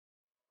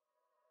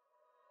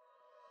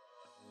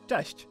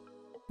Cześć,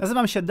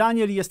 nazywam się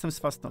Daniel i jestem z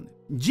FastTony.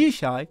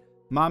 Dzisiaj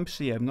mam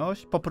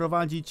przyjemność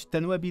poprowadzić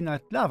ten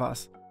webinar dla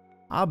Was,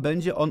 a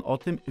będzie on o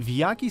tym, w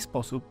jaki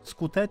sposób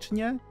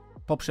skutecznie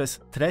poprzez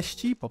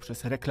treści,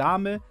 poprzez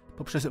reklamy,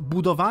 poprzez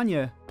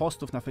budowanie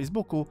postów na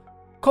Facebooku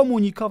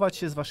komunikować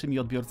się z Waszymi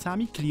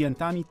odbiorcami,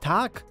 klientami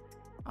tak,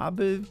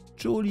 aby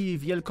czuli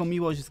wielką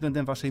miłość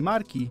względem Waszej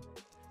marki.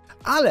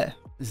 Ale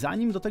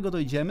zanim do tego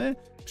dojdziemy,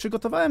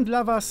 przygotowałem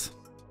dla Was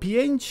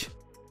 5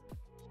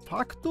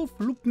 faktów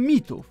lub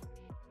mitów.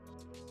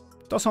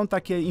 To są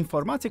takie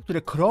informacje,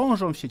 które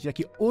krążą w sieci,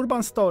 takie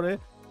urban story,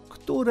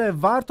 które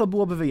warto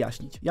byłoby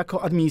wyjaśnić.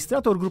 Jako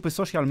administrator grupy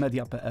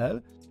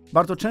socialmedia.pl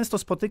bardzo często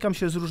spotykam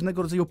się z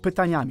różnego rodzaju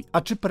pytaniami.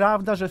 A czy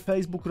prawda, że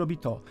Facebook robi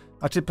to?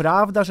 A czy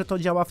prawda, że to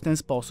działa w ten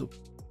sposób?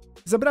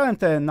 Zebrałem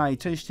te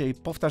najczęściej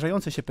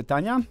powtarzające się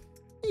pytania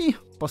i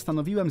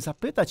postanowiłem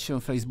zapytać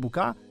się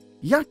Facebooka,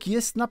 jak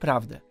jest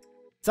naprawdę.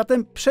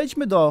 Zatem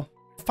przejdźmy do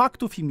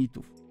faktów i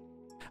mitów.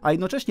 A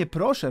jednocześnie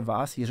proszę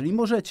Was, jeżeli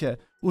możecie,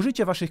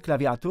 użyjcie Waszych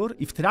klawiatur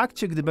i w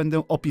trakcie, gdy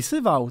będę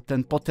opisywał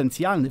ten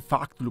potencjalny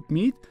fakt lub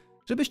mit,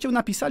 żebyście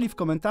napisali w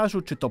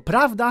komentarzu, czy to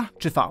prawda,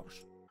 czy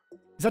fałsz.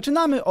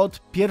 Zaczynamy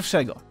od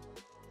pierwszego.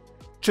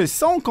 Czy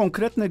są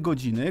konkretne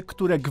godziny,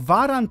 które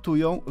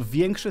gwarantują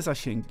większe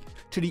zasięgi?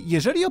 Czyli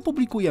jeżeli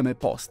opublikujemy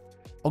post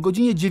o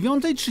godzinie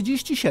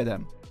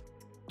 9:37,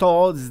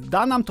 to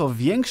da nam to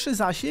większy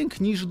zasięg,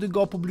 niż gdy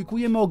go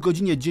opublikujemy o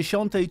godzinie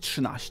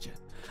 10:13.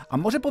 A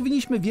może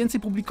powinniśmy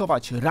więcej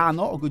publikować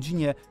rano o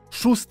godzinie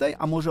 6,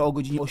 a może o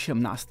godzinie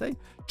 18?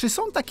 Czy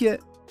są takie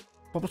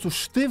po prostu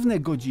sztywne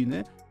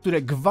godziny,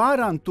 które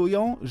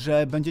gwarantują,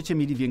 że będziecie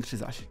mieli większy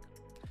zasięg?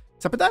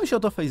 Zapytałem się o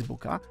to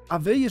Facebooka, a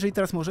Wy, jeżeli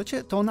teraz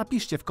możecie, to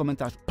napiszcie w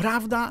komentarzu,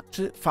 prawda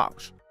czy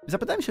fałsz.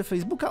 Zapytałem się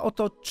Facebooka o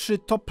to, czy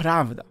to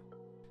prawda.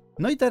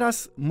 No i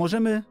teraz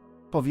możemy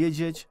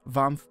powiedzieć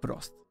Wam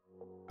wprost.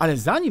 Ale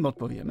zanim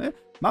odpowiemy,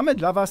 mamy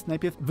dla Was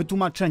najpierw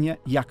wytłumaczenie,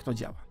 jak to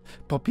działa.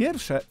 Po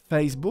pierwsze,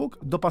 Facebook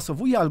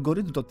dopasowuje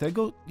algorytm do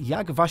tego,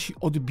 jak Wasi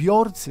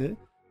odbiorcy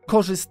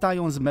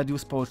korzystają z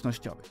mediów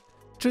społecznościowych.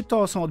 Czy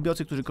to są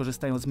odbiorcy, którzy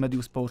korzystają z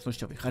mediów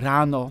społecznościowych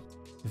rano,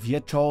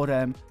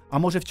 wieczorem, a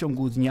może w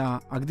ciągu dnia,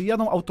 a gdy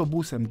jadą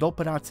autobusem do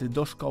pracy,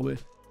 do szkoły,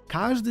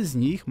 każdy z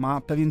nich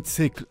ma pewien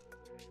cykl.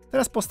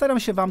 Teraz postaram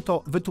się Wam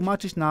to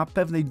wytłumaczyć na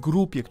pewnej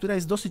grupie, która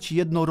jest dosyć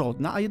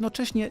jednorodna, a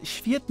jednocześnie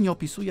świetnie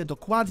opisuje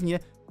dokładnie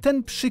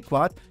ten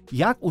przykład,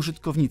 jak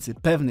użytkownicy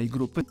pewnej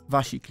grupy,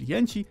 Wasi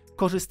klienci,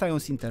 korzystają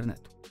z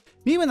internetu.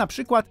 Miejmy na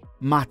przykład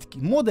matki,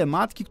 młode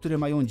matki, które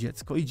mają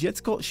dziecko i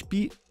dziecko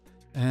śpi,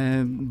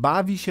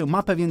 bawi się,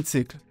 ma pewien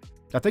cykl.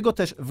 Dlatego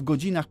też w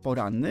godzinach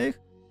porannych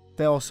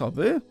te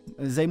osoby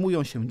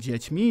zajmują się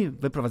dziećmi,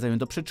 wyprowadzają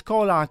do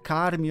przedszkola,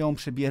 karmią,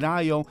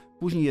 przebierają,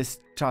 później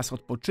jest czas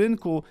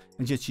odpoczynku,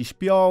 dzieci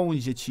śpią,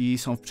 dzieci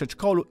są w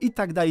przedszkolu i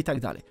tak dalej, i tak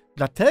dalej.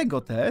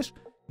 Dlatego też,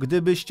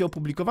 gdybyście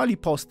opublikowali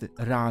posty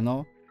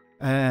rano,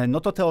 no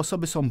to te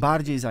osoby są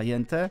bardziej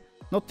zajęte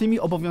tymi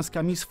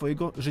obowiązkami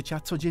swojego życia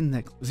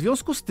codziennego. W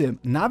związku z tym,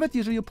 nawet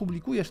jeżeli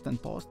opublikujesz ten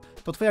post,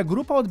 to Twoja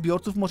grupa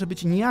odbiorców może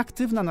być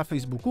nieaktywna na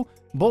Facebooku,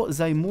 bo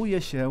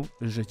zajmuje się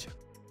życiem.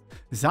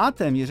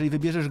 Zatem, jeżeli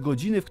wybierzesz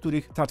godziny, w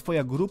których ta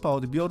Twoja grupa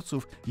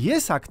odbiorców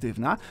jest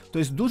aktywna, to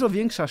jest dużo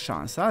większa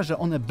szansa, że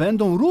one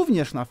będą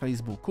również na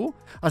Facebooku,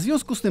 a w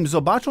związku z tym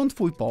zobaczą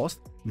Twój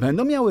post,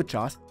 będą miały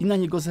czas i na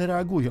niego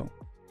zareagują.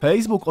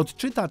 Facebook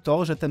odczyta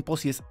to, że ten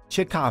post jest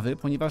ciekawy,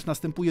 ponieważ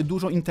następuje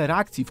dużo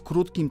interakcji w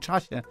krótkim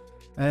czasie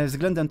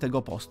względem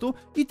tego postu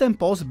i ten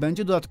post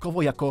będzie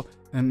dodatkowo jako,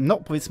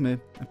 powiedzmy,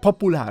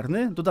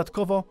 popularny,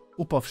 dodatkowo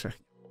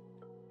upowszechni.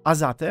 A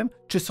zatem,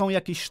 czy są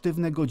jakieś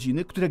sztywne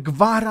godziny, które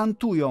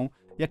gwarantują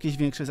jakieś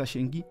większe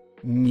zasięgi?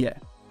 Nie.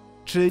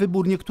 Czy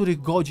wybór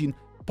niektórych godzin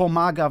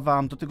pomaga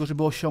Wam do tego,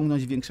 żeby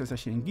osiągnąć większe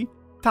zasięgi?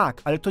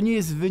 Tak, ale to nie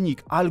jest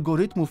wynik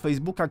algorytmu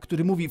Facebooka,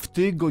 który mówi, w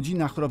tych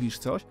godzinach robisz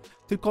coś,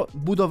 tylko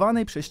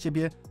budowanej przez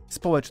Ciebie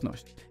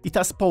społeczności. I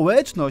ta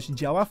społeczność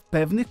działa w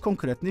pewnych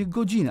konkretnych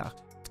godzinach.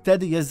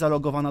 Wtedy jest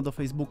zalogowana do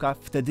Facebooka,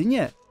 wtedy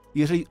nie.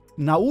 Jeżeli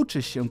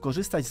nauczysz się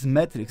korzystać z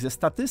metryk, ze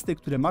statystyk,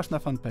 które masz na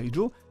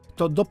fanpage'u,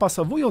 to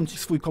dopasowując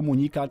swój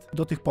komunikat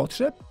do tych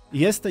potrzeb,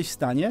 jesteś w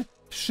stanie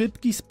w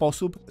szybki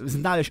sposób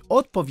znaleźć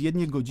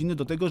odpowiednie godziny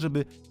do tego,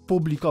 żeby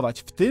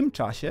publikować w tym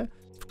czasie,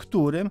 w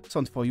którym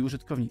są Twoi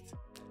użytkownicy.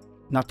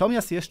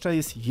 Natomiast jeszcze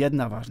jest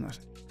jedna ważna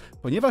rzecz.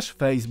 Ponieważ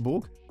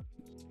Facebook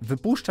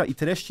wypuszcza i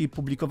treści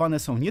publikowane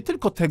są nie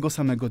tylko tego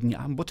samego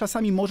dnia, bo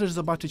czasami możesz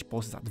zobaczyć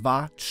post za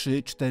 2,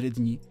 3, 4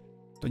 dni.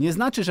 To nie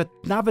znaczy, że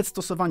nawet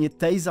stosowanie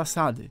tej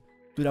zasady,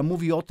 która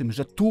mówi o tym,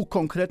 że tu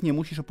konkretnie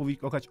musisz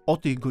opublikować o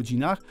tych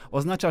godzinach,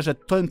 oznacza, że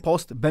ten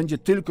post będzie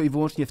tylko i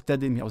wyłącznie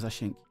wtedy miał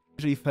zasięgi.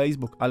 Jeżeli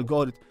Facebook,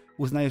 algorytm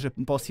uznaje, że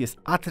post jest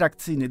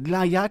atrakcyjny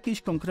dla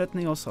jakiejś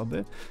konkretnej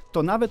osoby,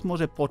 to nawet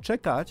może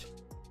poczekać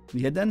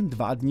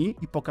 1-2 dni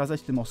i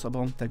pokazać tym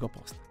osobom tego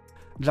posta.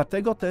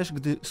 Dlatego też,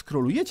 gdy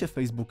scrollujecie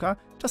Facebooka,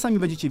 czasami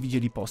będziecie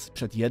widzieli post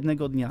sprzed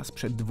jednego dnia,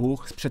 sprzed 2,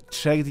 sprzed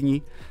 3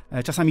 dni,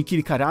 czasami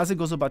kilka razy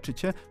go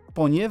zobaczycie,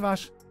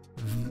 ponieważ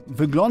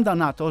wygląda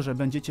na to, że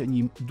będziecie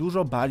nim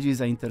dużo bardziej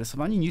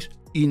zainteresowani niż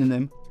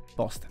innym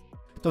postem.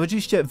 To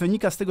oczywiście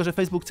wynika z tego, że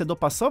Facebook chce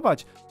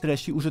dopasować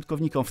treści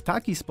użytkownikom w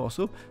taki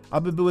sposób,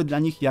 aby były dla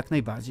nich jak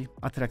najbardziej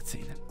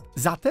atrakcyjne.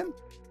 Zatem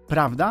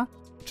prawda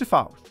czy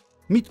fałsz?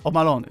 Mit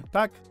obalony,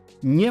 tak?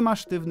 Nie ma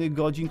sztywnych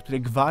godzin, które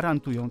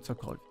gwarantują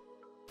cokolwiek.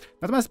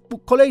 Natomiast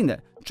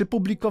kolejne, czy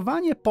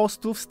publikowanie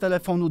postów z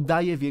telefonu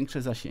daje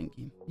większe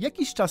zasięgi?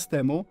 Jakiś czas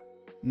temu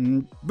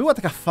była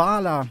taka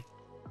fala,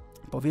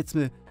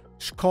 powiedzmy,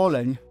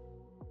 szkoleń,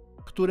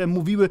 które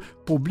mówiły: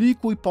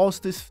 publikuj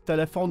posty z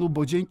telefonu,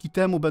 bo dzięki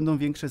temu będą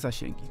większe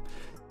zasięgi.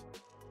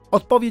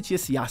 Odpowiedź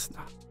jest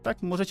jasna.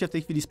 Tak? Możecie w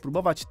tej chwili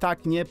spróbować.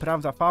 Tak, nie,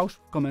 prawda, fałsz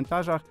w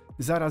komentarzach.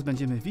 Zaraz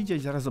będziemy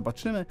widzieć, zaraz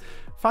zobaczymy.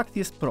 Fakt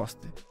jest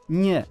prosty.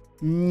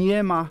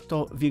 Nie ma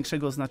to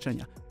większego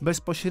znaczenia.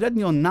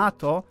 Bezpośrednio na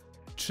to,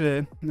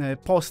 czy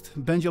post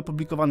będzie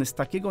opublikowany z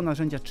takiego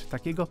narzędzia, czy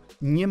takiego,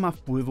 nie ma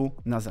wpływu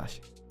na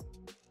zasięg.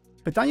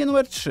 Pytanie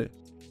numer 3.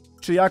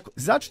 Czy jak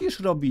zaczniesz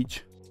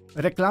robić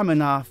reklamy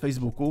na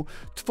Facebooku,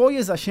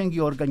 twoje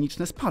zasięgi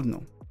organiczne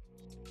spadną?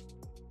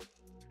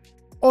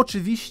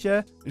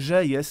 Oczywiście,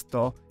 że jest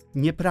to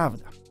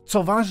nieprawda.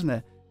 Co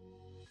ważne,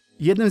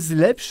 jednym z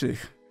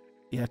lepszych,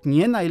 jak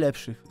nie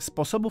najlepszych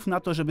sposobów na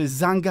to, żeby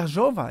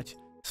zaangażować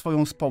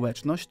swoją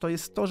społeczność, to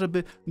jest to,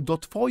 żeby do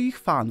twoich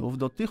fanów,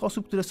 do tych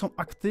osób, które są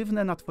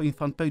aktywne na twoim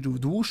fanpage'u w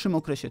dłuższym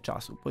okresie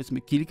czasu,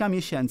 powiedzmy kilka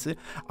miesięcy,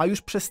 a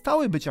już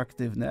przestały być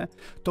aktywne,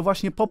 to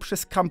właśnie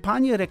poprzez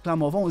kampanię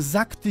reklamową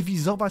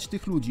zaktywizować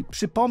tych ludzi,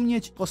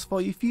 przypomnieć o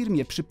swojej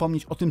firmie,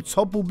 przypomnieć o tym,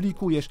 co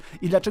publikujesz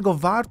i dlaczego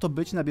warto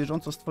być na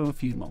bieżąco z twoją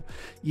firmą.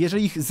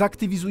 Jeżeli ich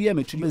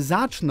zaktywizujemy, czyli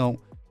zaczną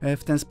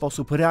w ten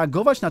sposób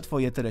reagować na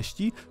twoje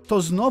treści,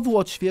 to znowu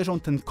odświeżą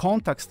ten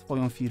kontakt z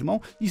twoją firmą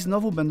i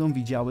znowu będą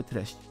widziały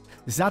treści.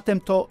 Zatem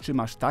to, czy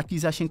masz taki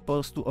zasięg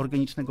postu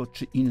organicznego,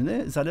 czy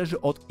inny,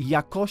 zależy od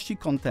jakości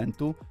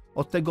kontentu,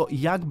 od tego,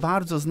 jak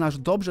bardzo znasz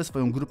dobrze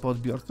swoją grupę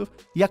odbiorców,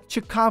 jak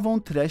ciekawą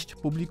treść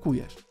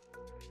publikujesz.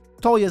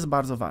 To jest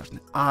bardzo ważne,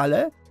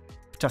 ale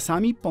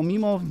czasami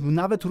pomimo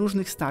nawet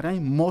różnych starań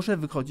może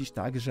wychodzić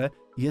tak, że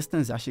jest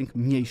ten zasięg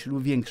mniejszy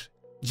lub większy.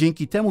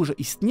 Dzięki temu, że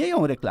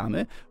istnieją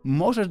reklamy,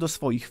 możesz do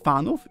swoich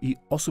fanów i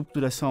osób,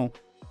 które są,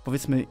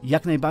 powiedzmy,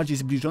 jak najbardziej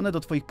zbliżone do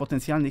twoich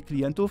potencjalnych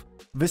klientów,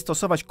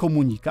 wystosować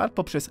komunikat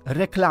poprzez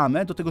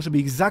reklamę do tego, żeby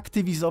ich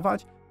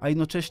zaktywizować, a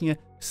jednocześnie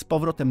z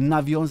powrotem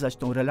nawiązać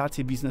tą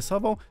relację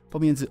biznesową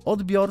pomiędzy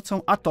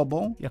odbiorcą a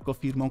tobą jako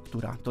firmą,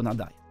 która to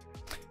nadaje.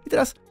 I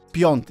teraz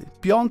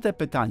piąte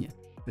pytanie.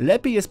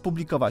 Lepiej jest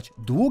publikować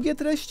długie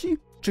treści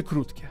czy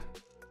krótkie?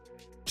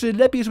 Czy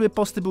lepiej, żeby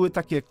posty były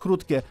takie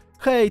krótkie: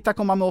 hej,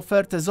 taką mamy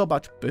ofertę,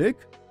 zobacz,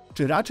 pyk?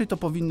 Czy raczej to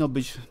powinno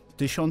być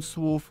 1000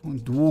 słów,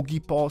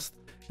 długi post,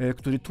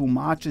 który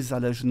tłumaczy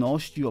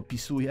zależności,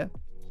 opisuje?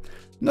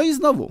 No i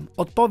znowu,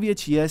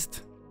 odpowiedź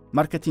jest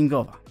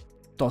marketingowa.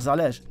 To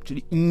zależy,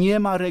 czyli nie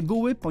ma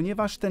reguły,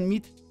 ponieważ ten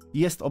mit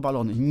jest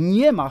obalony.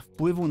 Nie ma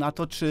wpływu na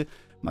to, czy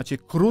macie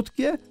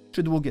krótkie,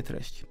 czy długie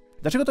treści.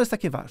 Dlaczego to jest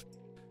takie ważne?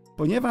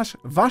 Ponieważ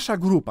wasza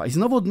grupa, i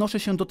znowu odnoszę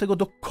się do tego,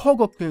 do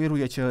kogo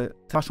kierujecie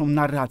waszą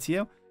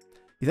narrację,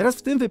 i teraz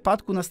w tym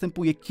wypadku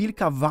następuje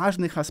kilka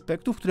ważnych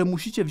aspektów, które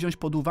musicie wziąć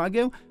pod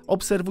uwagę,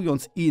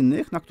 obserwując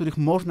innych, na których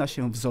można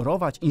się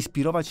wzorować,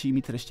 inspirować się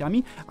innymi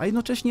treściami, a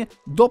jednocześnie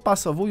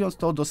dopasowując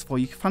to do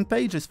swoich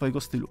fanpage'y,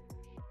 swojego stylu.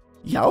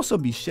 Ja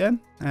osobiście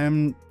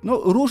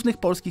różnych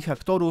polskich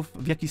aktorów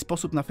w jakiś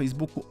sposób na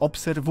Facebooku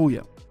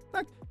obserwuję.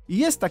 Tak?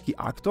 Jest taki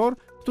aktor,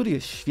 który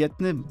jest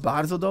świetny,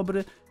 bardzo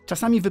dobry,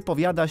 czasami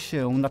wypowiada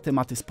się na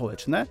tematy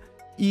społeczne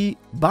i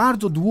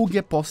bardzo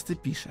długie posty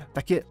pisze,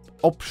 takie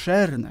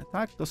obszerne,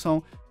 tak? To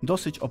są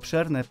dosyć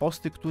obszerne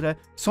posty, które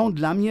są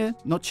dla mnie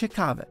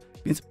ciekawe,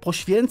 więc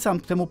poświęcam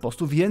temu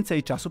postu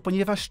więcej czasu,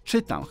 ponieważ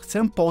czytam,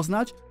 chcę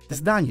poznać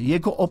zdanie,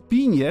 jego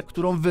opinię,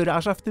 którą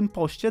wyraża w tym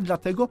poście,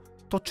 dlatego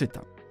to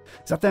czytam.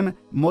 Zatem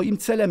moim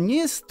celem nie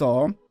jest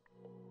to,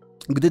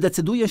 gdy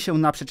decyduję się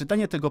na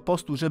przeczytanie tego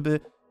postu, żeby,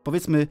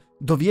 powiedzmy,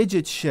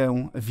 dowiedzieć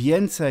się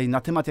więcej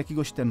na temat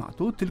jakiegoś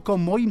tematu, tylko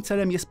moim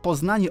celem jest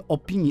poznanie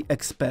opinii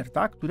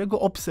eksperta, którego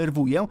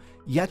obserwuję,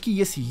 jaki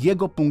jest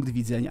jego punkt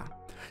widzenia.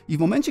 I w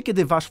momencie,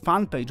 kiedy wasz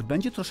fanpage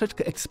będzie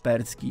troszeczkę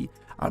ekspercki,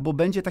 albo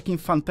będzie takim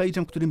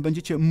fanpage'em, w którym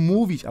będziecie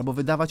mówić, albo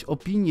wydawać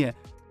opinie,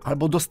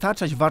 albo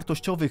dostarczać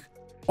wartościowych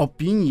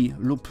opinii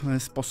lub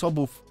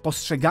sposobów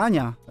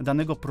postrzegania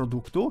danego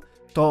produktu,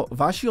 to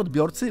wasi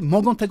odbiorcy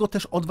mogą tego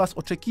też od was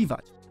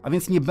oczekiwać. A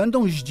więc nie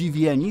będą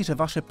zdziwieni, że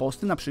wasze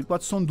posty na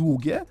przykład są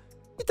długie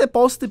i te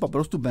posty po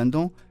prostu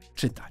będą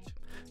czytać.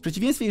 W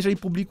przeciwieństwie, jeżeli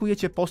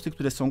publikujecie posty,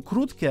 które są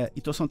krótkie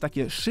i to są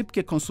takie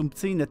szybkie,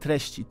 konsumpcyjne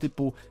treści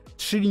typu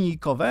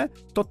 3-linijkowe,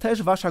 to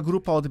też wasza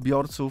grupa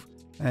odbiorców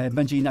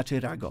będzie inaczej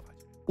reagować.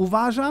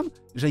 Uważam,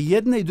 że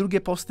jedne i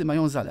drugie posty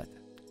mają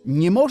zaletę.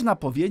 Nie można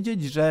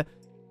powiedzieć, że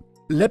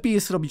lepiej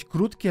jest robić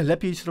krótkie,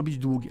 lepiej jest robić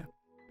długie.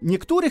 W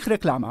niektórych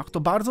reklamach, to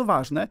bardzo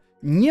ważne,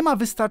 nie ma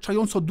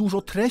wystarczająco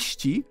dużo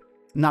treści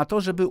na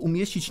to, żeby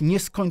umieścić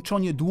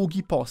nieskończenie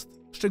długi post.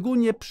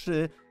 Szczególnie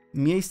przy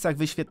miejscach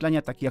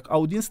wyświetlania takich jak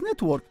Audience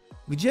Network,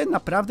 gdzie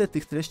naprawdę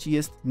tych treści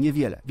jest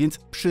niewiele. Więc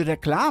przy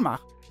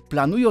reklamach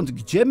planując,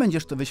 gdzie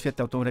będziesz to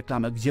wyświetlał tą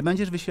reklamę, gdzie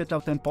będziesz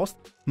wyświetlał ten post,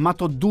 ma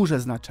to duże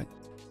znaczenie.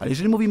 Ale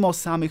jeżeli mówimy o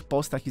samych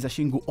postach i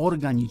zasięgu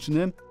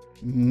organicznym,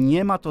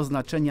 nie ma to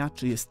znaczenia,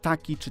 czy jest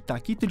taki, czy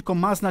taki, tylko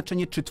ma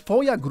znaczenie, czy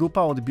twoja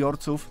grupa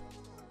odbiorców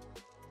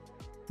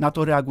na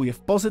to reaguje w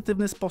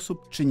pozytywny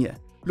sposób, czy nie.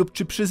 Lub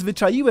czy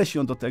przyzwyczaiłeś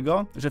się do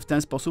tego, że w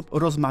ten sposób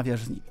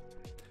rozmawiasz z nimi.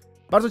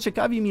 Bardzo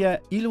ciekawi mnie,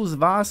 ilu z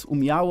was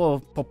umiało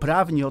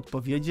poprawnie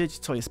odpowiedzieć,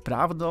 co jest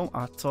prawdą,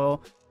 a co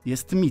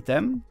jest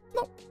mitem.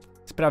 No,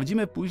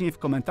 sprawdzimy później w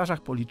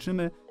komentarzach,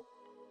 policzymy.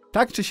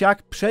 Tak czy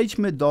siak,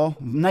 przejdźmy do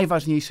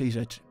najważniejszej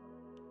rzeczy.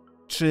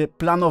 Czy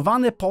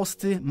planowane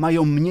posty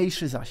mają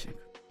mniejszy zasięg?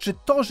 Czy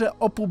to, że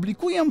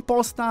opublikuję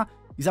posta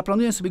i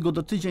zaplanuję sobie go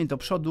do tydzień do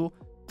przodu,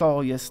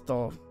 to jest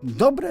to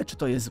dobre, czy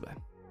to jest złe?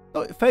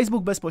 No,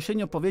 Facebook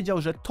bezpośrednio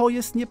powiedział, że to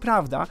jest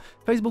nieprawda.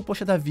 Facebook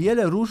posiada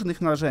wiele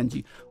różnych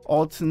narzędzi,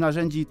 od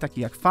narzędzi takich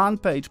jak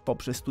fanpage,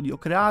 poprzez Studio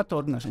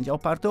Creator, narzędzia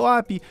oparte o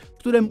API,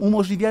 które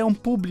umożliwiają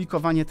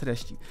publikowanie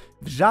treści.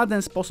 W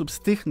żaden sposób z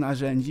tych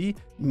narzędzi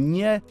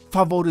nie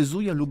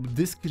faworyzuje lub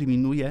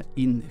dyskryminuje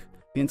innych,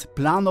 więc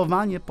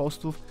planowanie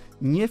postów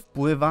nie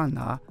wpływa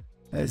na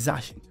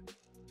zasięg.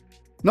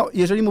 No,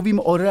 jeżeli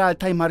mówimy o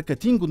real-time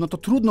marketingu, no to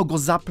trudno go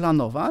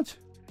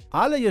zaplanować,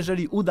 ale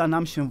jeżeli uda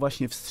nam się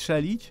właśnie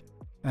wstrzelić,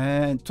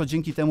 to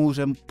dzięki temu,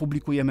 że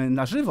publikujemy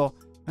na żywo,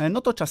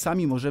 no to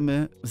czasami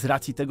możemy, z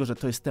racji tego, że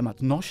to jest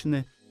temat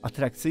nośny,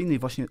 atrakcyjny i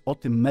właśnie o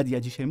tym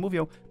media dzisiaj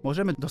mówią,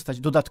 możemy dostać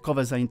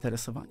dodatkowe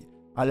zainteresowanie.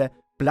 Ale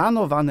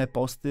planowane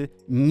posty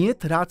nie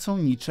tracą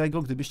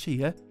niczego, gdybyście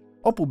je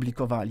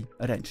opublikowali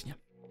ręcznie.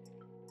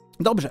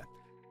 Dobrze,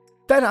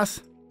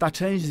 teraz ta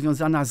część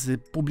związana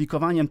z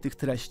publikowaniem tych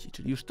treści,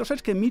 czyli już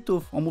troszeczkę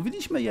mitów,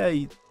 omówiliśmy je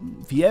i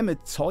wiemy,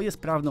 co jest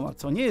prawdą, a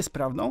co nie jest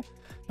prawdą.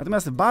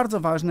 Natomiast bardzo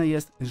ważne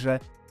jest, że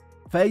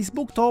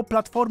Facebook to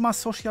platforma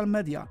social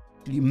media,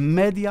 czyli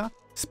media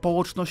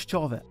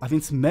społecznościowe, a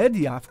więc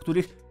media, w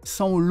których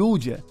są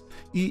ludzie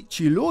i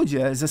ci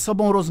ludzie ze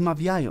sobą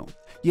rozmawiają.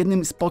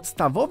 Jednym z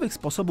podstawowych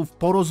sposobów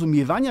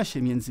porozumiewania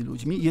się między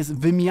ludźmi jest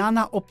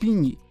wymiana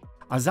opinii.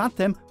 A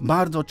zatem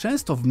bardzo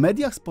często w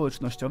mediach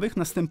społecznościowych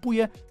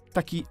następuje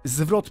taki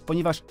zwrot,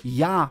 ponieważ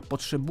ja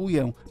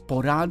potrzebuję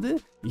porady,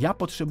 ja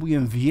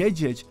potrzebuję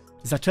wiedzieć,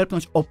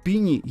 zaczerpnąć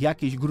opinii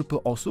jakiejś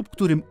grupy osób,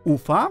 którym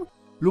ufam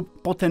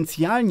lub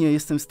potencjalnie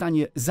jestem w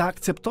stanie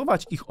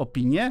zaakceptować ich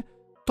opinię,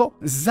 to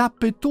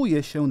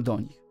zapytuję się do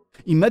nich.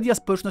 I media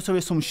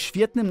społecznościowe są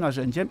świetnym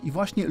narzędziem i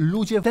właśnie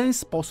ludzie w ten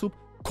sposób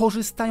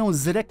korzystają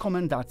z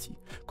rekomendacji,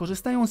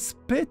 korzystają z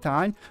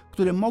pytań,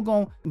 które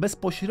mogą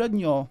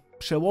bezpośrednio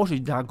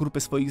przełożyć dla grupy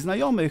swoich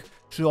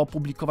znajomych, czy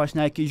opublikować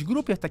na jakiejś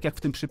grupie, tak jak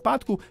w tym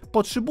przypadku,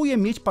 potrzebuję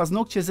mieć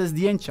paznokcie ze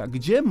zdjęcia,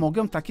 gdzie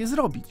mogę takie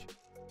zrobić.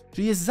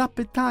 Czyli jest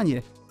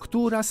zapytanie,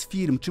 która z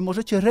firm, czy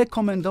możecie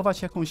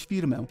rekomendować jakąś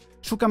firmę.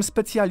 Szukam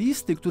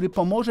specjalisty, który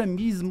pomoże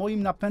mi z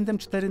moim napędem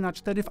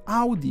 4x4 w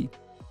Audi,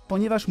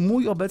 ponieważ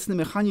mój obecny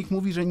mechanik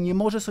mówi, że nie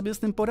może sobie z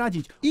tym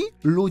poradzić. I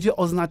ludzie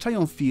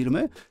oznaczają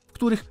firmy, w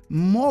których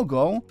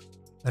mogą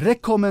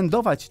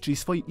rekomendować, czyli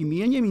swoim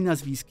imieniem i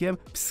nazwiskiem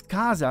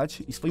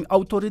wskazać i swoim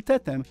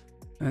autorytetem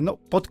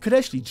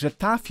podkreślić, że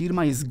ta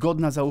firma jest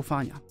godna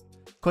zaufania.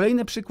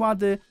 Kolejne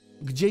przykłady,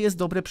 gdzie jest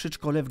dobre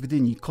przedszkole w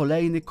Gdyni.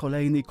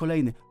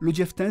 Kolejny.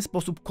 Ludzie w ten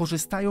sposób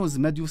korzystają z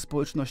mediów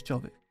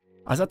społecznościowych.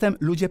 A zatem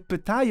ludzie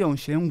pytają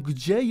się,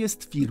 gdzie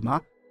jest firma,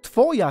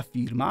 twoja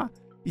firma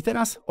i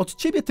teraz od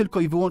ciebie tylko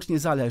i wyłącznie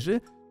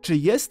zależy, czy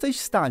jesteś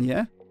w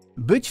stanie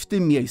być w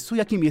tym miejscu,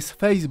 jakim jest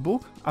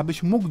Facebook,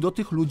 abyś mógł do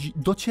tych ludzi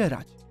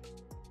docierać.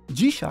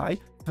 Dzisiaj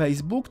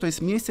Facebook to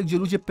jest miejsce, gdzie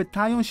ludzie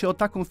pytają się o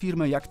taką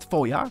firmę jak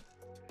twoja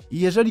i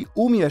jeżeli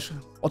umiesz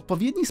w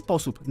odpowiedni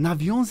sposób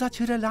nawiązać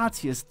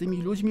relacje z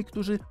tymi ludźmi,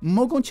 którzy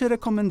mogą cię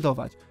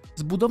rekomendować,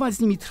 zbudować z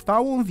nimi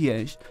trwałą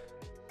więź,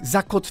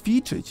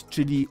 zakotwiczyć,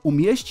 czyli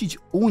umieścić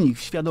u nich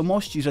w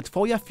świadomości, że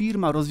twoja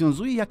firma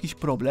rozwiązuje jakiś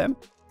problem,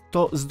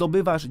 to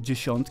zdobywasz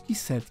dziesiątki,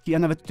 setki, a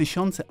nawet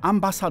tysiące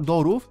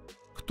ambasadorów,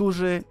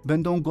 którzy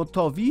będą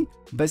gotowi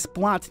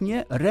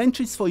bezpłatnie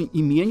ręczyć swoim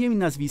imieniem i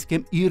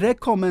nazwiskiem i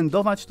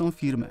rekomendować tą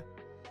firmę.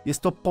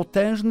 Jest to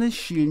potężny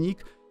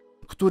silnik,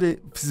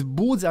 który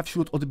wzbudza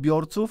wśród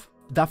odbiorców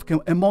dawkę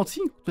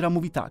emocji, która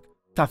mówi tak,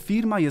 ta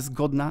firma jest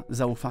godna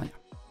zaufania.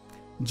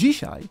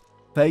 Dzisiaj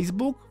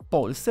Facebook w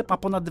Polsce ma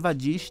ponad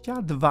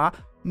 22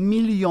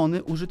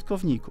 miliony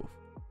użytkowników.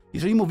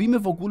 Jeżeli mówimy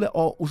w ogóle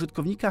o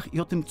użytkownikach i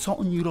o tym, co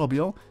oni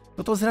robią,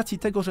 no to z racji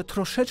tego, że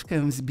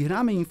troszeczkę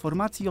zbieramy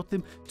informacji o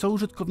tym, co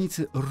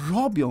użytkownicy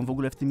robią w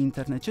ogóle w tym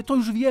internecie, to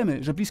już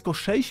wiemy, że blisko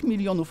 6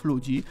 milionów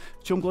ludzi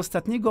w ciągu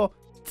ostatniego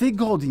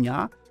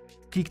tygodnia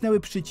kliknęły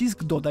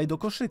przycisk dodaj do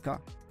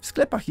koszyka w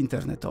sklepach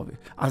internetowych.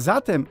 A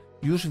zatem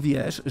już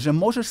wiesz, że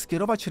możesz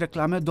skierować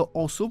reklamę do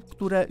osób,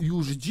 które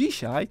już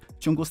dzisiaj, w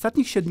ciągu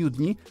ostatnich 7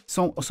 dni,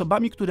 są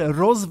osobami, które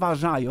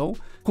rozważają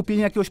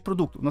kupienie jakiegoś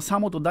produktu. No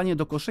samo dodanie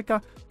do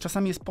koszyka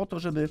czasami jest po to,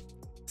 żeby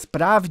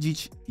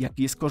sprawdzić,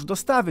 jaki jest koszt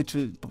dostawy,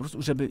 czy po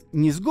prostu, żeby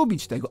nie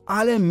zgubić tego,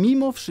 ale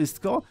mimo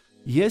wszystko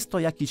jest to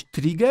jakiś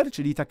trigger,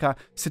 czyli taka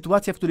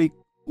sytuacja, w której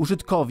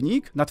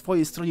użytkownik na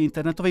twojej stronie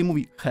internetowej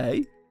mówi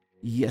hej,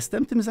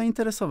 jestem tym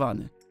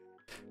zainteresowany.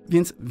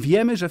 Więc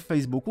wiemy, że w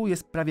Facebooku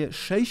jest prawie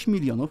 6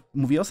 milionów,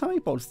 mówię o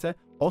samej Polsce,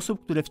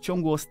 osób, które w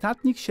ciągu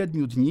ostatnich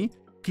 7 dni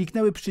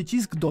kliknęły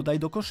przycisk dodaj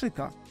do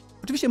koszyka.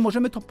 Oczywiście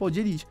możemy to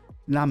podzielić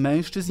na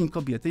mężczyzn i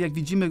kobiety. Jak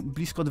widzimy,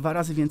 blisko 2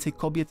 razy więcej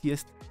kobiet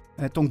jest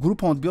tą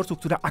grupą odbiorców,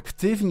 która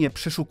aktywnie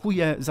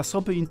przeszukuje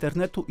zasoby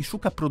internetu i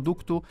szuka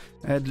produktu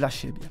dla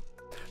siebie.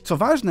 Co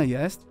ważne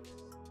jest,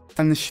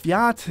 ten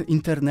świat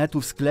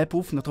internetu,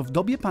 sklepów, no to w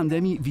dobie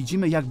pandemii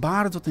widzimy, jak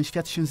bardzo ten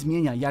świat się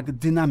zmienia, jak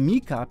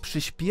dynamika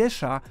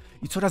przyspiesza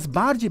i coraz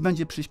bardziej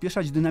będzie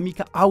przyspieszać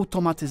dynamika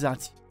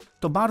automatyzacji.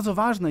 To bardzo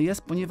ważne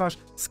jest, ponieważ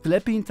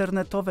sklepy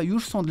internetowe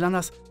już są dla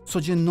nas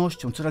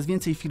codziennością. Coraz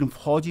więcej firm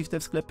wchodzi w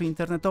te sklepy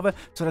internetowe,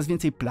 coraz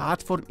więcej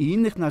platform i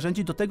innych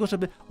narzędzi do tego,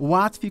 żeby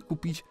łatwiej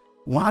kupić,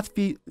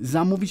 łatwiej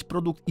zamówić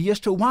produkt i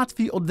jeszcze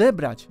łatwiej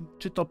odebrać,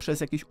 czy to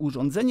przez jakieś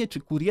urządzenie, czy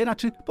kuriera,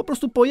 czy po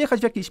prostu pojechać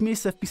w jakieś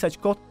miejsce, wpisać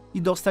kod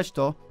i dostać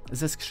to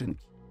ze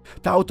skrzynki.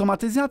 Ta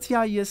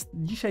automatyzacja jest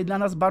dzisiaj dla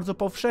nas bardzo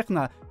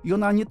powszechna i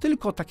ona nie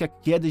tylko, tak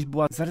jak kiedyś,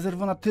 była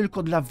zarezerwowana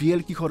tylko dla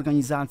wielkich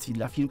organizacji,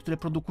 dla firm, które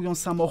produkują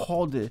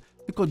samochody,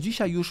 tylko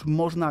dzisiaj już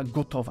można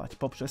gotować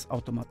poprzez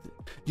automaty.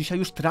 Dzisiaj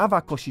już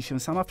trawa kosi się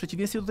sama, w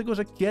przeciwieństwie do tego,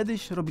 że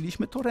kiedyś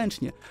robiliśmy to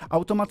ręcznie.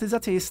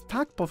 Automatyzacja jest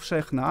tak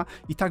powszechna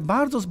i tak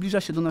bardzo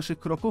zbliża się do naszych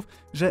kroków,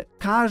 że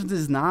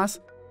każdy z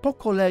nas po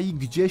kolei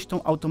gdzieś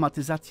tą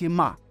automatyzację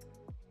ma.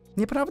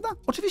 Nieprawda?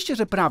 Oczywiście,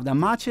 że prawda.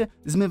 Macie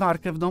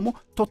zmywarkę w domu,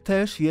 to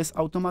też jest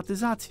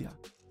automatyzacja.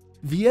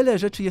 Wiele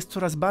rzeczy jest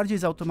coraz bardziej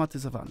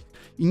zautomatyzowanych.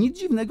 I nic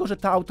dziwnego, że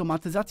ta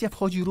automatyzacja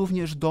wchodzi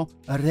również do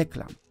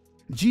reklam.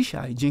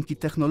 Dzisiaj, dzięki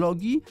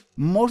technologii,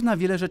 można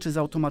wiele rzeczy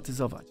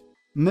zautomatyzować.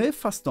 My w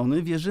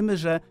FastTony wierzymy,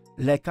 że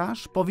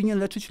lekarz powinien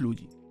leczyć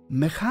ludzi,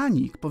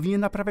 mechanik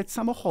powinien naprawiać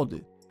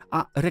samochody,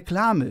 a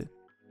reklamy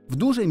w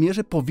dużej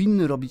mierze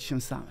powinny robić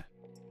się same.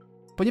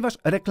 Ponieważ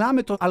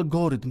reklamy to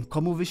algorytm,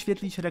 komu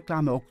wyświetlić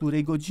reklamę, o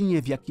której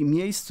godzinie, w jakim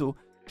miejscu,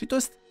 czyli to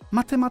jest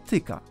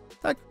matematyka,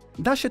 tak?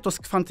 Da się to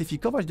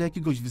skwantyfikować do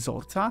jakiegoś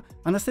wzorca,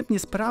 a następnie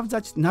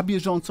sprawdzać na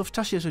bieżąco w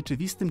czasie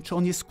rzeczywistym, czy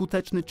on jest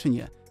skuteczny, czy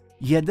nie.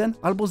 1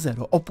 albo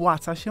 0,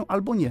 opłaca się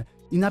albo nie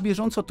i na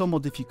bieżąco to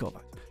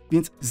modyfikować.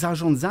 Więc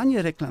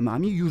zarządzanie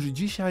reklamami już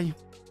dzisiaj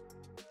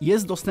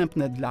jest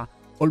dostępne dla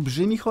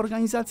olbrzymich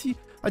organizacji,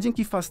 a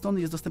dzięki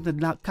FastTony jest dostępne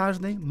dla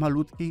każdej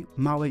malutkiej,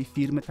 małej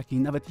firmy, takiej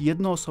nawet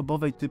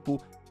jednoosobowej typu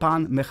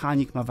pan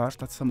mechanik ma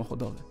warsztat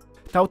samochodowy.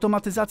 Ta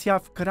automatyzacja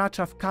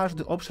wkracza w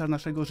każdy obszar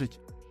naszego życia,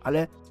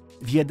 ale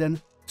w jeden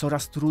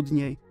coraz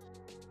trudniej,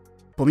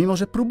 pomimo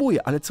że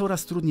próbuje, ale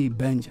coraz trudniej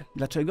będzie.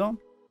 Dlaczego?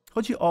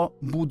 Chodzi o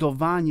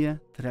budowanie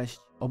treści,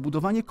 o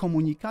budowanie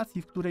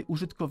komunikacji, w której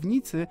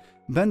użytkownicy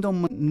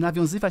będą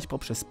nawiązywać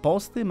poprzez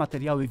posty,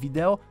 materiały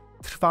wideo,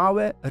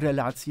 trwałe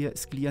relacje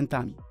z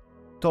klientami.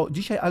 To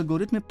dzisiaj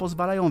algorytmy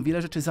pozwalają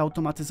wiele rzeczy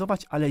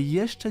zautomatyzować, ale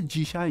jeszcze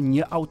dzisiaj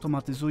nie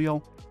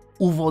automatyzują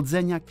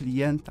uwodzenia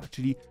klienta,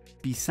 czyli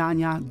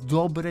pisania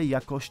dobrej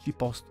jakości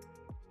postu.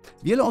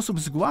 Wiele osób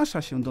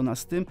zgłasza się do nas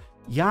z tym,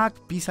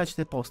 jak pisać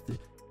te posty,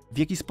 w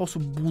jaki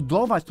sposób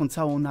budować tą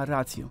całą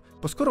narrację.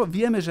 Bo skoro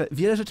wiemy, że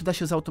wiele rzeczy da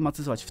się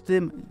zautomatyzować, w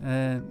tym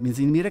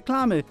między innymi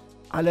reklamy,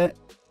 ale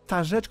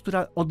ta rzecz,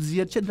 która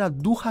odzwierciedla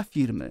ducha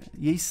firmy,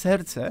 jej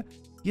serce,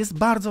 jest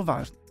bardzo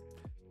ważna.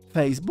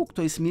 Facebook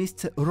to jest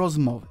miejsce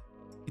rozmowy.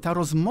 I ta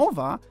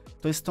rozmowa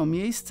to jest to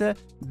miejsce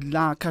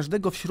dla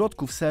każdego w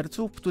środku, w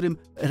sercu, w którym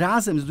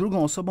razem z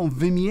drugą osobą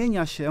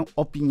wymienia się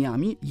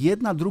opiniami,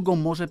 jedna drugą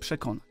może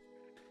przekonać.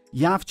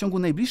 Ja w ciągu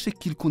najbliższych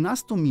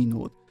kilkunastu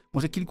minut,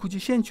 może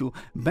kilkudziesięciu,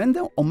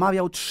 będę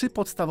omawiał 3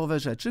 podstawowe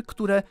rzeczy,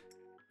 które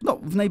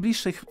w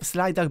najbliższych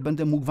slajdach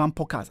będę mógł Wam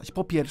pokazać.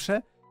 Po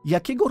pierwsze,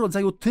 jakiego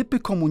rodzaju typy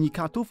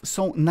komunikatów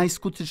są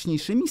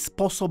najskuteczniejszymi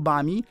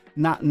sposobami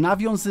na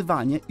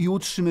nawiązywanie i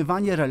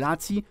utrzymywanie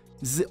relacji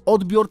z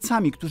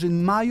odbiorcami, którzy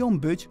mają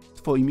być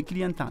Twoimi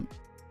klientami.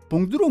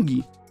 Punkt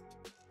drugi,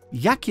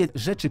 jakie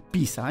rzeczy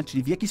pisać,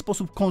 czyli w jaki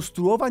sposób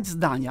konstruować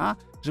zdania,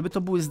 żeby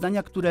to były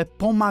zdania, które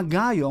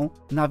pomagają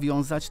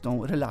nawiązać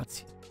tą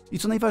relację. I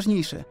co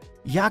najważniejsze,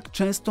 jak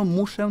często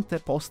muszę te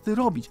posty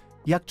robić,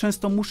 jak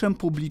często muszę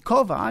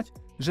publikować,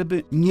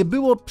 żeby nie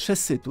było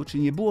przesytu,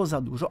 czyli nie było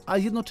za dużo, a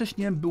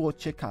jednocześnie było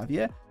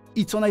ciekawie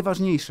i co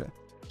najważniejsze,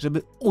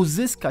 żeby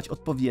uzyskać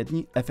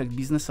odpowiedni efekt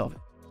biznesowy.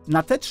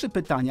 Na te 3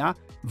 pytania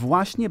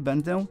właśnie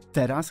będę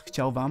teraz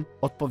chciał Wam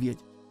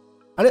odpowiedzieć.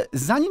 Ale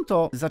zanim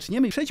to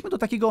zaczniemy, przejdźmy do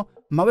takiego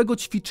małego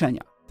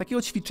ćwiczenia.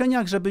 Takiego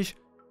ćwiczenia, żebyś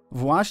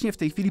właśnie w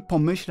tej chwili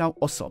pomyślał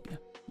o sobie.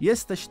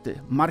 Jesteś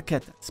Ty,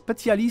 marketer,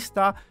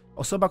 specjalista,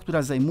 osoba,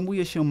 która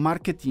zajmuje się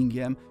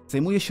marketingiem,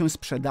 zajmuje się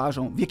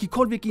sprzedażą, w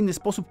jakikolwiek inny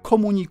sposób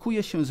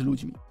komunikuje się z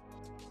ludźmi.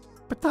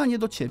 Pytanie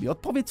do Ciebie,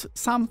 odpowiedz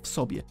sam w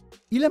sobie,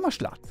 ile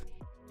masz lat?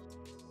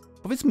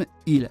 Powiedzmy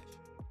ileś.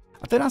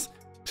 A teraz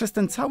przez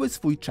ten cały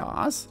swój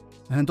czas,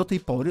 do tej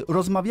pory,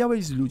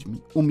 rozmawiałeś z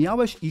ludźmi,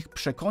 umiałeś ich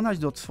przekonać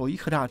do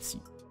swoich racji,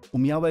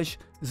 umiałeś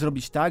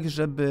zrobić tak,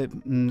 żeby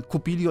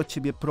kupili od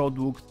Ciebie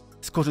produkt,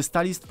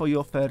 skorzystali z Twojej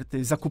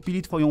oferty,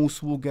 zakupili Twoją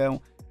usługę,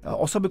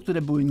 osoby,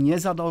 które były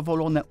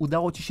niezadowolone,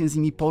 udało ci się z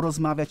nimi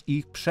porozmawiać i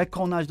ich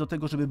przekonać do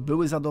tego, żeby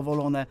były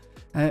zadowolone.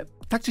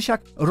 Tak czy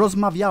siak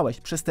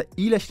rozmawiałeś przez te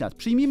ileś lat,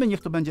 przyjmijmy,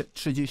 niech to będzie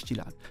 30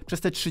 lat.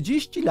 Przez te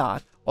 30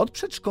 lat, od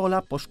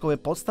przedszkola po szkołę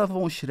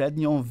podstawową,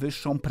 średnią,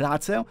 wyższą,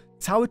 pracę,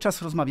 cały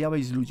czas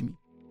rozmawiałeś z ludźmi.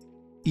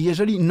 I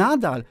jeżeli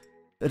nadal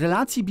w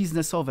relacji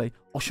biznesowej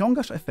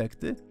osiągasz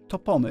efekty, to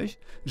pomyśl,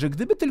 że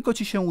gdyby tylko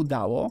ci się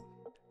udało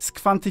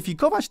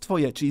skwantyfikować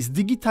twoje, czyli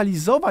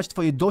zdigitalizować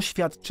twoje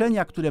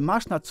doświadczenia, które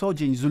masz na co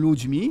dzień z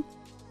ludźmi,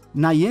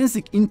 na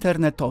język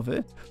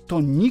internetowy,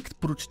 to nikt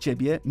prócz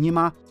ciebie nie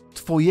ma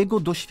twojego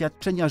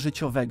doświadczenia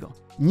życiowego.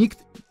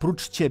 Nikt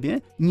prócz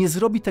ciebie nie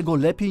zrobi tego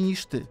lepiej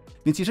niż ty.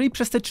 Więc jeżeli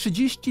przez te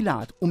 30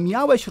 lat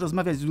umiałeś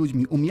rozmawiać z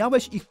ludźmi,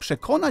 umiałeś ich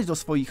przekonać do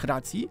swoich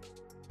racji,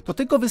 to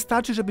tylko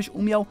wystarczy, żebyś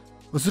umiał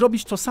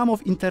zrobić to samo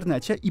w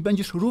internecie i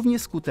będziesz równie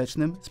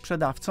skutecznym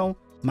sprzedawcą,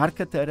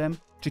 marketerem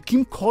czy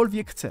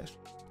kimkolwiek chcesz.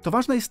 To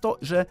ważne jest to,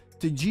 że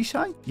ty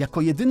dzisiaj,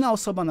 jako jedyna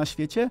osoba na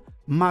świecie,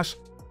 masz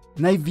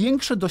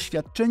największe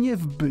doświadczenie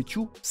w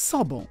byciu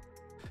sobą.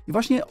 I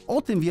właśnie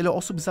o tym wiele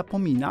osób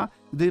zapomina,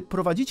 gdy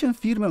prowadzicie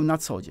firmę na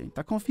co dzień,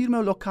 taką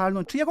firmę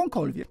lokalną czy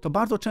jakąkolwiek, to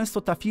bardzo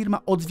często ta firma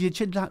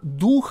odzwierciedla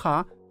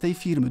ducha tej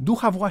firmy,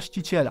 ducha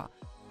właściciela.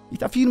 I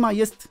ta firma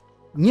jest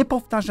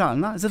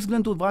niepowtarzalna ze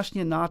względu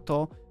właśnie na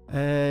to,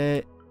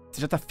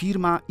 że ta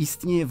firma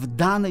istnieje w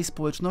danej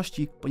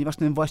społeczności, ponieważ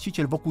ten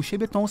właściciel wokół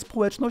siebie tą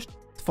społeczność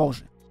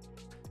tworzy.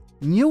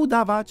 Nie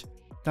udawać,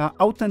 ta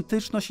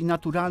autentyczność i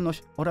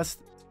naturalność oraz,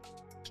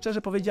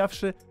 szczerze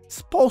powiedziawszy,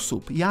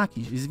 sposób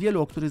jakiś z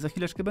wielu, o których za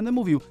chwileczkę będę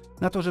mówił,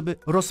 na to, żeby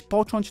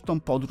rozpocząć tą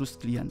podróż z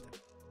klientem.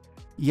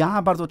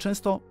 Ja bardzo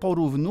często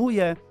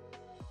porównuję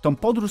tą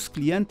podróż z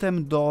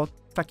klientem do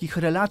takich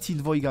relacji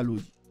dwojga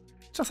ludzi.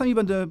 Czasami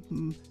będę,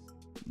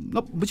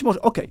 być może,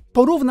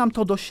 porównam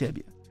to do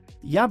siebie.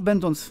 Ja,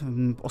 będąc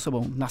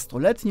osobą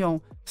nastoletnią,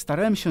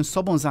 starałem się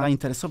sobą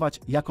zainteresować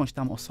jakąś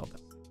tam osobę.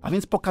 A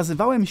więc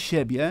pokazywałem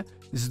siebie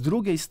z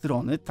drugiej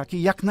strony,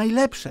 takiej jak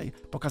najlepszej.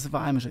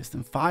 Pokazywałem, że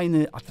jestem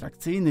fajny,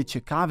 atrakcyjny,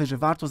 ciekawy, że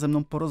warto ze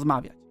mną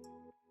porozmawiać.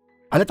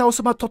 Ale ta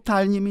osoba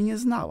totalnie mnie nie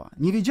znała.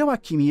 Nie wiedziała,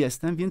 kim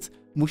jestem, więc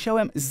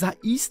musiałem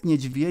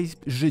zaistnieć w jej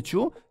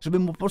życiu, żeby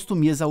po prostu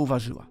mnie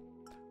zauważyła.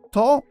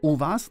 To u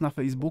was na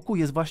Facebooku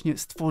jest właśnie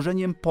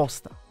stworzeniem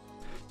posta.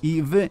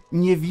 I wy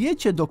nie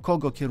wiecie, do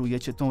kogo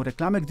kierujecie tą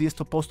reklamę, gdy jest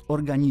to post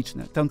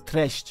organiczny, tę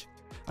treść.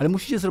 Ale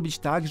musicie zrobić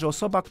tak, że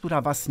osoba,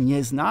 która was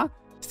nie zna,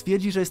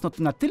 stwierdzi, że jest to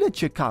na tyle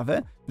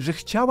ciekawe, że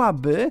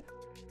chciałaby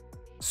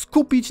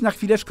skupić na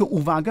chwileczkę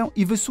uwagę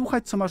i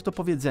wysłuchać, co masz do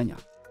powiedzenia.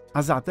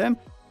 A zatem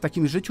w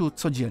takim życiu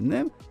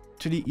codziennym,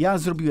 czyli ja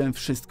zrobiłem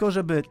wszystko,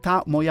 żeby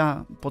ta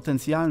moja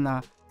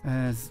potencjalna,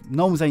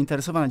 mną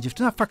zainteresowana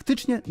dziewczyna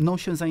faktycznie mną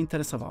się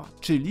zainteresowała.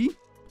 Czyli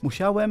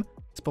musiałem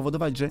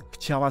spowodować, że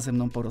chciała ze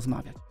mną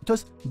porozmawiać. To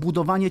jest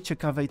budowanie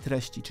ciekawej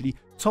treści, czyli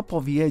co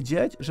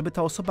powiedzieć, żeby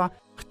ta osoba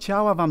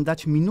chciała wam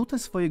dać minutę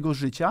swojego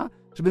życia,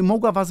 żeby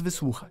mogła was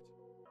wysłuchać.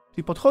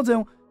 Czyli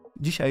podchodzę,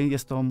 dzisiaj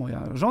jest to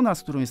moja żona,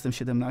 z którą jestem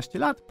 17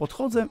 lat,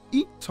 podchodzę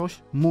i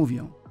coś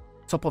mówię.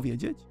 Co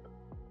powiedzieć?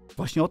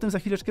 Właśnie o tym za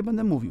chwileczkę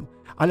będę mówił.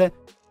 Ale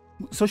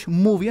coś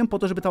mówię po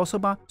to, żeby ta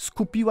osoba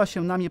skupiła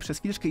się na mnie przez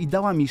chwileczkę i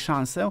dała mi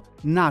szansę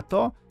na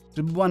to,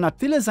 żeby była na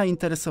tyle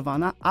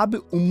zainteresowana, aby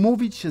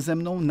umówić się ze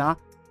mną na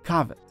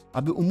kawę,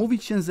 aby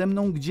umówić się ze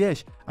mną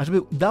gdzieś, a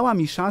żeby dała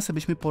mi szansę,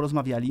 byśmy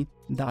porozmawiali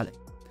dalej.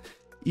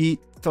 I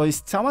to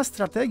jest cała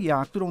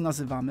strategia, którą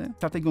nazywamy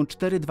strategią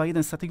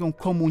 4-2-1, strategią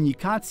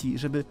komunikacji,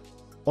 żeby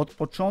od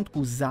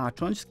początku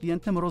zacząć z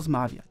klientem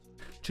rozmawiać.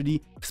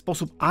 Czyli w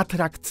sposób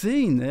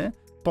atrakcyjny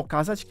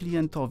pokazać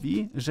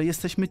klientowi, że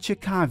jesteśmy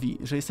ciekawi,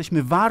 że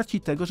jesteśmy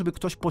warci tego, żeby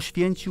ktoś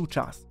poświęcił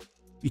czas.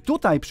 I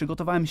tutaj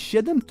przygotowałem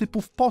 7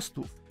 typów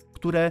postów,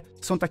 które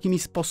są takimi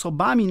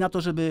sposobami na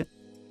to, żeby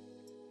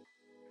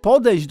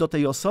podejść do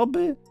tej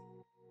osoby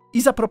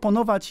i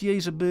zaproponować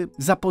jej, żeby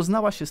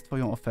zapoznała się z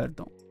twoją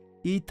ofertą.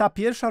 I ta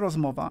pierwsza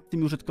rozmowa z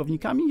tymi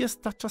użytkownikami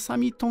jest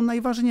czasami tą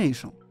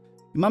najważniejszą.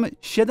 I mamy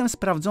 7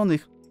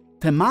 sprawdzonych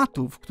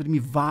tematów,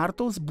 którymi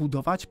warto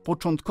zbudować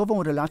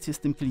początkową relację z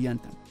tym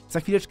klientem. Za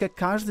chwileczkę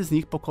każdy z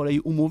nich po kolei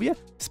umówię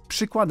z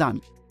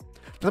przykładami.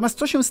 Natomiast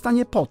co się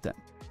stanie potem?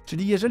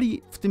 Czyli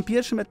jeżeli w tym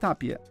pierwszym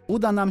etapie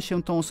uda nam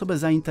się tą osobę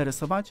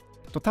zainteresować,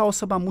 to ta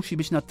osoba musi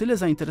być na tyle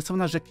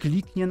zainteresowana, że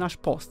kliknie nasz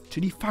post.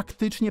 Czyli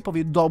faktycznie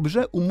powie,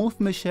 dobrze,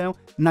 umówmy się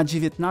na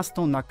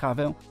 19 na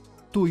kawę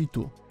tu i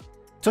tu.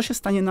 Co się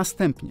stanie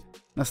następnie?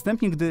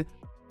 Następnie, gdy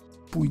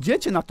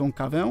pójdziecie na tą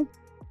kawę,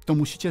 to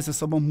musicie ze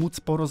sobą móc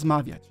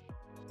porozmawiać.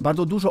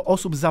 Bardzo dużo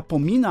osób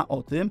zapomina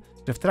o tym,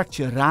 że w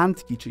trakcie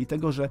randki, czyli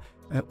tego, że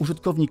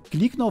użytkownik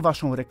kliknął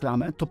waszą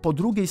reklamę, to po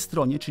drugiej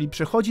stronie, czyli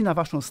przechodzi na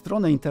waszą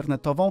stronę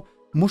internetową,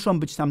 muszą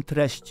być tam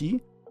treści,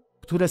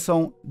 które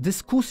są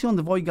dyskusją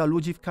dwojga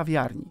ludzi w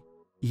kawiarni.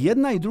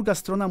 Jedna i druga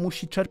strona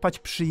musi czerpać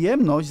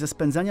przyjemność ze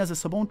spędzania ze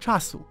sobą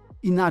czasu.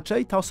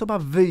 Inaczej ta osoba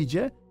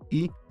wyjdzie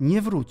i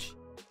nie wróci.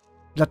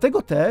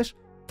 Dlatego też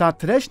ta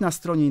treść na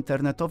stronie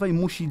internetowej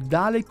musi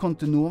dalej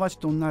kontynuować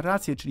tą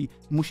narrację, czyli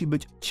musi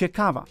być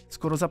ciekawa.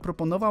 Skoro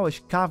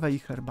zaproponowałeś kawę i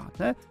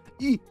herbatę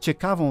i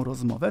ciekawą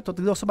rozmowę, to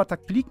gdy osoba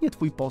tak kliknie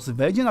twój post,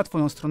 wejdzie na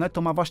twoją stronę,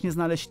 to ma właśnie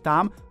znaleźć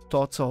tam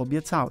to, co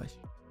obiecałeś.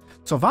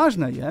 Co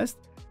ważne jest,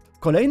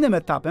 kolejnym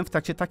etapem w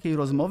trakcie takiej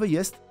rozmowy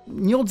jest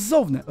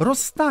nieodzowne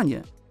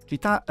rozstanie, czyli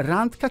ta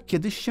randka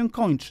kiedyś się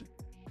kończy.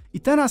 I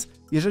teraz,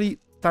 jeżeli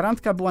ta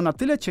randka była na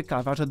tyle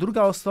ciekawa, że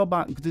druga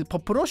osoba, gdy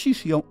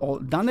poprosisz ją o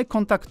dane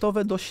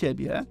kontaktowe do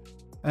siebie,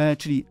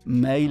 czyli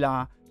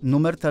maila,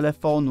 numer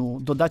telefonu,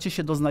 dodacie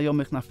się do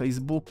znajomych na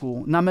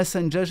Facebooku, na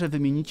Messengerze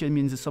wymienicie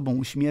między sobą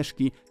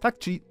uśmieszki, tak,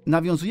 czyli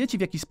nawiązujecie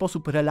w jakiś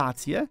sposób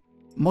relacje,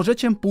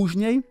 możecie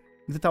później,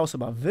 gdy ta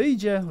osoba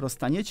wyjdzie,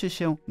 rozstaniecie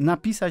się,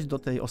 napisać do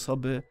tej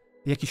osoby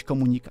jakiś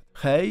komunikat.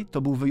 Hej,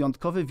 to był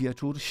wyjątkowy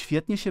wieczór,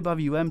 świetnie się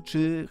bawiłem,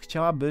 czy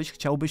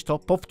chciałbyś to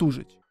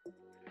powtórzyć?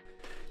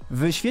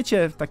 W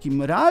świecie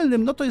takim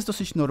realnym, no to jest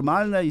dosyć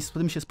normalne i z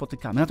tym się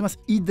spotykamy. Natomiast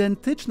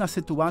identyczna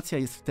sytuacja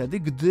jest wtedy,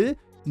 gdy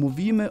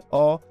mówimy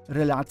o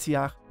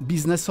relacjach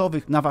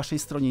biznesowych na waszej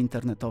stronie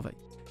internetowej.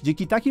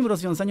 Dzięki takim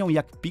rozwiązaniom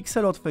jak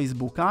Pixel od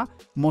Facebooka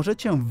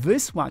możecie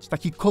wysłać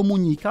taki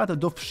komunikat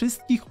do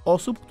wszystkich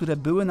osób, które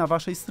były na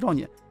waszej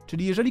stronie.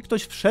 Czyli jeżeli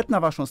ktoś wszedł na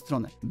waszą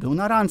stronę, był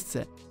na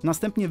randce,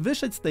 następnie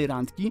wyszedł z tej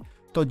randki,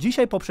 to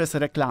dzisiaj poprzez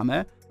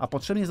reklamę, a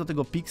potrzebny jest do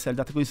tego Pixel,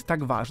 dlatego jest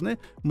tak ważny,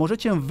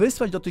 możecie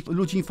wysłać do tych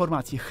ludzi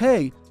informacje.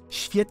 Hej,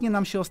 świetnie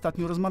nam się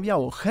ostatnio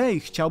rozmawiało. Hej,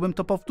 chciałbym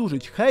to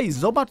powtórzyć. Hej,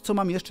 zobacz, co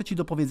mam jeszcze ci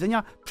do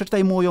powiedzenia.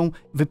 Przeczytaj moją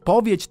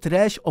wypowiedź,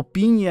 treść,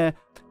 opinię,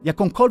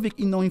 jakąkolwiek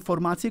inną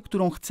informację,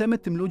 którą chcemy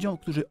tym ludziom,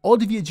 którzy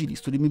odwiedzili,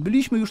 z którymi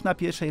byliśmy już na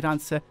pierwszej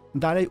randce,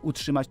 dalej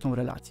utrzymać tą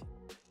relację.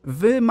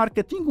 W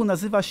marketingu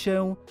nazywa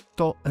się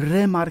to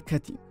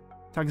remarketing,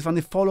 tak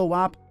zwany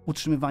follow-up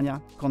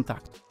utrzymywania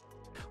kontaktu.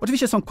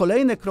 Oczywiście są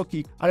kolejne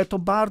kroki, ale to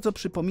bardzo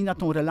przypomina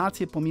tą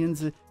relację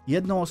pomiędzy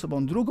jedną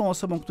osobą, drugą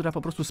osobą, która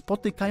po prostu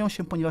spotykają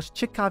się, ponieważ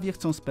ciekawie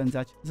chcą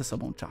spędzać ze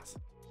sobą czas.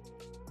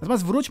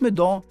 Natomiast wróćmy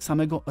do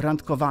samego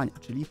randkowania,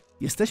 czyli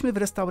jesteśmy w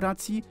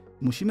restauracji,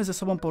 musimy ze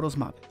sobą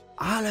porozmawiać.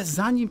 Ale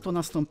zanim to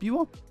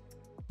nastąpiło,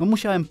 no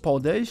musiałem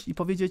podejść i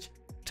powiedzieć: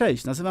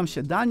 cześć, nazywam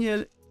się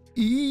Daniel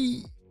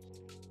i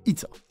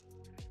co?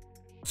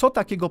 Co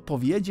takiego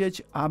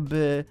powiedzieć,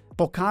 aby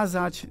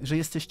pokazać, że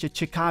jesteście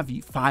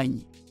ciekawi,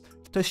 fajni?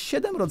 To jest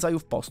 7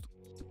 rodzajów postów.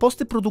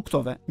 Posty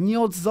produktowe,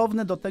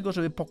 nieodzowne do tego,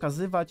 żeby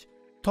pokazywać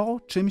to,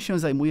 czym się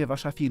zajmuje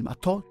wasza firma,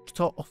 to,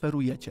 co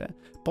oferujecie.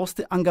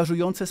 Posty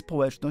angażujące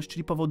społeczność,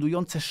 czyli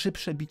powodujące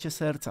szybsze bicie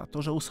serca.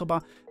 To, że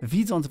osoba,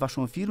 widząc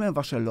waszą firmę,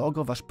 wasze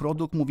logo, wasz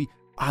produkt, mówi: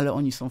 ale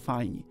oni są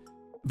fajni.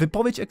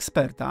 Wypowiedź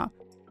eksperta,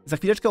 za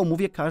chwileczkę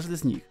omówię każdy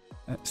z nich.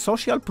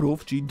 Social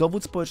proof, czyli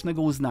dowód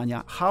społecznego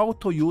uznania. How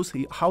to use,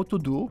 how to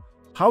do.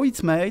 How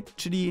it's made,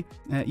 czyli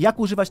jak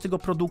używać tego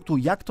produktu,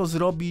 jak to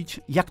zrobić,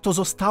 jak to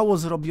zostało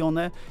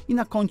zrobione i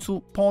na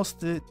końcu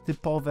posty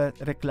typowe,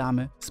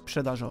 reklamy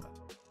sprzedażowe.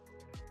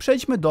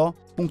 Przejdźmy do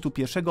punktu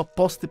pierwszego,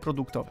 posty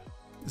produktowe.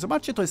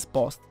 Zobaczcie, to jest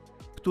post,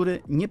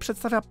 który nie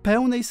przedstawia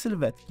pełnej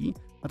sylwetki,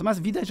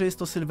 natomiast widać, że jest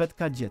to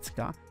sylwetka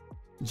dziecka.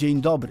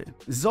 Dzień dobry,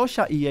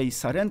 Zosia i jej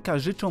sarenka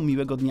życzą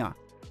miłego dnia.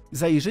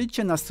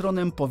 Zajrzyjcie na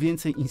stronę po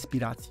więcej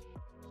inspiracji.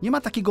 Nie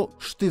ma takiego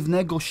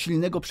sztywnego,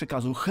 silnego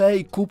przekazu.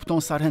 Hej, kup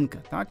tą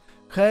sarenkę, tak?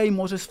 Hej,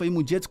 możesz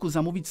swojemu dziecku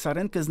zamówić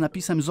sarenkę z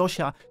napisem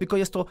Zosia, tylko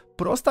jest to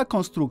prosta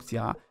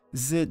konstrukcja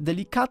z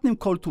delikatnym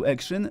call to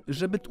action,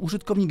 żeby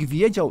użytkownik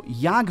wiedział,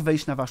 jak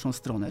wejść na waszą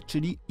stronę,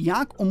 czyli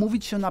jak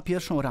umówić się na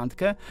pierwszą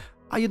randkę,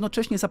 a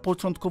jednocześnie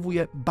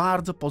zapoczątkowuje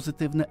bardzo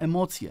pozytywne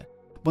emocje.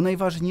 Bo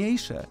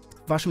najważniejsze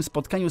w waszym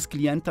spotkaniu z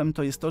klientem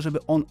to jest to, żeby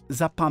on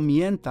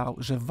zapamiętał,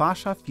 że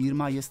wasza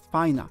firma jest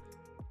fajna.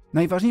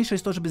 Najważniejsze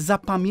jest to, żeby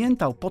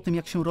zapamiętał po tym,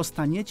 jak się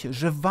rozstaniecie,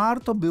 że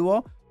warto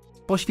było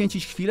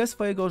poświęcić chwilę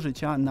swojego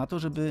życia na to,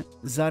 żeby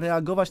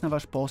zareagować na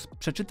wasz post,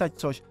 przeczytać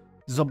coś,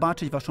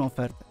 zobaczyć waszą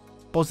ofertę.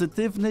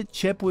 Pozytywny,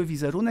 ciepły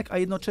wizerunek, a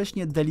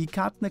jednocześnie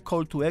delikatne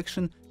call to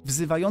action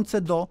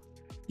wzywające do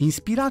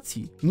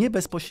inspiracji, nie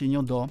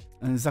bezpośrednio do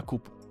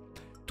zakupu.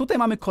 Tutaj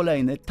mamy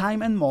kolejny,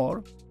 time and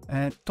more.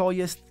 To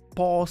jest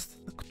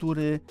post,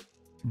 który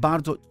w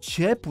bardzo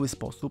ciepły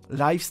sposób,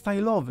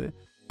 lifestyle'owy,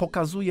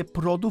 pokazuje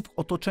produkt w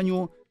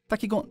otoczeniu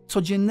takiego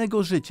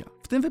codziennego życia.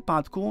 W tym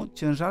wypadku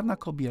ciężarna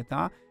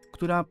kobieta,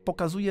 która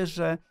pokazuje,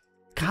 że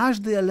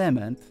każdy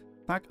element,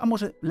 tak, a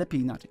może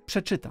lepiej inaczej,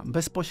 przeczytam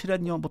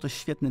bezpośrednio, bo to jest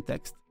świetny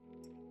tekst.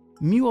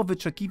 Miło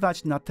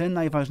wyczekiwać na te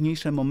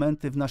najważniejsze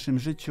momenty w naszym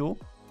życiu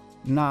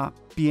na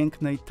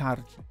pięknej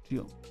tarczy,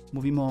 czyli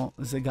mówimy o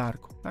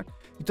zegarku. Tak?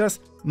 I teraz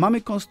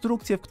mamy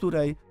konstrukcję, w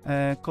której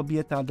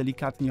kobieta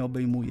delikatnie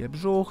obejmuje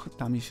brzuch,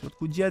 tam jest w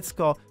środku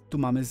dziecko, tu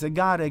mamy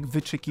zegarek,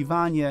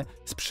 wyczekiwanie,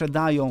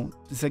 sprzedają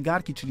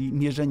zegarki, czyli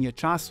mierzenie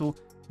czasu.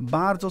 W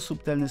bardzo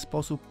subtelny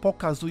sposób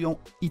pokazują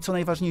i co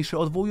najważniejsze,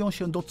 odwołują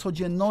się do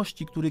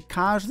codzienności, który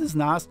każdy z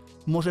nas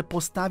może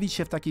postawić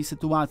się w takiej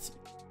sytuacji.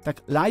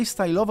 Tak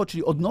lifestyle'owo,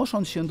 czyli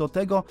odnosząc się do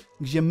tego,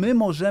 gdzie my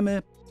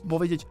możemy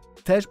powiedzieć: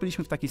 też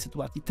byliśmy w takiej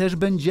sytuacji, też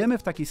będziemy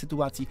w takiej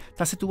sytuacji.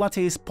 Ta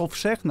sytuacja jest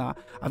powszechna,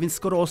 a więc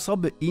skoro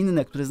osoby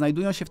inne, które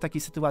znajdują się w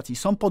takiej sytuacji,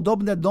 są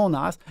podobne do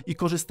nas i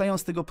korzystają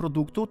z tego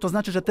produktu, to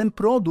znaczy, że ten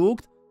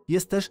produkt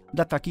jest też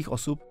dla takich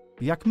osób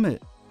jak my.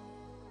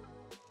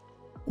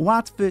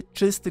 łatwy,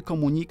 czysty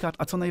komunikat,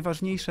 a co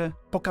najważniejsze,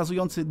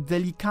 pokazujący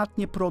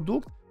delikatnie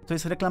produkt. To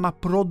jest reklama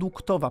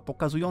produktowa,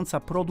 pokazująca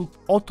produkt w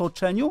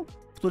otoczeniu,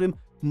 w którym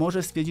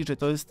możesz stwierdzić, że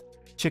to jest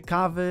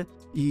ciekawy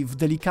i w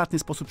delikatny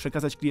sposób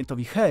przekazać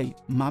klientowi: hej,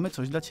 mamy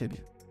coś dla Ciebie.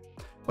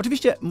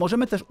 Oczywiście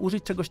możemy też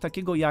użyć czegoś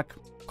takiego jak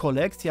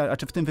kolekcja, a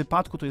czy w tym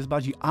wypadku to jest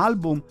bardziej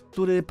album,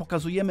 który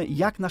pokazujemy,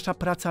 jak nasza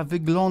praca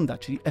wygląda,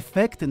 czyli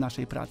efekty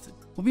naszej pracy.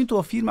 Mówimy tu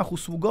o firmach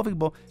usługowych,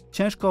 bo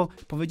ciężko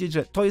powiedzieć,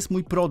 że to jest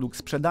mój produkt,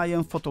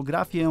 sprzedaję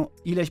fotografię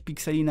ileś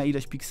pikseli na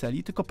ileś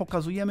pikseli, tylko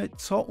pokazujemy,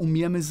 co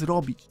umiemy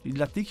zrobić. Czyli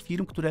dla tych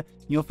firm, które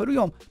nie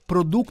oferują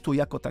produktu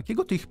jako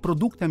takiego, to ich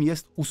produktem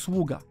jest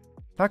usługa.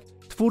 Tak?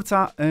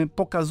 Twórca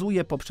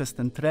pokazuje poprzez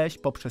tę treść,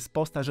 poprzez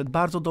posta, że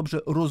bardzo dobrze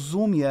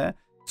rozumie,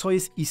 co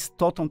jest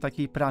istotą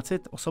takiej pracy,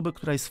 osoby,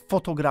 która jest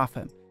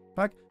fotografem,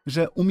 tak?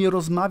 Że umie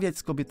rozmawiać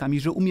z kobietami,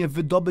 że umie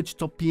wydobyć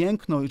to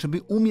piękno,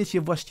 żeby umieć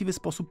je w właściwy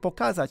sposób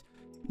pokazać.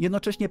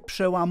 Jednocześnie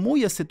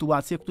przełamuje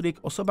sytuację, w której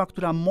osoba,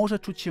 która może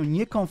czuć się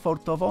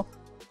niekomfortowo,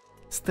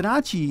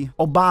 straci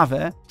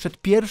obawę przed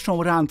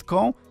pierwszą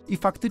randką i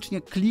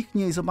faktycznie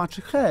kliknie i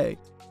zobaczy: hej,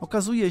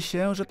 okazuje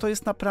się, że to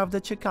jest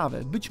naprawdę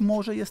ciekawe, być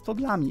może jest to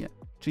dla mnie.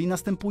 Czyli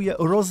następuje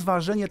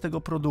rozważenie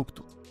tego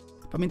produktu.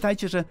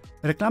 Pamiętajcie, że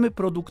reklamy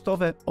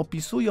produktowe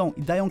opisują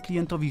i dają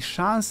klientowi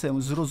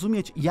szansę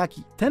zrozumieć,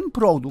 jaki ten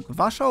produkt,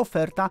 wasza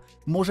oferta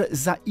może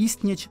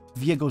zaistnieć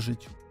w jego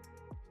życiu.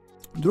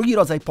 Drugi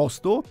rodzaj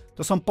postu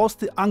to są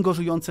posty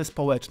angażujące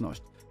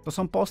społeczność. To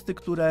są posty,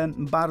 które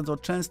bardzo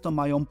często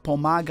mają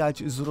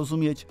pomagać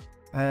zrozumieć,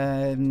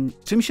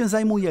 czym się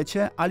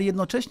zajmujecie, ale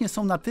jednocześnie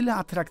są na tyle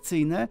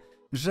atrakcyjne,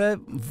 że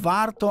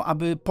warto,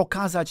 aby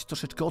pokazać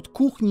troszeczkę od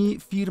kuchni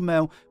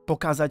firmę,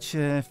 pokazać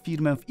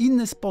firmę w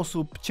inny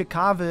sposób,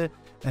 ciekawy,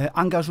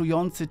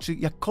 angażujący, czy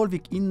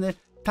jakkolwiek inny,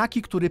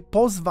 taki, który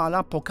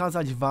pozwala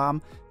pokazać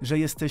Wam, że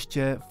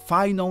jesteście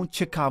fajną,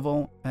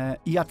 ciekawą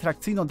i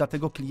atrakcyjną dla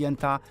tego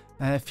klienta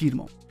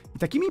firmą. I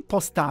takimi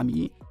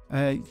postami,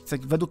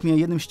 według mnie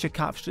jednym z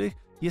ciekawszych,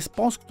 jest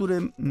post,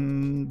 który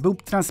był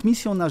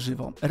transmisją na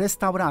żywo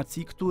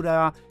restauracji,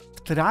 która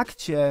w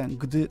trakcie,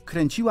 gdy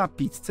kręciła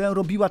pizzę,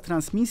 robiła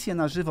transmisję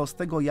na żywo z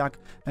tego, jak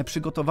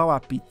przygotowała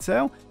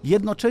pizzę,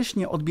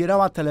 jednocześnie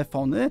odbierała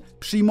telefony,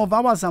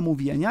 przyjmowała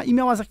zamówienia i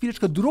miała za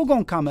chwileczkę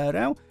drugą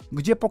kamerę,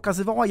 gdzie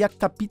pokazywała, jak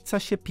ta pizza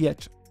się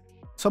piecze.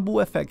 Co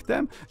było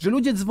efektem? Że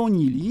ludzie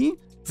dzwonili,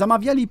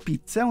 zamawiali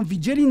pizzę,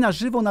 widzieli na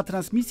żywo, na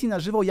transmisji na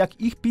żywo,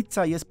 jak ich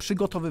pizza jest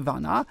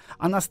przygotowywana,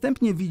 a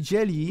następnie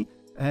widzieli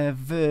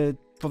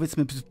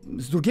powiedzmy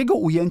z drugiego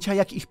ujęcia,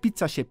 jak ich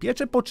pizza się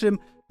piecze, po czym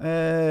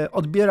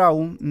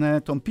odbierał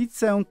tą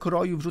pizzę,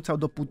 kroił, wrzucał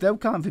do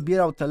pudełka,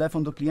 wybierał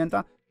telefon do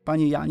klienta: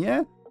 panie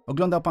Janie,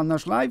 oglądał pan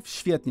nasz live?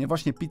 Świetnie,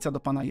 właśnie pizza do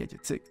pana jedzie,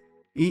 cyk.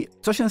 I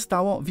co się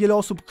stało? Wiele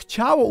osób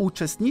chciało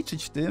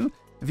uczestniczyć w tym,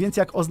 więc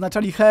jak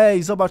oznaczali: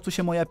 hej, zobacz, tu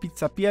się moja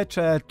pizza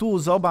piecze, tu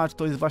zobacz,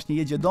 to jest właśnie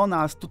jedzie do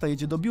nas, tutaj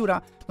jedzie do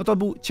biura, no to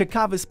był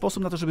ciekawy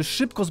sposób na to, żeby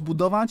szybko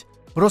zbudować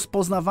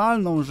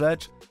rozpoznawalną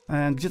rzecz,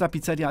 gdzie ta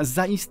pizzeria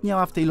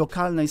zaistniała w tej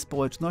lokalnej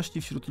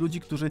społeczności wśród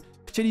ludzi, którzy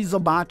chcieli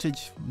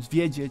zobaczyć,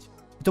 wiedzieć.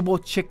 I to było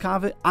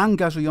ciekawy,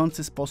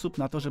 angażujący sposób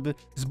na to, żeby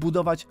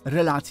zbudować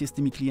relacje z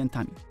tymi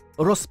klientami.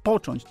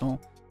 Rozpocząć tą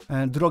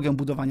drogę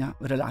budowania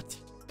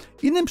relacji.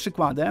 Innym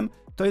przykładem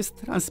to jest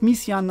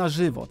transmisja na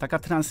żywo, taka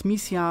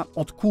transmisja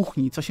od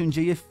kuchni, co się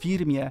dzieje w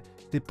firmie,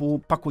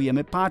 typu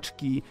pakujemy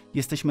paczki,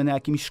 jesteśmy na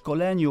jakimś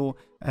szkoleniu,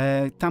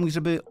 tam,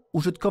 żeby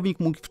użytkownik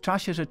mógł w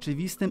czasie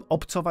rzeczywistym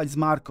obcować z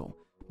marką.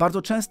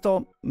 Bardzo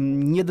często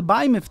nie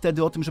dbajmy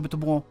wtedy o tym, żeby to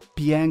było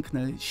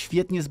piękne,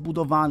 świetnie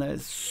zbudowane,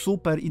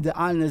 super,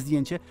 idealne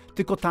zdjęcie,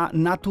 tylko ta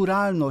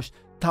naturalność,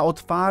 ta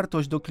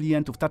otwartość do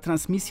klientów, ta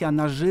transmisja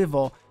na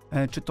żywo,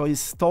 czy to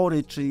jest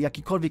story, czy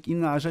jakikolwiek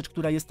inna rzecz,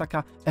 która jest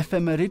taka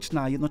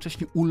efemeryczna,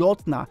 jednocześnie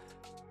ulotna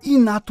i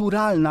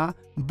naturalna,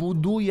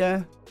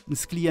 buduje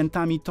z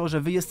klientami to,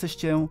 że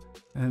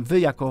wy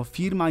jako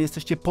firma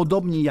jesteście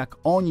podobni jak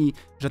oni,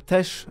 że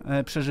też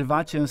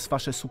przeżywacie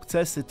wasze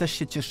sukcesy, też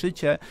się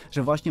cieszycie,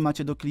 że właśnie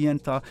macie do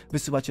klienta,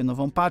 wysyłacie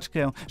nową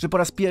paczkę, że po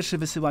raz pierwszy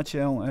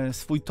wysyłacie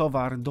swój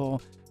towar do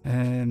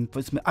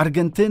powiedzmy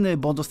Argentyny,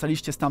 bo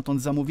dostaliście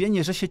stamtąd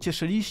zamówienie, że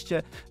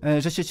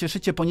się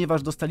cieszycie,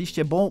 ponieważ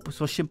dostaliście, bo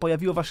coś się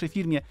pojawiło w waszej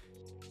firmie.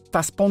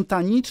 Ta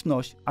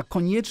spontaniczność, a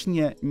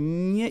koniecznie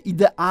nie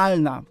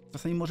idealna,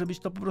 czasami może być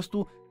to po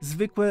prostu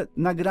zwykłe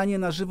nagranie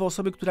na żywo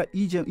osoby, która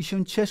idzie i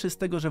się cieszy z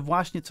tego, że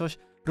właśnie coś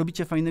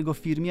robicie fajnego w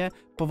firmie,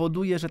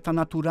 powoduje, że ta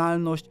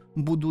naturalność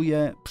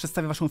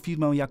przedstawia waszą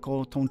firmę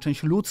jako tą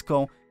część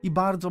ludzką i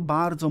bardzo,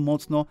 bardzo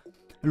mocno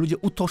ludzie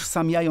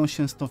utożsamiają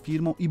się z tą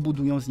firmą i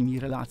budują z nimi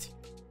relacje.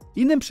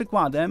 Innym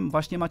przykładem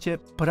właśnie macie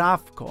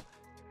prawko.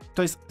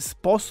 To jest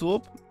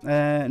sposób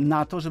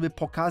na to, żeby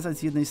pokazać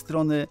z jednej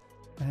strony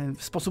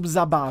w sposób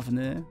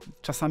zabawny,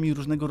 czasami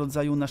różnego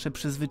rodzaju nasze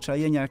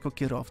przyzwyczajenia jako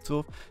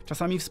kierowców,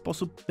 czasami w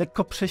sposób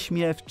lekko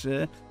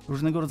prześmiewczy,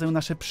 różnego rodzaju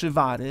nasze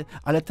przywary,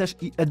 ale też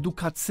i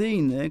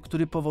edukacyjny,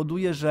 który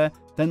powoduje, że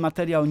ten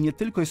materiał nie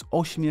tylko jest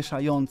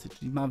ośmieszający,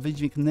 czyli ma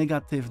wydźwięk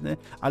negatywny,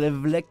 ale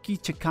w lekki,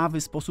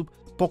 ciekawy sposób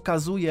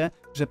pokazuje,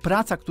 że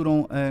praca,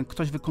 którą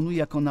ktoś wykonuje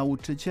jako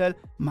nauczyciel,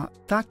 ma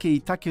takie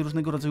i takie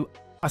różnego rodzaju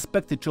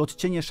aspekty, czy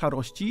odcienie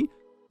szarości,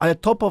 ale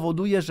to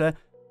powoduje, że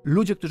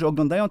ludzie, którzy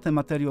oglądają ten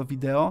materiał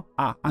wideo,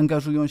 a.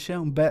 angażują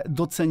się, b.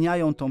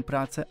 doceniają tą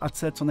pracę, a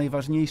c. co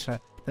najważniejsze,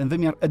 ten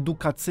wymiar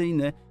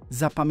edukacyjny,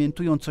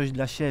 zapamiętują coś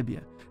dla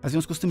siebie. A w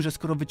związku z tym, że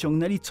skoro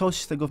wyciągnęli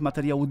coś z tego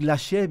materiału dla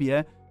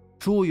siebie,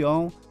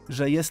 czują,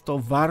 że jest to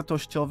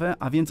wartościowe,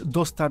 a więc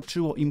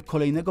dostarczyło im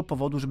kolejnego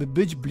powodu, żeby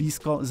być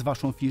blisko z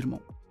waszą firmą.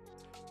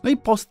 No i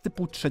post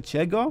typu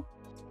trzeciego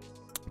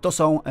to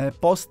są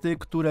posty,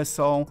 które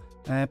są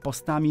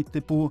postami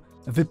typu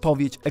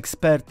wypowiedź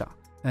eksperta.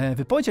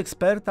 Wypowiedź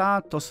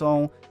eksperta to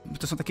są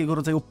takiego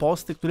rodzaju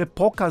posty, które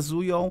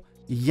pokazują,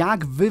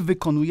 jak wy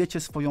wykonujecie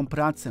swoją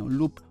pracę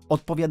lub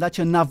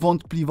odpowiadacie na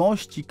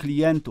wątpliwości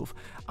klientów,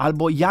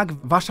 albo jak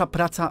wasza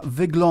praca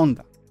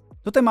wygląda.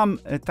 Tutaj mam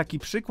taki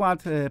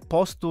przykład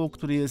postu,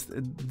 który jest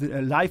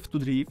Live to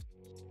Drift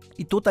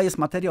i tutaj jest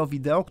materiał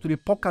wideo, który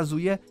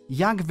pokazuje,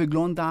 jak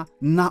wygląda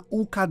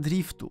nauka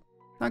driftu.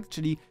 Tak?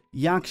 Czyli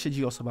jak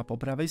siedzi osoba po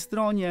prawej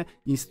stronie,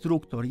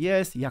 instruktor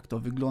jest, jak to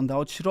wygląda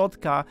od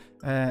środka,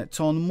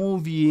 co on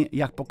mówi,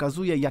 jak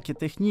pokazuje, jakie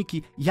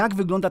techniki, jak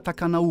wygląda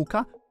taka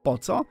nauka. Po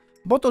co?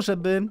 Po to,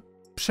 żeby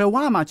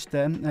przełamać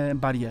te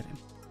bariery.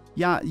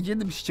 Ja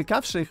jednym z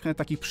ciekawszych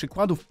takich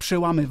przykładów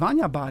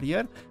przełamywania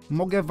barier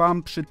mogę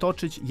wam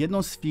przytoczyć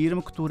jedną z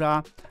firm,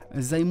 która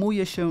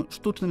zajmuje się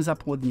sztucznym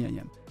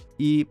zapłodnieniem.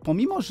 I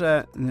pomimo,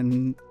 że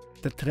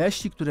te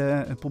treści,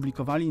 które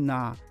publikowali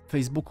na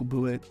Facebooku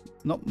były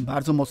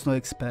bardzo mocno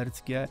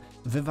eksperckie,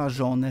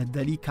 wyważone,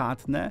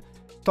 delikatne,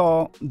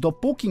 to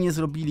dopóki nie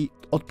zrobili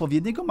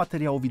odpowiedniego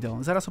materiału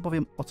wideo, zaraz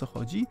opowiem o co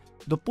chodzi,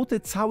 dopóty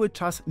cały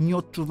czas nie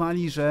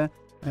odczuwali, że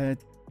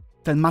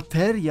ten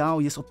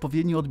materiał jest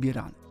odpowiednio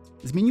odbierany.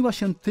 Zmieniła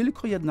się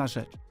tylko jedna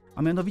rzecz,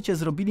 a mianowicie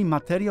zrobili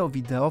materiał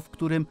wideo, w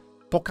którym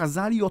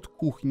pokazali od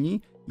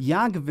kuchni,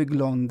 jak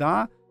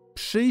wygląda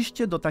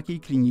przyjście do takiej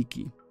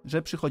kliniki,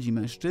 że przychodzi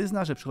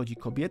mężczyzna, że przychodzi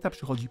kobieta,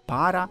 przychodzi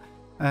para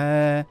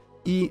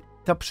i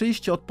to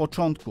przyjście od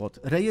początku, od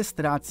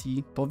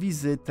rejestracji po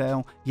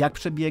wizytę, jak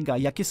przebiega,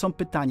 jakie są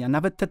pytania,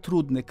 nawet te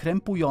trudne,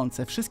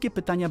 krępujące, wszystkie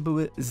pytania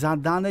były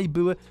zadane i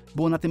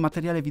było na tym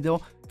materiale wideo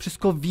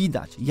wszystko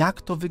widać,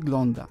 jak to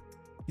wygląda.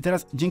 I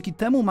teraz dzięki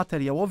temu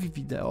materiałowi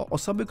wideo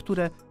osoby,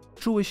 które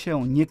czuły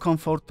się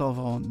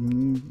niekomfortowo,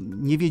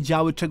 nie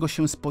wiedziały czego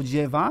się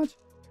spodziewać,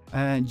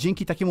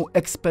 dzięki takiemu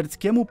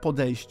eksperckiemu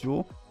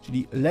podejściu,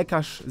 czyli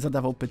lekarz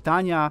zadawał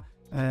pytania,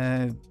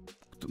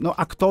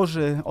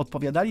 aktorzy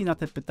odpowiadali na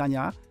te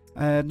pytania,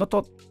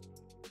 to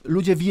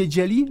ludzie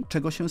wiedzieli,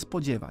 czego się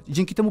spodziewać.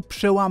 Dzięki temu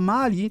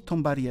przełamali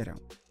tą barierę.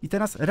 I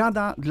teraz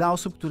rada dla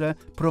osób, które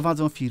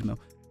prowadzą firmę.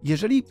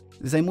 Jeżeli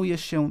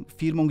zajmujesz się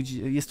firmą,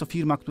 gdzie jest to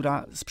firma,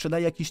 która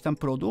sprzedaje jakiś tam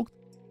produkt,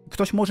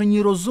 ktoś może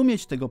nie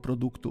rozumieć tego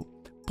produktu.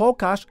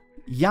 Pokaż,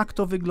 jak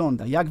to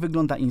wygląda, jak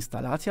wygląda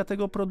instalacja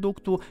tego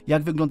produktu,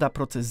 jak wygląda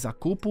proces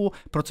zakupu,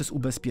 proces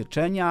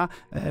ubezpieczenia,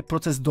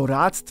 proces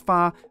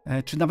doradztwa,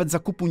 czy nawet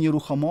zakupu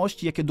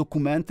nieruchomości, jakie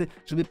dokumenty,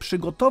 żeby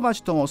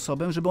przygotować tą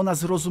osobę, żeby ona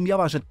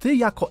zrozumiała, że ty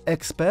jako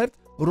ekspert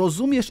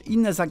rozumiesz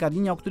inne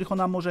zagadnienia, o których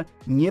ona może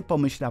nie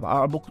pomyślała,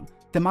 albo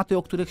tematy,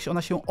 o których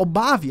ona się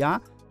obawia,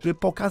 żeby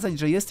pokazać,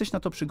 że jesteś na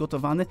to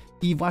przygotowany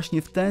i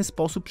właśnie w ten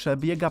sposób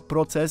przebiega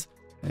proces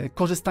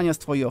korzystania z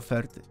twojej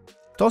oferty.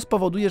 To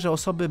spowoduje, że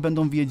osoby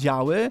będą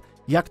wiedziały,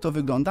 jak to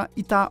wygląda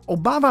i ta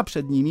obawa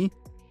przed nimi,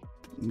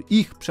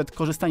 przed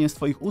korzystaniem z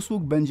twoich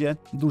usług będzie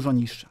dużo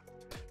niższa.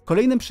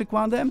 Kolejnym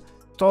przykładem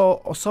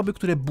to osoby,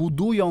 które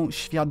budują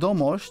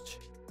świadomość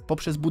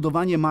poprzez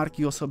budowanie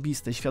marki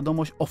osobistej,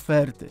 świadomość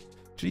oferty.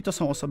 Czyli to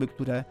są osoby,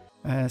 które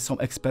są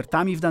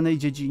ekspertami w danej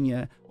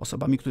dziedzinie,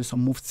 osobami, które są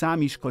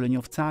mówcami,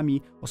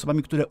 szkoleniowcami,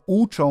 osobami, które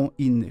uczą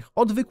innych.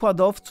 Od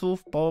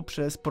wykładowców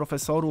poprzez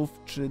profesorów,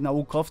 czy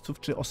naukowców,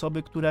 czy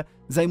osoby, które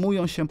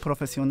zajmują się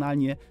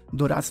profesjonalnie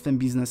doradztwem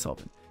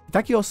biznesowym. I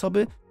takie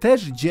osoby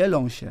też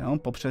dzielą się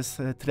poprzez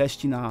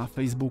treści na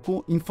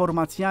Facebooku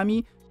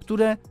informacjami,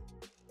 które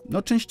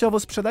częściowo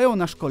sprzedają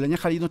na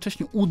szkoleniach, ale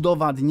jednocześnie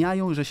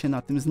udowadniają, że się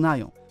na tym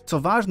znają.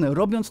 Co ważne,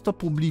 robiąc to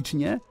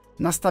publicznie,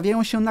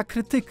 nastawiają się na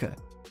krytykę.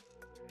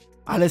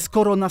 Ale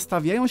skoro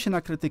nastawiają się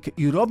na krytykę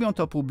i robią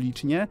to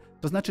publicznie,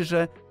 to znaczy,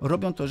 że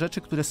robią to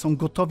rzeczy, które są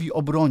gotowi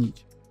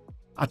obronić.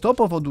 A to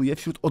powoduje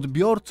wśród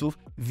odbiorców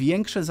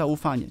większe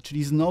zaufanie,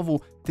 czyli znowu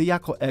ty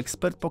jako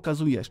ekspert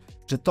pokazujesz,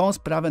 że tą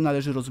sprawę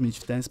należy rozumieć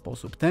w ten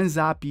sposób. Ten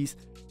zapis,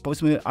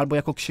 powiedzmy, albo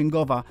jako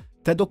księgowa,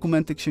 te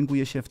dokumenty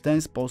księguje się w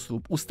ten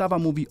sposób, ustawa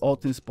mówi o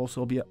tym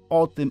sposobie,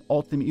 o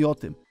tym i o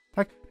tym.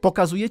 Tak?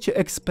 Pokazujecie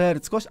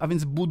eksperckość, a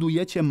więc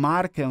budujecie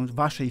markę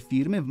waszej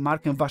firmy,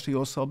 markę waszej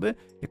osoby,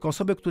 jako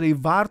osobę, której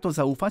warto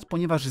zaufać,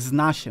 ponieważ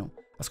zna się.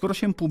 A skoro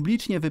się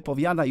publicznie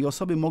wypowiada i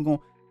osoby mogą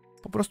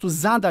po prostu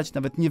zadać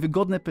nawet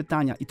niewygodne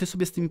pytania i ty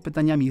sobie z tymi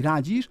pytaniami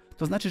radzisz,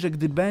 to znaczy, że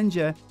gdy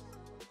będzie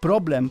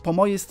problem po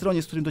mojej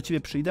stronie, z którym do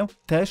ciebie przyjdę,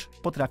 też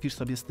potrafisz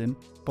sobie z tym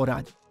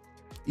poradzić.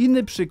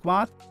 Inny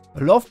przykład,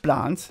 Love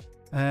Plants,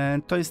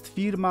 to jest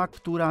firma,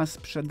 która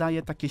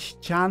sprzedaje takie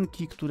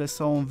ścianki, które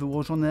są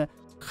wyłożone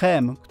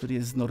chem, który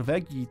jest z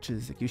Norwegii czy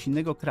z jakiegoś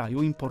innego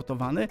kraju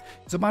importowany.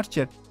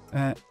 Zobaczcie,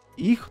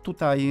 ich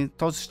tutaj,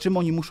 to z czym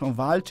oni muszą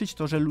walczyć,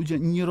 to że ludzie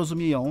nie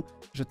rozumieją,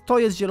 że to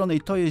jest zielone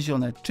i to jest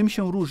zielone. Czym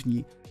się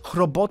różni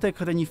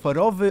chrobotek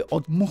reniferowy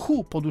od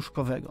mchu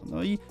poduszkowego?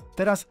 No i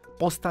teraz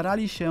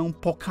postarali się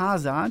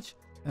pokazać,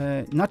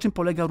 na czym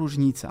polega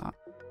różnica.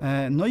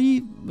 No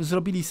i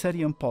zrobili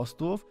serię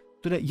postów,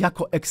 które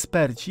jako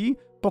eksperci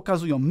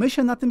pokazują, my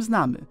się na tym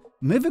znamy,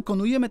 my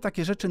wykonujemy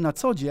takie rzeczy na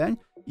co dzień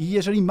i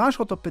jeżeli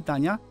masz o to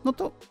pytania, no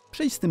to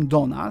przyjdź z tym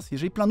do nas,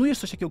 jeżeli planujesz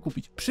coś takiego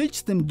kupić, przyjdź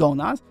z tym do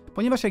nas,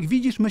 ponieważ jak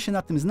widzisz, my się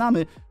na tym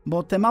znamy,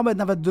 bo te małe,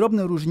 nawet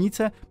drobne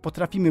różnice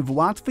potrafimy w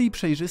łatwy i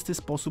przejrzysty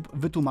sposób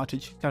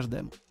wytłumaczyć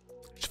każdemu.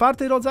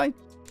 Czwarty rodzaj,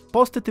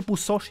 posty typu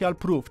social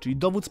proof, czyli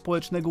dowód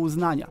społecznego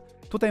uznania.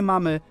 Tutaj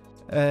mamy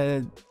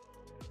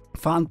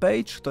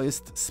fanpage, to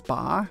jest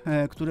spa,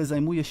 które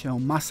zajmuje się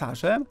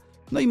masażem.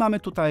 No i mamy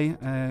tutaj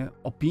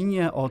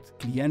opinię od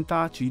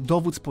klienta, czyli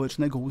dowód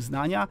społecznego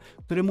uznania,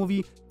 który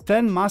mówi,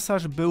 ten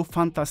masaż był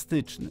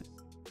fantastyczny.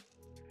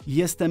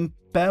 Jestem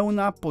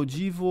pełna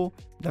podziwu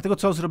dla tego,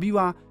 co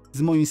zrobiła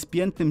z moim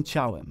spiętym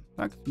ciałem.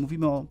 Tak?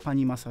 Mówimy o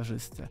pani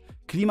masażystce.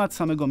 Klimat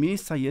samego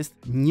miejsca jest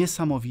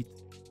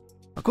niesamowity.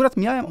 Akurat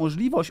miałem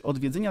możliwość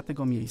odwiedzenia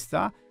tego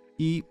miejsca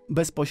i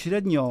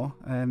bezpośrednio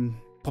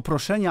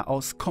poproszenia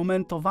o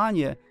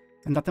skomentowanie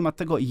na temat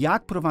tego,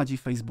 jak prowadzi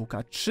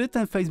Facebooka, czy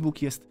ten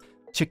Facebook jest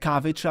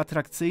ciekawy, czy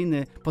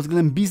atrakcyjny pod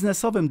względem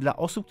biznesowym dla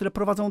osób, które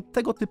prowadzą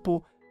tego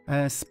typu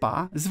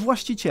spa z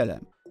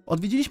właścicielem.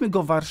 Odwiedziliśmy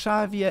go w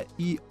Warszawie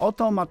i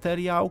oto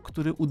materiał,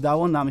 który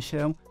udało nam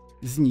się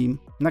z nim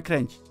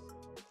nakręcić.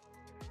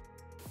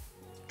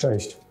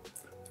 Cześć,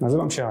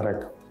 nazywam się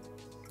Arek.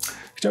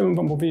 Chciałbym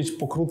Wam powiedzieć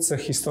pokrótce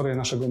historię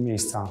naszego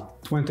miejsca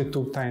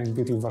 22 Time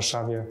Beauty w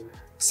Warszawie,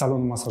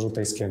 salonu masażu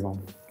tajskiego.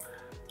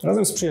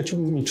 Razem z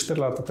przyjaciółmi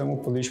 4 lata temu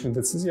podjęliśmy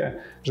decyzję,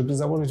 żeby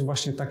założyć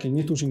właśnie takie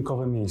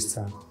nietuzinkowe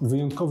miejsce,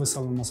 wyjątkowy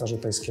salon masażu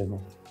tajskiego.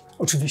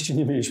 Oczywiście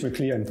nie mieliśmy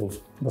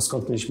klientów, bo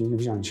skąd mieliśmy ich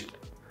wziąć?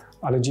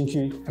 Ale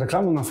dzięki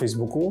reklamom na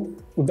Facebooku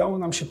udało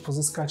nam się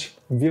pozyskać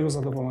wielu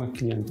zadowolonych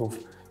klientów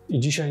i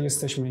dzisiaj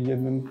jesteśmy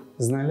jednym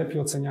z najlepiej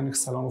ocenianych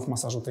salonów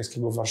masażu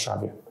tajskiego w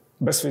Warszawie.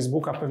 Bez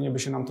Facebooka pewnie by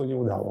się nam to nie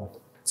udało.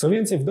 Co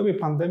więcej, w dobie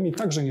pandemii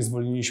także nie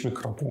zwolniliśmy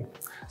kroku.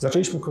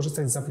 Zaczęliśmy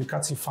korzystać z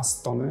aplikacji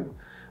FastTony,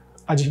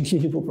 a dzięki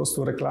niej po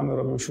prostu reklamy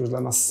robią się już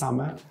dla nas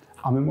same,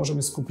 a my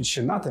możemy skupić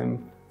się na tym,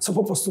 co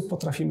po prostu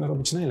potrafimy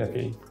robić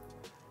najlepiej,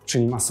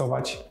 czyli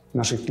masować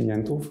naszych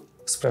klientów,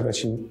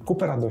 sprawiać im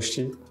kupę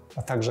radości,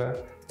 a także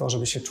to,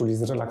 żeby się czuli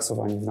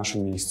zrelaksowani w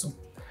naszym miejscu.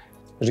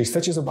 Jeżeli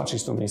chcecie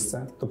zobaczyć to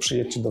miejsce, to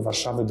przyjedźcie do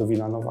Warszawy, do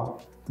Wilanowa,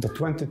 do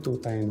 22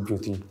 Time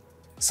Beauty,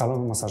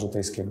 salonu masażu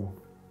tajskiego.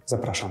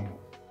 Zapraszam.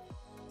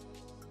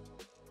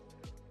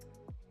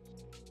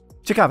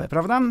 Ciekawe,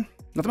 prawda?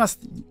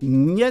 Natomiast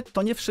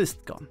to nie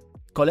wszystko.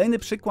 Kolejny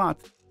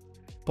przykład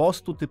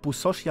postu typu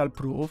social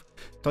proof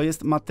to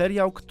jest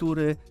materiał,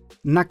 który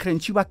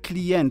nakręciła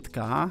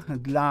klientka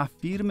dla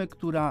firmy,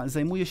 która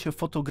zajmuje się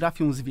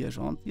fotografią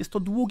zwierząt. Jest to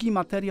długi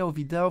materiał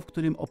wideo, w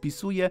którym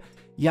opisuje,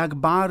 jak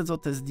bardzo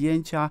te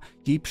zdjęcia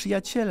jej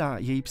przyjaciela,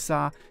 jej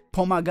psa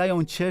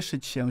pomagają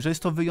cieszyć się, że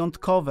jest to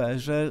wyjątkowe,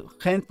 że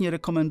chętnie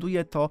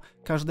rekomenduje to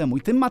każdemu.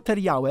 I tym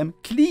materiałem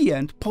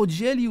klient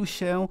podzielił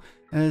się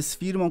z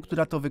firmą,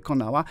 która to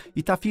wykonała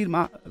i ta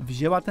firma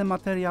wzięła ten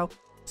materiał,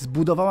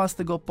 zbudowała z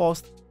tego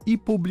post i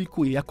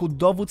publikuje jako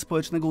dowód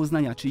społecznego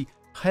uznania, czyli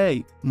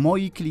hej,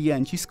 moi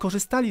klienci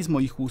skorzystali z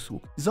moich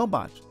usług,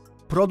 zobacz,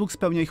 produkt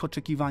spełnia ich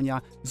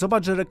oczekiwania,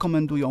 zobacz, że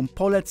rekomendują,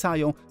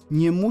 polecają,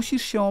 nie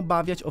musisz się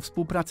obawiać o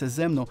współpracę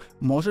ze mną,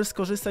 możesz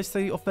skorzystać z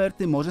tej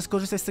oferty, możesz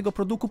skorzystać z tego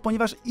produktu,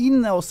 ponieważ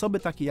inne osoby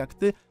takie jak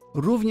ty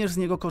również z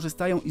niego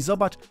korzystają i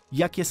zobacz,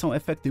 jakie są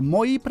efekty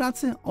mojej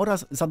pracy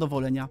oraz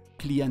zadowolenia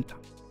klienta.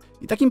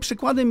 I takim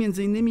przykładem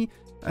między innymi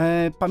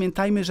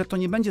pamiętajmy, że to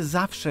nie będzie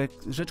zawsze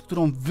rzecz,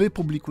 którą wy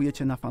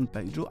publikujecie na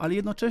fanpage'u, ale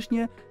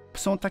jednocześnie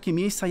są takie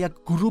miejsca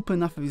jak grupy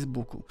na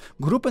Facebooku.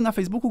 Grupy na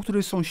Facebooku,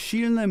 które są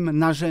silnym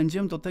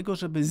narzędziem do tego,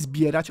 żeby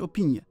zbierać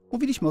opinie.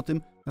 Mówiliśmy o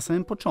tym na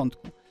samym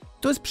początku.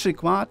 To jest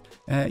przykład,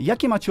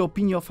 jakie macie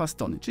opinie o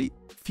FastTony, czyli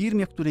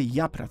firmie, w której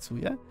ja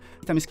pracuję.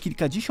 Tam jest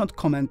kilkadziesiąt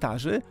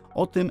komentarzy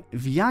o tym,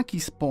 w jaki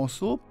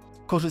sposób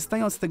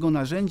korzystając z tego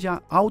narzędzia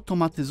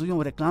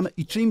automatyzują reklamy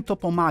i czy im to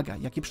pomaga,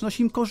 jakie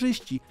przynosi im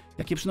korzyści,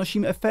 jakie przynosi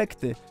im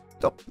efekty.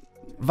 To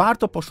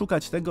warto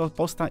poszukać tego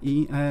posta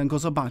i go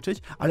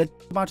zobaczyć, ale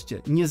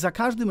zobaczcie, nie za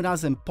każdym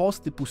razem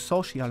post typu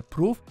social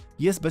proof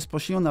jest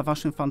bezpośrednio na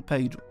waszym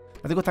fanpage'u.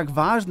 Dlatego tak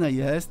ważne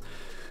jest,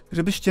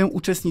 żebyście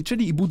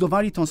uczestniczyli i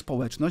budowali tą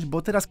społeczność,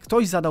 bo teraz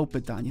ktoś zadał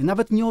pytanie,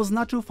 nawet nie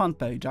oznaczył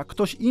fanpage'a,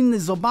 ktoś inny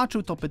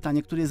zobaczył to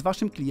pytanie, który jest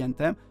waszym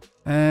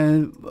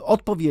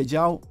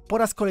odpowiedział, po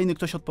raz kolejny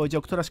ktoś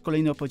odpowiedział, ktoś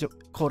kolejny odpowiedział,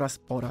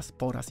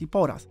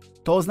 po raz.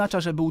 To oznacza,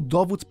 że był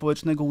dowód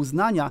społecznego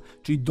uznania,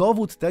 czyli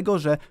dowód tego,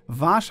 że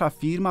wasza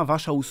firma,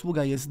 wasza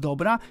usługa jest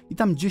dobra i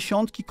tam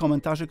dziesiątki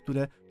komentarzy,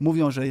 które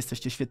mówią, że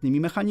jesteście świetnymi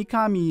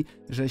mechanikami,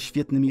 że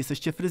świetnymi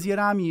jesteście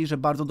fryzjerami, że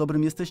bardzo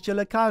dobrym jesteście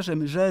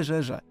lekarzem,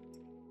 że.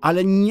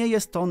 Ale nie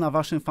jest to na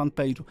waszym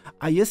fanpage'u,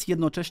 a jest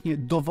jednocześnie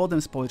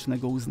dowodem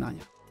społecznego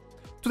uznania.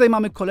 Tutaj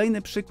mamy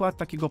kolejny przykład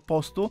takiego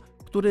postu,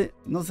 który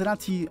z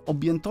racji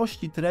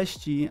objętości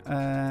treści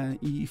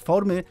i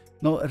formy,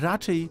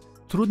 raczej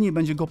trudniej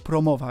będzie go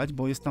promować,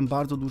 bo jest tam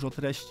bardzo dużo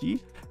treści,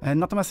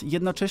 natomiast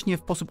jednocześnie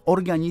w sposób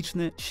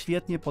organiczny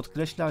świetnie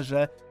podkreśla,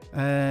 że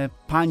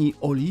pani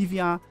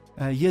Oliwia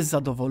jest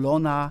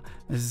zadowolona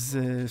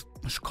z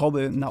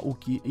szkoły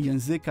nauki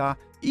języka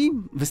i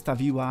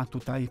wystawiła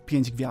tutaj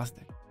 5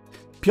 gwiazdek.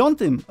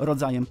 Piątym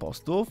rodzajem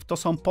postów to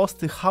są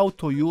posty how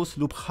to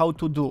use lub how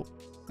to do.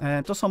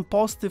 To są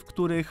posty, w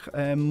których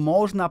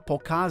można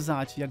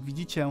pokazać, jak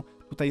widzicie,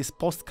 tutaj jest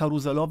post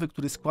karuzelowy,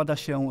 który składa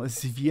się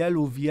z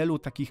wielu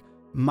takich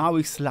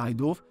małych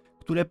slajdów,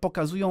 które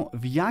pokazują,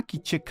 w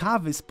jaki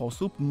ciekawy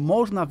sposób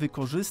można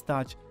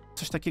wykorzystać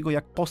coś takiego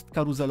jak post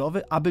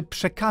karuzelowy, aby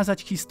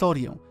przekazać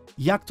historię.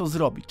 Jak to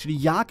zrobić,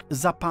 czyli jak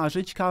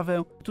zaparzyć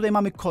kawę. Tutaj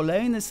mamy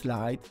kolejny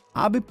slajd,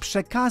 aby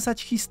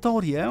przekazać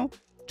historię,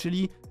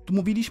 czyli tu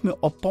mówiliśmy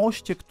o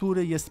poście,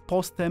 który jest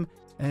postem,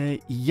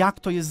 jak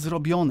to jest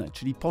zrobione,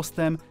 czyli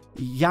postem,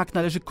 jak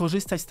należy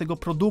korzystać z tego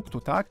produktu,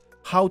 tak?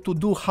 How to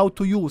do, how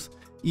to use.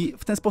 I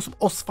w ten sposób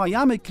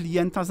oswajamy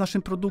klienta z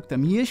naszym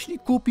produktem. Jeśli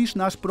kupisz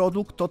nasz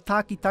produkt, to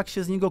tak i tak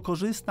się z niego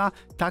korzysta,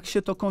 tak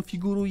się to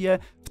konfiguruje,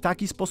 w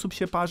taki sposób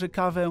się parzy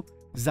kawę,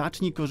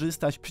 zacznij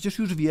korzystać, przecież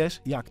już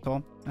wiesz, jak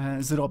to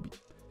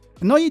zrobić.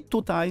 No i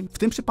tutaj, w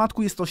tym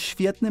przypadku jest to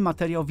świetny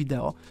materiał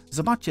wideo.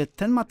 Zobaczcie,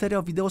 ten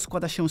materiał wideo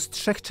składa się z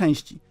 3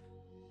 części.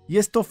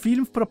 Jest to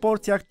film w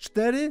proporcjach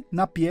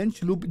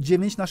 4:5 lub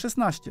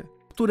 9:16,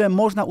 które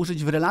można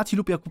użyć w relacji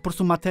lub jak po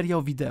prostu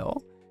materiał wideo.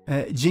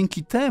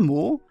 Dzięki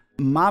temu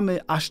mamy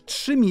aż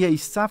 3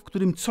 miejsca, w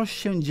którym coś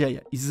się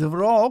dzieje. I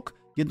zwrot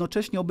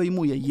jednocześnie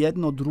obejmuje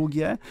jedno,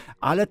 drugie,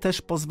 ale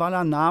też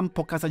pozwala nam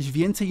pokazać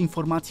więcej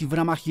informacji w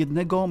ramach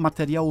jednego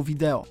materiału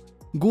wideo.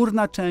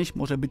 Górna część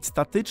może być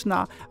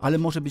statyczna, ale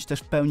może być też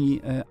w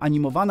pełni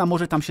animowana,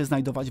 może tam się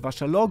znajdować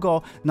wasze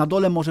logo, na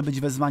dole może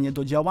być wezwanie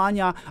do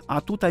działania,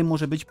 a tutaj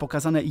może być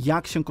pokazane,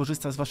 jak się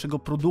korzysta z waszego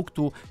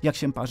produktu, jak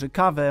się parzy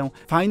kawę.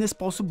 Fajny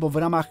sposób, bo w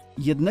ramach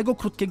jednego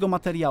krótkiego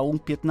materiału,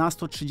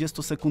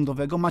 15-30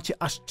 sekundowego, macie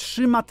aż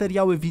 3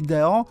 materiały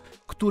wideo,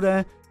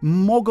 które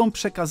mogą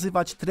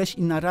przekazywać treść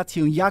i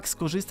narrację, jak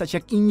skorzystać,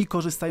 jak inni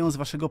korzystają z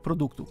waszego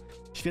produktu.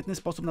 Świetny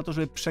sposób na to,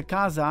 żeby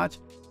przekazać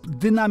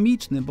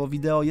dynamiczny, bo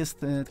wideo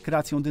jest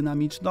kreacją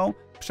dynamiczną,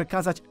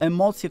 przekazać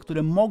emocje,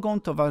 które mogą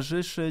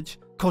towarzyszyć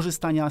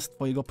korzystania z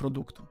twojego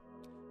produktu.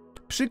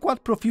 Przykład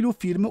profilu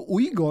firmy u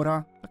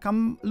Igora, taka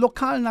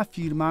lokalna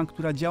firma,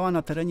 która działa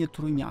na terenie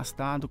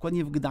Trójmiasta,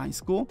 dokładnie w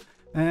Gdańsku,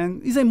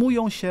 i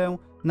zajmują się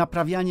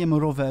naprawianiem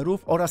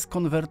rowerów oraz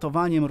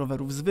konwertowaniem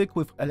rowerów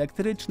zwykłych w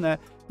elektryczne.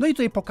 No i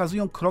tutaj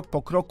pokazują krok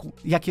po kroku,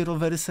 jakie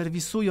rowery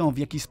serwisują, w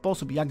jaki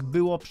sposób, jak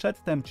było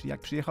przedtem, czy jak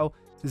przyjechał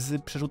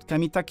z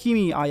przerzutkami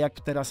takimi, a jak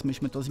teraz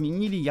myśmy to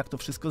zmienili, jak to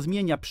wszystko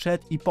zmienia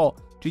przed i po.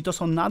 Czyli to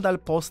są nadal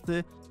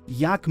posty,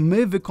 jak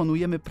my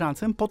wykonujemy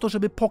pracę po to,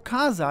 żeby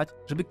pokazać,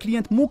 żeby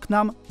klient mógł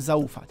nam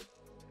zaufać.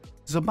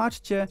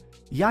 Zobaczcie,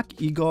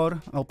 jak Igor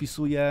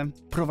opisuje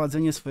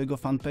prowadzenie swojego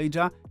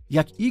fanpage'a,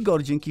 jak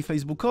Igor dzięki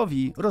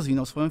Facebookowi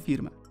rozwinął swoją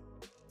firmę.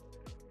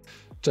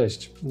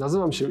 Cześć,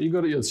 nazywam się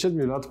Igor i od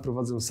 7 lat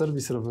prowadzę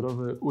serwis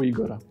rowerowy u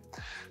Igora.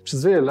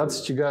 Przez wiele lat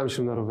ścigałem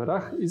się na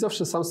rowerach i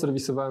zawsze sam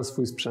serwisowałem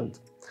swój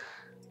sprzęt.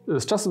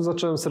 Z czasem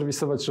zacząłem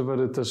serwisować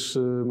rowery też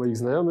moich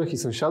znajomych i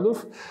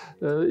sąsiadów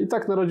i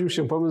tak narodził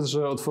się pomysł,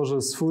 że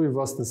otworzę swój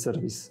własny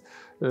serwis.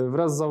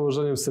 Wraz z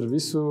założeniem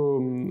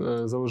serwisu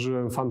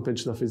założyłem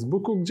fanpage na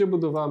Facebooku, gdzie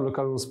budowałem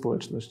lokalną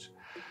społeczność.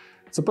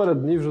 Co parę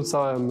dni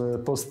wrzucałem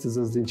posty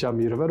ze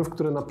zdjęciami rowerów,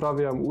 które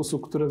naprawiam,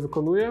 usług, które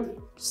wykonuję.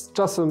 Z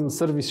czasem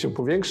serwis się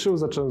powiększył,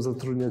 zacząłem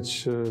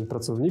zatrudniać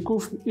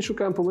pracowników i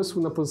szukałem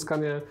pomysłu na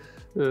pozyskanie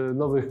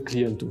nowych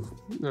klientów.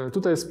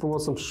 Tutaj z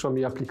pomocą przyszła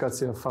mi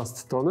aplikacja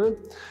FastTony,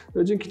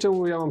 dzięki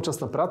czemu ja mam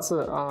czas na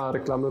pracę, a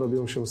reklamy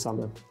robią się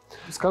same.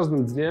 Z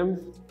każdym dniem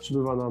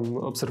przybywa nam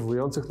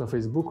obserwujących na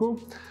Facebooku,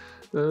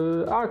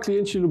 a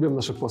klienci lubią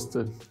nasze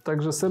posty.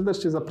 Także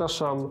serdecznie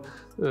zapraszam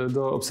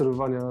do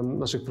obserwowania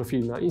naszych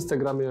profili na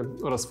Instagramie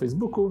oraz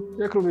Facebooku,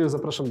 jak również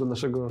zapraszam do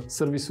naszego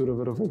serwisu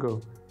rowerowego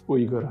u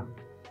Igora.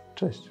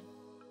 Cześć!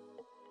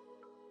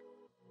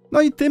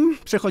 No i tym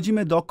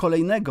przechodzimy do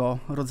kolejnego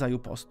rodzaju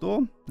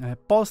postu.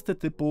 Posty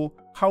typu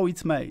how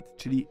it's made,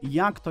 czyli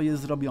jak to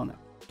jest zrobione.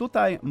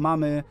 Tutaj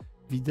mamy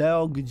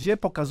wideo, gdzie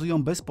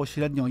pokazują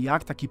bezpośrednio,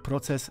 jak taki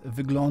proces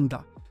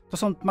wygląda. To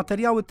są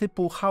materiały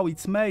typu How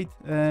It's Made,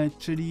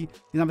 czyli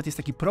nawet jest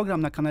taki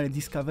program na kanale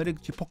Discovery,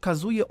 gdzie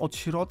pokazuje od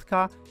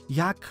środka,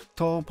 jak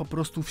to po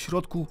prostu w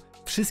środku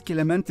wszystkie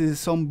elementy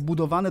są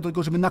budowane do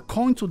tego, żeby na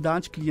końcu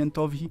dać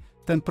klientowi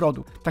ten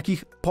produkt.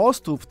 Takich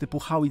postów typu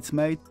How It's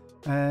Made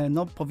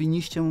no,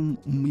 powinniście,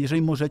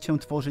 jeżeli możecie,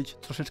 tworzyć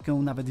troszeczkę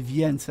nawet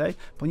więcej,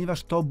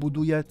 ponieważ to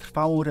buduje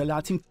trwałą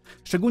relację.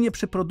 Szczególnie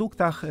przy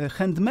produktach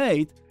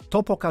handmade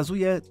to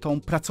pokazuje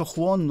tą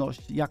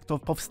pracochłonność, jak to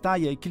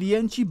powstaje.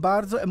 Klienci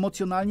bardzo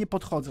emocjonalnie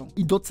podchodzą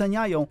i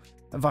doceniają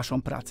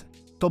waszą pracę.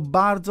 To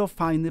bardzo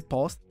fajny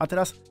post. A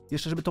teraz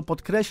jeszcze, żeby to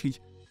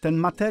podkreślić, ten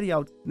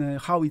materiał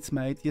How It's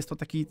Made jest to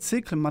taki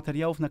cykl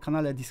materiałów na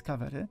kanale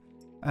Discovery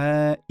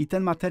i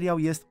ten materiał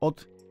jest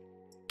od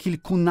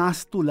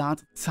kilkunastu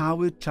lat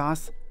cały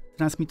czas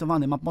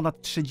transmitowany. Ma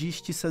ponad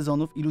 30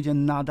 sezonów i ludzie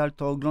nadal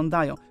to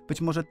oglądają.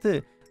 Być może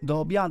ty do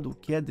obiadu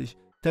kiedyś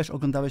też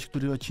oglądałeś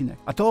któryś odcinek.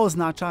 A to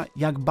oznacza,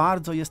 jak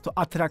bardzo jest to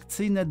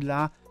atrakcyjne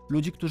dla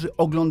ludzi, którzy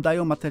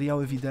oglądają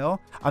materiały wideo,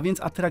 a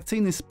więc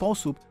atrakcyjny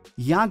sposób,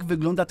 jak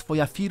wygląda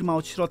twoja firma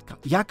od środka.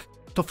 Jak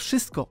to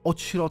wszystko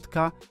od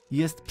środka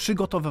jest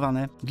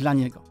przygotowywane dla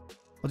niego.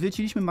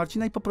 Odwiedziliśmy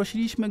Marcina i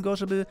poprosiliśmy go,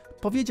 żeby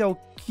powiedział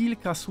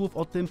kilka słów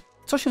o tym,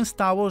 co się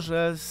stało,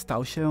 że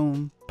stał się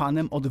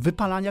panem od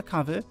wypalania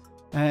kawy,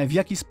 w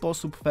jaki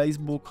sposób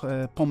Facebook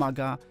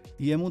pomaga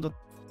jemu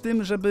w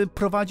tym, żeby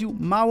prowadził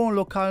małą,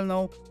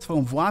 lokalną,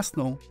 swoją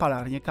własną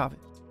palarnię kawy.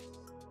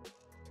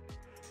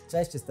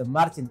 Cześć, jestem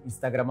Marcin,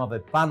 instagramowy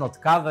pan od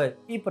kawy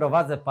i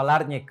prowadzę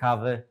palarnię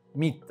kawy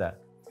Mitte.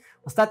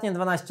 Ostatnie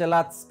 12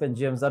 lat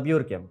spędziłem za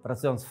biurkiem,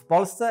 pracując w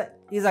Polsce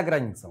i za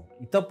granicą.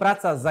 I to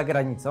praca za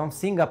granicą, w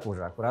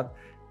Singapurze akurat,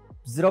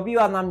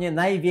 zrobiła na mnie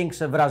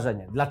największe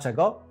wrażenie.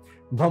 Dlaczego?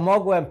 Bo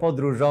mogłem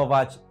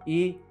podróżować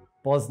i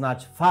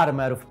poznać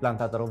farmerów,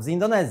 plantatorów z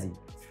Indonezji.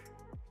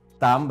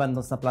 Tam,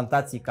 będąc na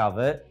plantacji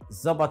kawy,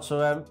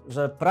 zobaczyłem,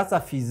 że praca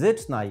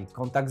fizyczna i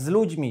kontakt z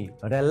ludźmi,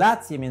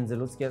 relacje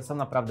międzyludzkie są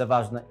naprawdę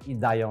ważne i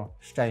dają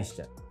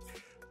szczęście.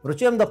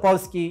 Wróciłem do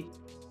Polski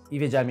i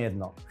wiedziałem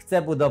jedno.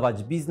 Chcę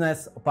budować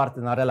biznes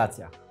oparty na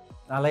relacjach.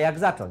 Ale jak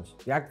zacząć?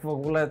 Jak w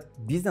ogóle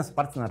biznes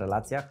oparty na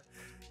relacjach?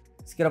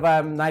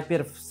 Skierowałem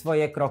najpierw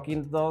swoje kroki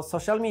do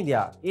social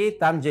media i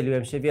tam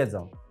dzieliłem się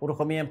wiedzą.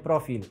 Uruchomiłem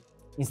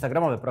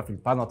instagramowy profil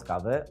Pan od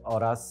Kawy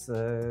oraz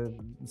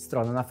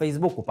stronę na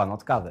Facebooku Pan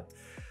od Kawy.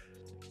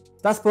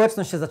 Ta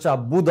społeczność się zaczęła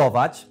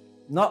budować.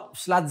 No, w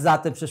ślad za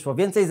tym przyszło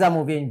więcej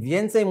zamówień,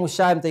 więcej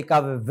musiałem tej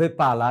kawy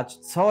wypalać,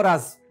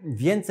 coraz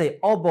więcej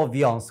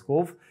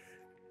obowiązków.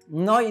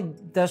 No i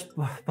też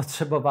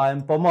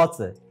potrzebowałem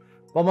pomocy.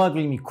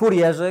 Pomogli mi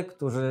kurierzy,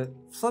 którzy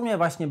w sumie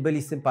właśnie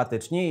byli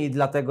sympatyczni i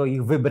dlatego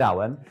ich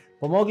wybrałem.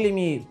 Pomogli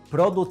mi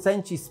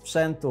producenci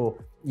sprzętu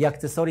i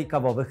akcesorii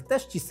kawowych,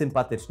 też ci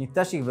sympatyczni,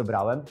 też ich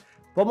wybrałem.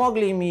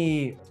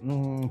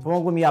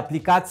 Pomogły mi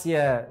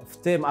aplikacje, w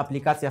tym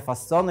aplikacja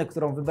FastTony,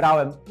 którą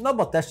wybrałem, no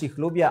bo też ich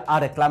lubię, a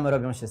reklamy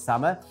robią się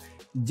same.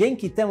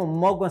 Dzięki temu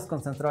mogłem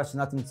skoncentrować się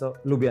na tym, co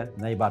lubię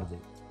najbardziej.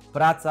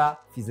 Praca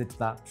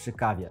fizyczna przy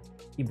kawie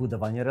i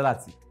budowanie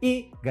relacji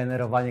i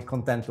generowanie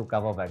kontentu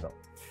kawowego.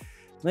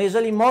 No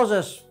jeżeli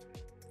możesz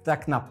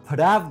tak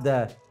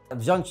naprawdę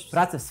wziąć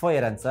pracę w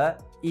swoje ręce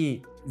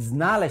i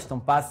znaleźć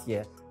tą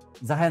pasję,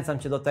 zachęcam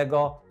Cię do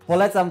tego.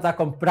 Polecam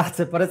taką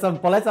pracę,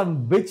 polecam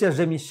bycie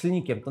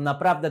rzemieślnikiem. To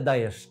naprawdę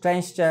daje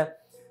szczęście.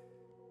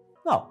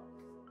 No,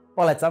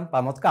 polecam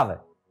Pan od Kawy.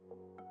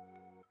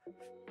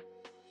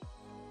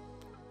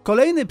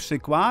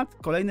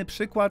 Kolejny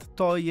przykład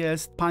to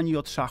jest pani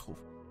od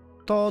szachów.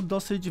 To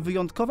dosyć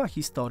wyjątkowa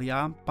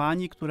historia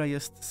pani, która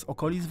jest z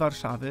okolic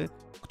Warszawy,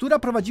 która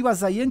prowadziła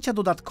zajęcia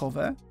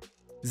dodatkowe,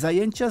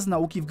 zajęcia z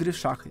nauki w gry w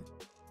szachy.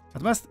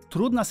 Natomiast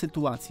trudna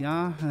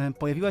sytuacja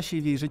pojawiła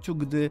się w jej życiu,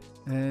 gdy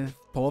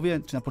w połowie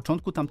czy na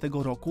początku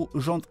tamtego roku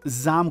rząd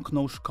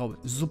zamknął szkoły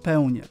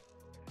zupełnie.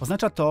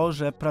 Oznacza to,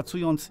 że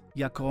pracując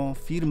jako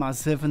firma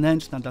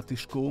zewnętrzna dla tych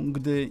szkół,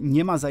 gdy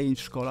nie ma zajęć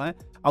w szkole,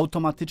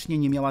 automatycznie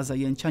nie miała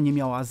zajęcia, nie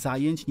miała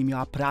zajęć, nie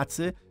miała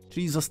pracy,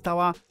 czyli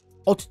została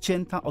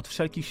odcięta od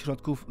wszelkich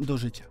środków do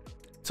życia.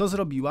 Co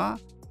zrobiła?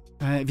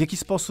 W jaki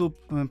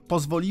sposób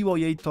pozwoliło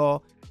jej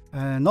to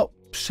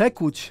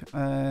przekuć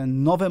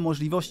nowe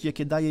możliwości,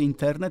 jakie daje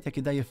internet,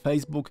 jakie daje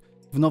Facebook,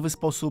 w nowy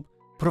sposób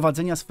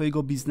prowadzenia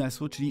swojego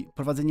biznesu, czyli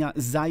prowadzenia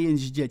zajęć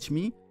z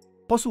dziećmi?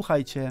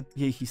 Posłuchajcie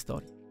jej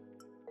historii.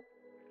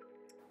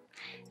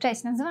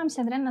 Cześć, nazywam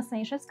się Adrianna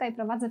Staniszewska i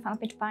prowadzę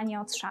fanpage Pani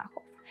od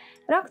szachów.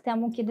 Rok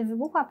temu, kiedy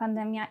wybuchła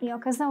pandemia i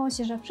okazało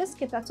się, że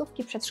wszystkie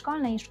placówki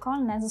przedszkolne i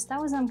szkolne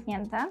zostały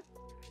zamknięte,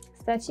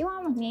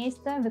 straciłam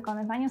miejsce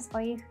wykonywania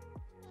swoich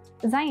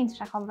zajęć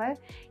szachowych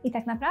i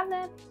tak naprawdę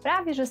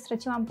prawie, że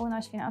straciłam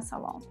płynność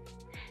finansową.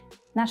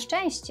 Na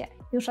szczęście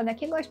już od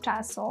jakiegoś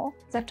czasu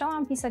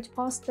zaczęłam pisać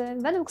posty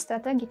według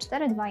strategii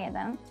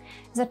 4-2-1.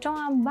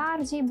 Zaczęłam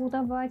bardziej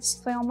budować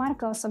swoją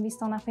markę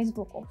osobistą na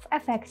Facebooku. W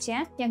efekcie,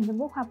 jak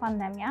wybuchła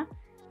pandemia,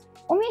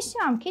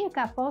 umieściłam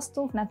kilka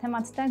postów na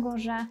temat tego,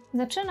 że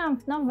zaczynam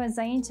nowe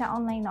zajęcia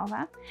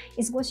online'owe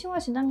i zgłosiło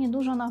się do mnie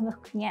dużo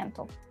nowych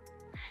klientów.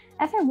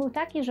 Efekt był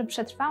taki, że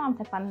przetrwałam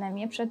tę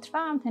pandemię,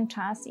 przetrwałam ten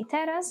czas i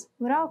teraz,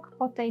 rok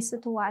po tej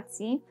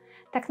sytuacji,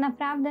 tak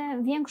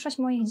naprawdę większość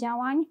moich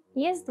działań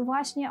jest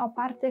właśnie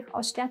opartych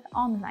o świat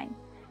online.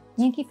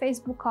 Dzięki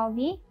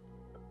Facebookowi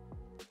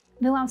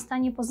byłam w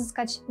stanie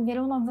pozyskać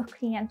wielu nowych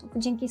klientów.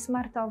 Dzięki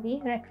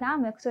Smartowi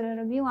reklamy, które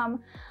robiłam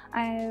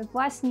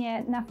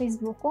właśnie na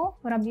Facebooku,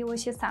 robiły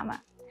się same.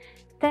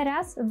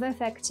 Teraz w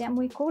efekcie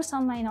mój kurs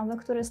online'owy,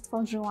 który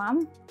stworzyłam,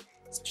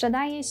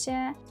 sprzedaje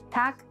się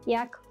tak,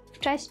 jak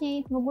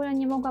wcześniej w ogóle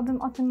nie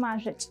mogłabym o tym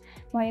marzyć.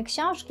 Moje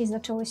książki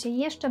zaczęły się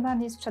jeszcze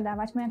bardziej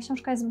sprzedawać. Moja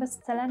książka jest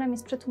bestsellerem,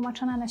 jest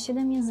przetłumaczona na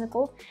 7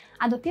 języków,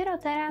 a dopiero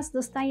teraz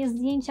dostaję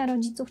zdjęcia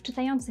rodziców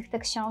czytających te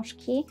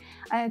książki,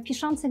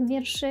 piszących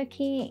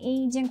wierszyki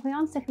i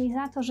dziękujących mi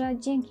za to, że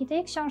dzięki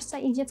tej książce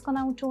ich dziecko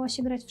nauczyło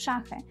się grać w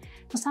szachy.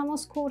 To samo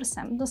z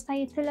kursem.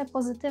 Dostaję tyle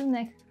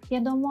pozytywnych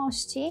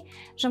wiadomości,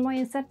 że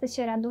moje serce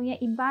się raduje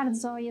i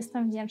bardzo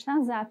jestem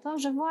wdzięczna za to,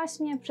 że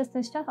właśnie przez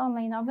ten świat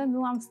online'owy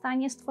byłam w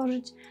stanie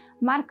stworzyć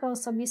markę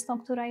osobistą,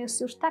 która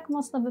jest już tak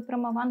mocno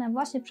wypromowana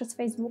właśnie przez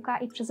Facebooka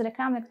i przez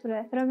reklamy,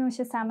 które robią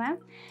się same,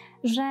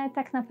 że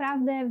tak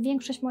naprawdę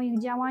większość moich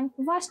działań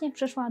właśnie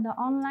przyszła do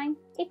online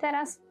i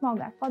teraz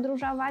mogę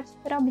podróżować,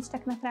 robić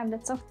tak naprawdę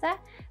co chcę,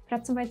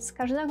 pracować z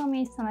każdego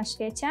miejsca na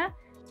świecie,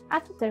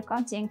 a to tylko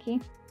dzięki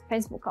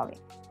Facebookowi.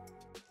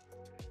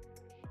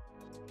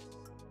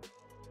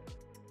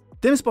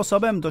 Tym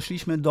sposobem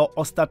doszliśmy do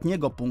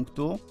ostatniego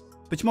punktu,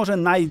 być może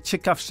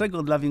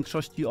najciekawszego dla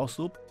większości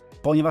osób,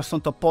 ponieważ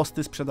są to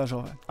posty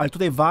sprzedażowe. Ale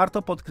tutaj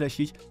warto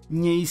podkreślić,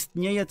 nie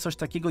istnieje coś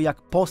takiego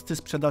jak posty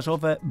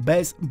sprzedażowe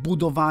bez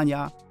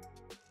budowania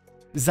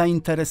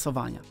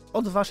zainteresowania.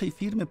 Od waszej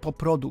firmy po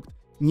produkt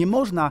nie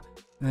można,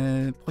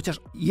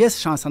 chociaż jest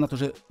szansa na to,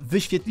 że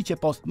wyświetlicie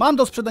post, mam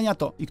do sprzedania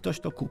to i ktoś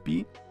to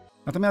kupi,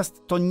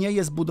 natomiast to nie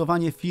jest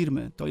budowanie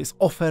firmy, to jest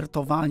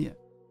ofertowanie.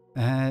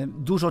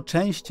 Dużo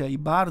częściej i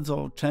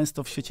bardzo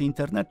często w świecie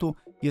internetu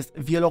jest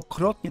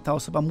wielokrotnie ta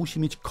osoba musi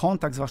mieć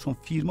kontakt z waszą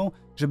firmą,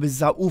 żeby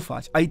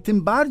zaufać, a i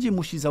tym bardziej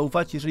musi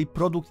zaufać, jeżeli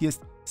produkt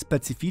jest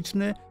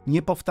specyficzny,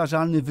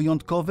 niepowtarzalny,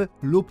 wyjątkowy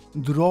lub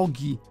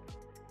drogi.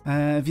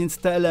 Więc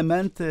te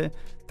elementy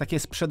takie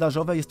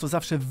sprzedażowe jest to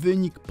zawsze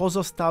wynik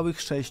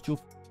pozostałych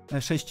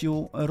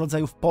sześciu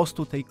rodzajów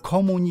postu, tej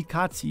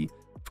komunikacji,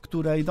 w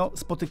której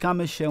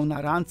spotykamy się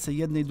na randce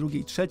jednej,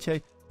 drugiej,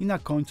 trzeciej i na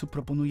końcu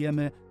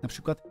proponujemy na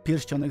przykład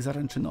pierścionek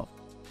zaręczynowy.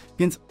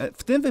 Więc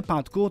w tym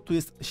wypadku tu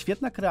jest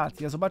świetna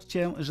kreacja.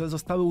 Zobaczcie, że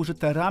zostały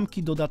użyte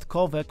ramki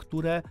dodatkowe,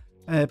 które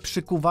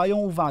przykuwają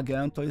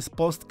uwagę. To jest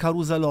post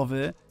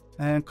karuzelowy,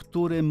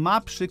 który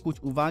ma przykuć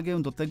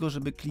uwagę do tego,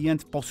 żeby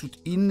klient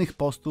pośród innych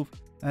postów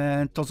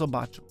to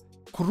zobaczył.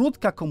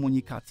 Krótka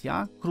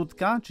komunikacja,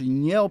 czyli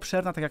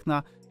nieobszerna, tak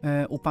jak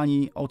u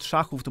pani od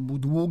szachów to był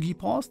długi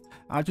post,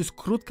 ale to jest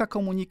krótka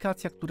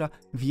komunikacja, która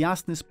w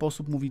jasny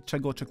sposób mówi,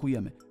 czego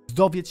oczekujemy.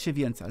 Dowiedz się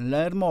więcej,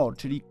 learn more,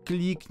 czyli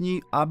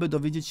kliknij, aby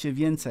dowiedzieć się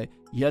więcej.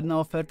 Jedna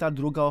oferta,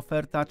 druga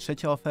oferta,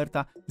 trzecia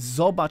oferta.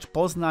 Zobacz,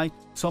 poznaj,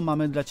 co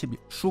mamy dla ciebie.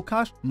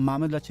 Szukasz,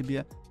 mamy dla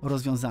ciebie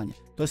rozwiązanie.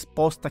 To jest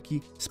post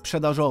taki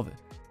sprzedażowy,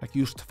 taki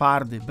już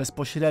twardy,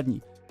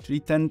 bezpośredni,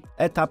 czyli ten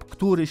etap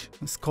któryś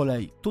z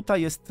kolei.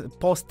 Tutaj jest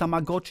post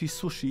Tamagotchi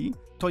Sushi.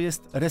 To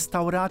jest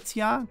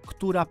restauracja,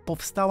 która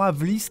powstała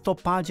w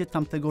listopadzie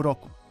tamtego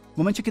roku. W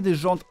momencie, kiedy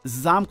rząd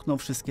zamknął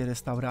wszystkie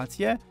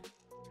restauracje,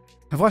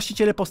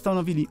 właściciele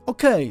postanowili,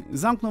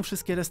 zamkną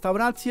wszystkie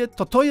restauracje,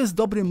 to jest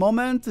dobry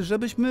moment,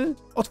 żebyśmy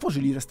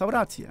otworzyli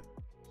restaurację.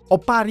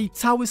 Oparli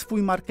cały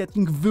swój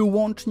marketing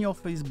wyłącznie o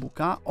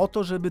Facebooka, o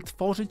to, żeby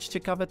tworzyć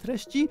ciekawe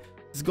treści,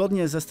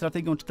 zgodnie ze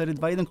strategią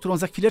 4-2-1, którą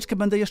za chwileczkę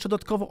będę jeszcze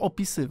dodatkowo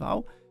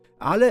opisywał,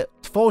 ale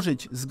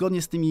tworzyć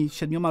zgodnie z tymi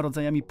 7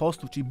 rodzajami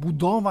postów, czyli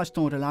budować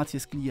tą relację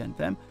z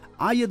klientem,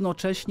 a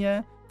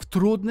jednocześnie w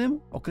trudnym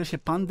okresie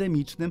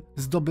pandemicznym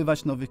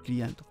zdobywać nowych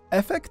klientów.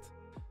 Efekt?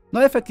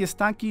 Efekt jest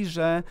taki,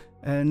 że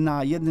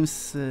na jednym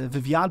z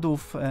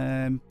wywiadów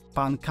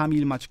pan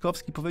Kamil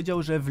Maćkowski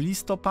powiedział, że w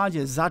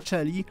listopadzie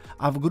zaczęli,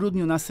 a w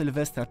grudniu na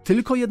Sylwestra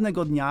tylko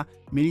jednego dnia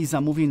mieli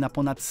zamówień na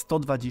ponad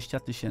 120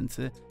 000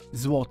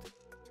 złotych.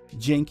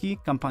 Dzięki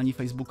kampanii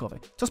facebookowej.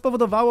 Co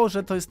spowodowało,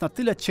 że to jest na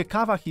tyle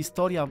ciekawa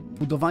historia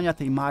budowania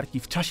tej marki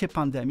w czasie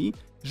pandemii,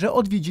 że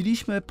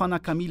odwiedziliśmy pana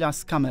Kamila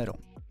z kamerą.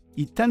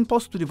 I ten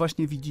post, który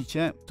właśnie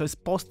widzicie, to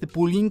jest post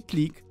typu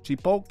link-click, czyli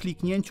po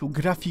kliknięciu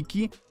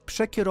grafiki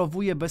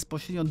przekierowuje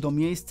bezpośrednio do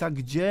miejsca,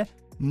 gdzie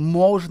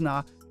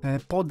można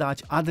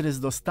podać adres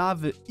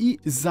dostawy i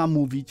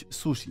zamówić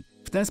sushi.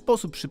 W ten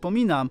sposób,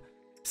 przypominam,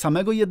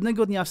 samego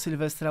jednego dnia w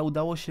Sylwestra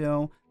udało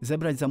się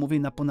zebrać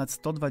zamówień na ponad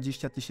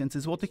 120 000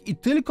 złotych i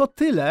tylko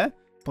tyle,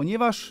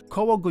 ponieważ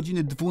koło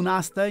godziny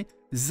 12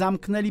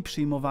 zamknęli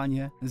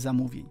przyjmowanie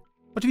zamówień.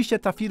 Oczywiście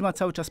ta firma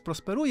cały czas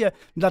prosperuje,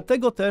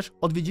 dlatego też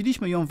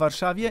odwiedziliśmy ją w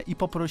Warszawie i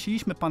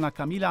poprosiliśmy pana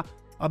Kamila,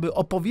 aby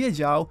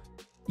opowiedział,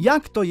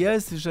 jak to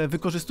jest, że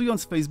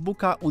wykorzystując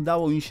Facebooka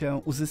udało im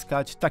się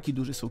uzyskać taki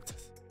duży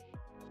sukces.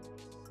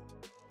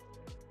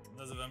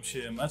 Nazywam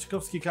się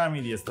Maćkowski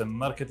Kamil, jestem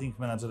marketing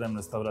managerem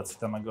restauracji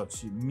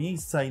Tamagotchi.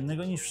 Miejsca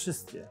innego niż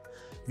wszystkie.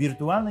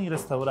 wirtualnej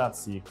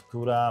restauracji,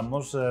 która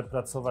może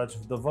pracować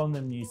w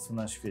dowolnym miejscu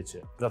na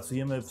świecie.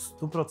 Pracujemy w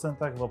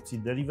 100% w opcji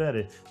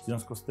delivery, w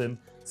związku z tym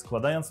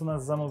składając u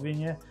nas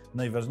zamówienie,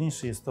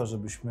 najważniejsze jest to,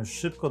 żebyśmy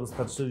szybko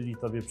dostarczyli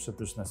Tobie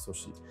przepyszne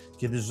sushi.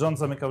 Kiedy rząd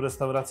zamykał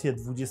restaurację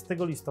 20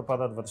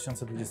 listopada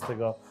 2020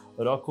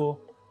 roku,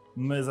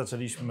 my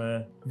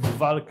zaczęliśmy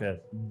walkę,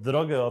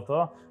 drogę o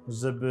to,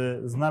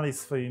 żeby znaleźć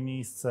swoje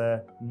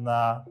miejsce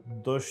na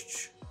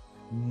dość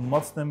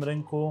mocnym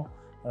rynku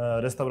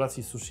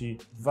restauracji sushi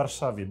w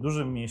Warszawie,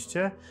 dużym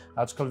mieście,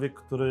 aczkolwiek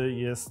który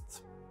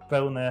jest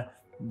pełne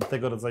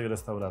tego rodzaju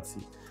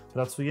restauracji.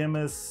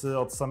 Pracujemy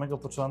od samego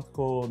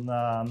początku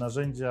na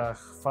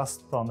narzędziach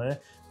FastTony,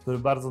 które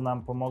bardzo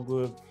nam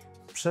pomogły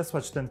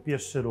przesłać ten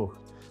pierwszy ruch.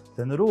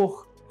 Ten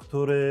ruch,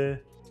 który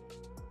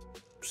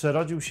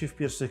przerodził się w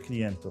pierwszych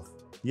klientów.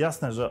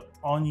 Jasne, że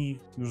oni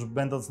już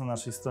będąc na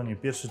naszej stronie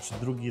pierwszy czy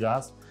drugi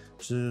raz,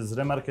 czy z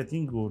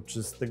remarketingu,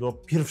 czy z tego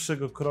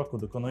pierwszego kroku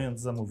dokonując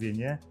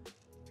zamówienie,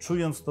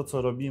 czując to,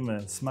 co robimy,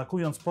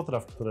 smakując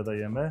potraw, które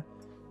dajemy,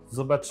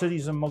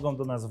 zobaczyli, że mogą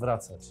do nas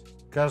wracać.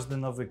 Każdy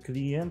nowy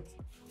klient,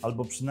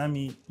 albo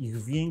przynajmniej ich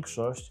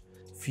większość,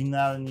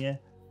 finalnie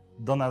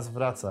do nas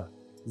wraca.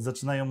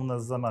 Zaczynają u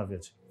nas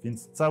zamawiać.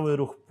 Więc cały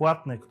ruch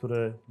płatny,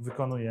 który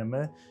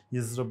wykonujemy,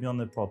 jest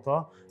zrobiony po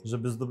to,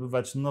 żeby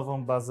zdobywać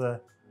nową bazę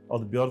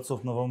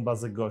odbiorców, nową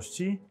bazę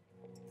gości,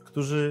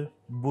 którzy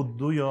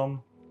budują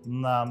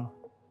nam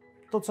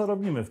to, co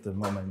robimy w tym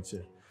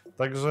momencie.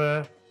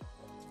 Także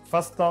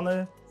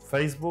FastTony,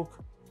 Facebook,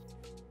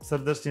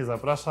 serdecznie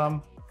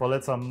zapraszam,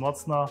 polecam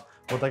mocno,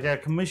 bo tak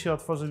jak my się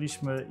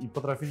otworzyliśmy i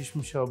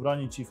potrafiliśmy się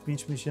obronić i w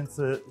 5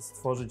 miesięcy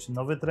stworzyć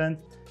nowy trend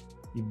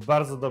i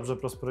bardzo dobrze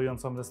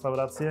prosperującą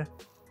restaurację,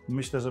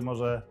 myślę, że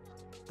może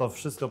to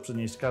wszystko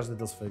przynieść każdy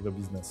do swojego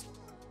biznesu.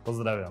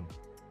 Pozdrawiam.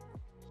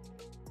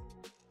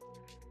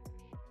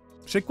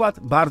 Przykład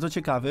bardzo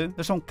ciekawy.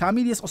 Zresztą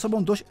Kamil jest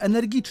osobą dość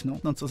energiczną,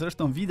 no co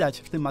zresztą widać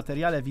w tym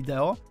materiale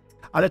wideo,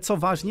 ale co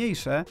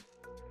ważniejsze,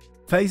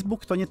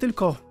 Facebook to nie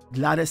tylko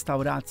dla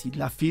restauracji,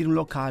 dla firm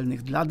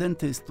lokalnych, dla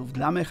dentystów,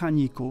 dla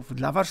mechaników,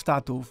 dla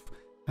warsztatów,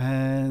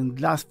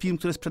 dla firm,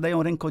 które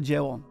sprzedają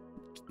rękodzieło,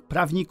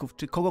 prawników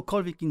czy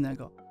kogokolwiek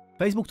innego.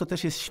 Facebook to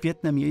też jest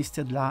świetne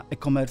miejsce dla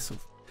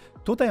e-commerce'ów.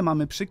 Tutaj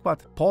mamy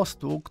przykład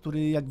postu,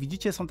 który jak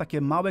widzicie są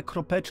takie małe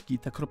kropeczki.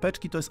 Te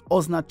kropeczki to jest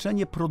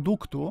oznaczenie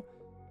produktu.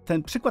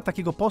 Ten przykład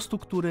takiego postu,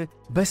 który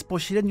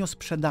bezpośrednio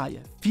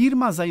sprzedaje.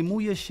 Firma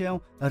zajmuje się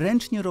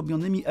ręcznie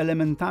robionymi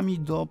elementami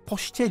do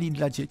pościeli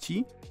dla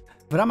dzieci.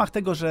 W ramach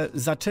tego, że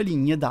zaczęli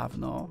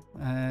niedawno,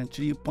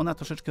 czyli ponad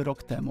troszeczkę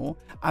rok temu,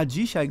 a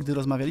dzisiaj, gdy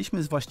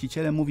rozmawialiśmy z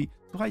właścicielem, mówi: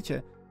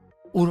 słuchajcie,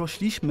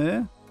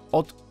 urośliśmy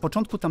od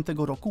początku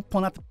tamtego roku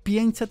ponad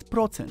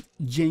 500%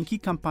 dzięki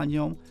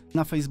kampaniom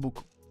na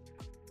Facebooku.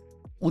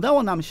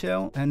 Udało nam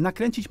się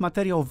nakręcić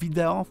materiał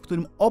wideo, w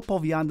którym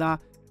opowiada,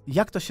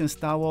 jak to się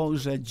stało,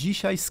 że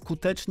dzisiaj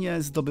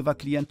skutecznie zdobywa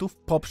klientów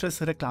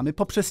poprzez reklamy,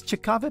 poprzez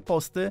ciekawe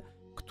posty,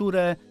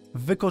 które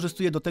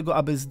wykorzystuje do tego,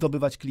 aby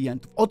zdobywać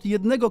klientów. Od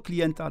jednego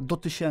klienta do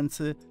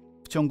 1000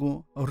 w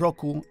ciągu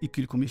roku i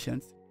kilku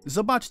miesięcy.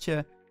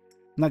 Zobaczcie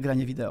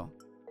nagranie wideo.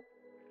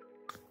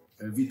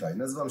 Witaj,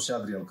 nazywam się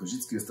Adrian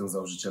Kozicki, jestem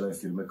założycielem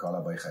firmy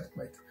Koala by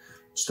Handmade.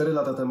 4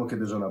 lata temu,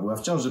 kiedy żona była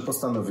w ciąży,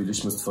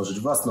 postanowiliśmy stworzyć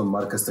własną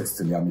markę z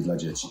tekstyliami dla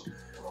dzieci.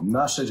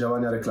 Nasze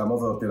działania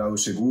reklamowe opierały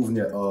się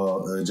głównie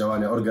o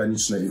działania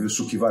organiczne i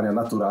wyszukiwania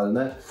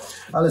naturalne,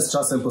 ale z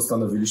czasem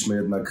postanowiliśmy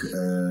jednak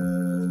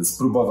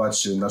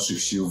spróbować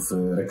naszych sił w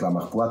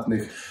reklamach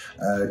płatnych,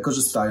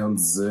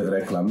 korzystając z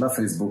reklam na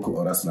Facebooku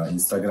oraz na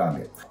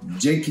Instagramie.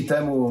 Dzięki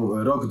temu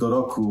rok do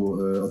roku,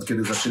 od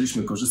kiedy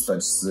zaczęliśmy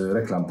korzystać z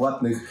reklam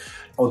płatnych,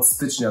 od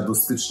stycznia do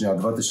stycznia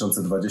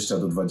 2020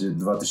 do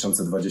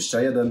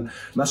 2021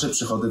 nasze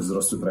przychody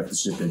wzrosły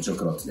praktycznie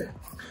 5-krotnie.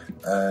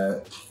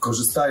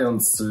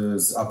 Korzystając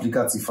z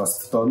aplikacji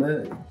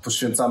FastTony,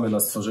 poświęcamy na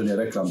stworzenie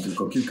reklam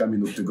tylko kilka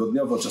minut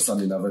tygodniowo,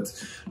 czasami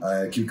nawet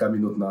kilka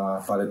minut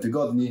na parę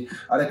tygodni,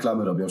 a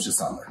reklamy robią się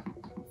same.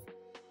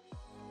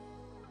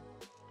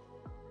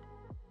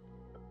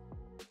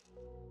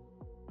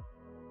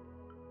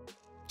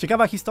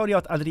 Ciekawa historia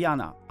od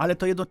Adriana, ale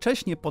to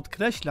jednocześnie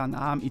podkreśla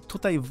nam, i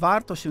tutaj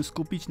warto się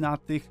skupić na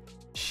tych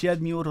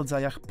 7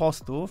 rodzajach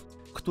postów,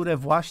 które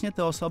właśnie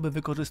te osoby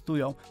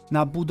wykorzystują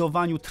na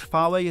budowaniu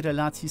trwałej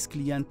relacji z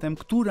klientem,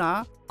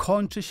 która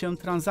kończy się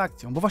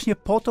transakcją, bo właśnie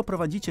po to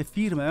prowadzicie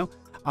firmę,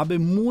 aby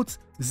móc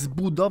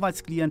zbudować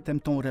z klientem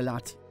tą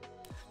relację.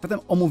 Zatem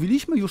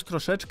omówiliśmy już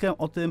troszeczkę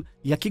o tym,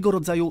 jakiego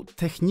rodzaju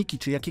techniki,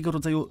 czy jakiego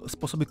rodzaju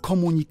sposoby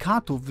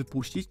komunikatów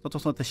wypuścić, to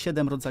są te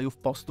 7 rodzajów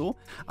postu,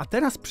 a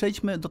teraz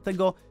przejdźmy do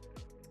tego,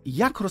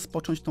 jak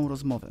rozpocząć tą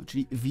rozmowę,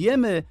 czyli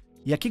wiemy,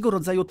 jakiego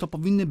rodzaju to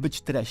powinny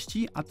być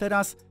treści, a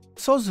teraz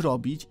co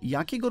zrobić,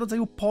 jakiego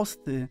rodzaju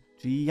posty,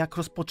 czyli jak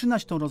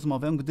rozpoczynać tą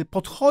rozmowę, gdy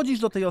podchodzisz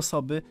do tej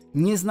osoby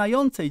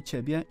nieznającej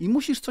ciebie i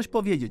musisz coś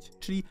powiedzieć,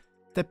 czyli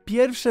te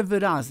pierwsze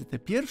wyrazy, te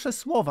pierwsze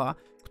słowa,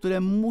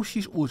 które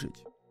musisz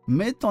użyć.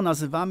 My to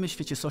nazywamy w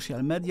świecie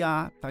social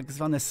media tak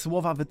zwane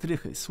słowa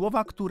wytrychy,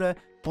 słowa, które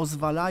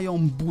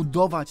pozwalają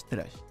budować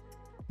treść.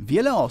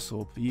 wiele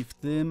osób i w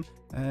tym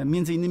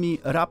między innymi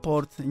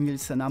raport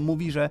Nielsena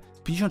mówi, że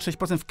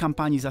 56% w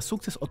kampanii za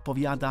sukces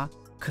odpowiada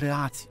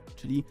kreacja,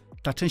 czyli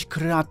ta część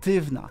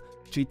kreatywna,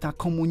 czyli ta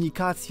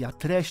komunikacja,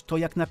 treść, to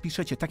jak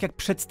napiszecie, tak jak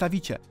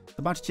przedstawicie.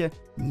 Zobaczcie,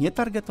 nie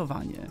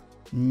targetowanie,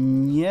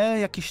 nie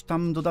jakieś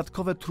tam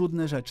dodatkowe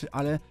trudne rzeczy,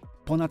 ale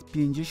ponad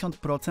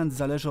 50%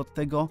 zależy od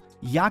tego,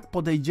 jak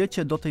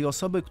podejdziecie do tej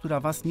osoby, która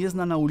was nie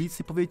zna na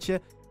ulicy, powiecie,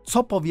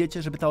 co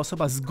powiecie, żeby ta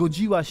osoba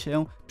zgodziła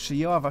się,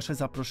 przyjęła wasze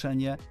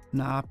zaproszenie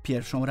na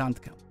pierwszą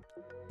randkę.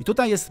 I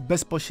tutaj jest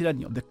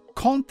bezpośrednio, the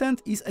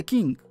content is a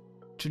king,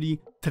 czyli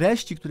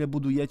treści, które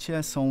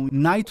budujecie, są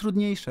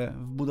najtrudniejsze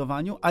w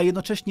budowaniu, a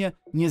jednocześnie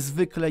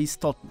niezwykle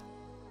istotne.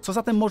 Co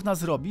zatem można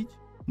zrobić?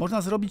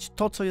 Można zrobić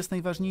to, co jest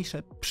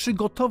najważniejsze,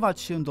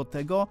 przygotować się do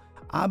tego,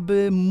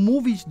 aby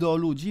mówić do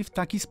ludzi w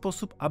taki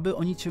sposób, aby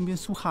oni ciebie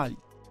słuchali.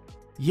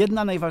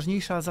 Jedna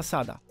najważniejsza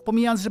zasada,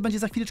 pomijając, że będzie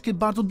za chwileczkę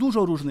bardzo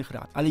dużo różnych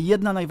rad, ale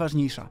jedna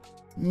najważniejsza.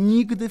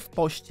 Nigdy w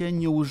poście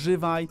nie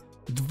używaj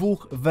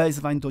dwóch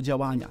wezwań do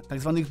działania,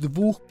 tak zwanych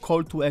dwóch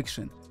call to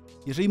action.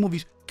 Jeżeli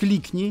mówisz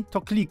kliknij,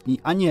 to kliknij,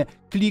 a nie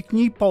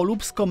kliknij,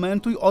 polub,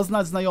 skomentuj,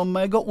 oznacz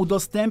znajomego,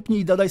 udostępnij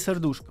i dodaj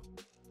serduszko.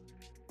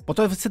 Bo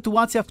to jest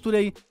sytuacja, w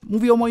której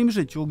mówię o moim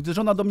życiu, gdy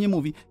żona do mnie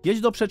mówi: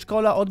 jedź do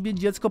przedszkola, odwiedź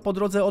dziecko, po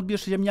drodze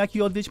odbierz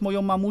ziemniaki, odwiedź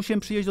moją mamusię,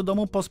 przyjedź do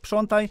domu,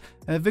 posprzątaj,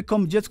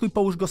 wykąp dziecku i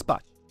połóż go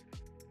spać.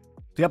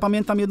 To ja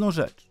pamiętam jedną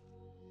rzecz.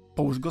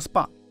 Połóż go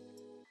spać.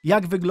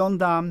 Jak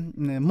wygląda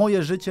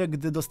moje życie,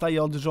 gdy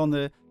dostaję od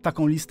żony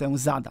taką listę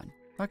zadań?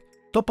 Tak?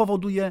 To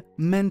powoduje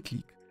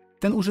mętlik.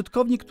 Ten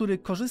użytkownik, który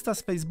korzysta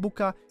z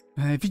Facebooka,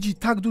 widzi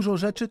tak dużo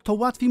rzeczy, to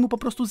łatwiej mu po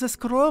prostu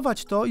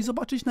zeskrolować to i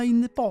zobaczyć na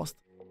inny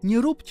post.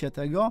 Nie róbcie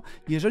tego.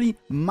 Jeżeli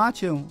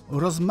macie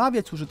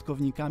rozmawiać z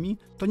użytkownikami,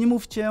 to nie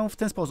mówcie w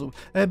ten sposób.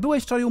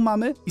 Byłeś wczoraj u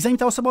mamy i zanim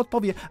ta osoba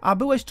odpowie, a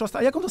byłeś cząst,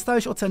 a jaką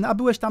dostałeś ocenę, a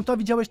byłeś tamto, a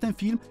widziałeś ten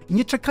film, i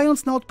nie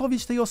czekając na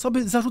odpowiedź tej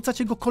osoby,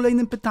 zarzucacie go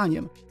kolejnym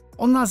pytaniem.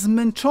 Ona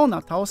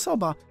zmęczona, ta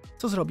osoba,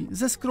 co zrobi?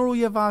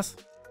 Zeskroluje was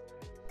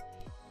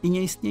i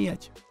nie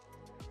istniejecie.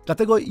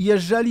 Dlatego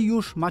jeżeli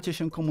już macie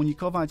się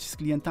komunikować z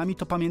klientami,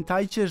 to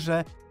pamiętajcie,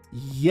 że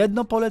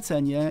jedno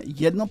polecenie,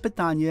 jedno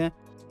pytanie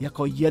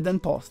jako jeden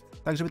post,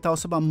 tak żeby ta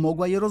osoba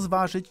mogła je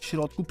rozważyć, w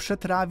środku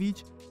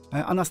przetrawić,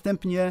 a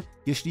następnie,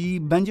 jeśli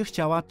będzie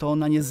chciała, to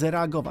na nie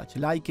zareagować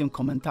lajkiem,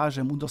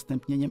 komentarzem,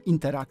 udostępnieniem,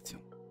 interakcją.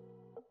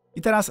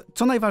 I teraz,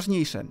 co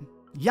najważniejsze,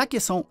 jakie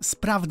są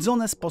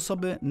sprawdzone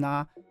sposoby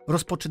na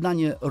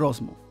rozpoczynanie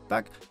rozmów?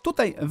 Tak?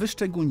 Tutaj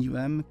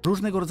wyszczególniłem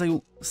różnego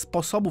rodzaju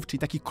sposobów, czyli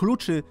takich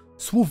kluczy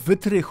słów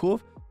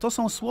wytrychów. To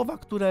są słowa,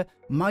 które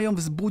mają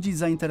wzbudzić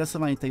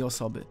zainteresowanie tej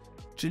osoby.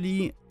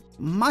 Czyli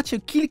macie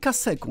kilka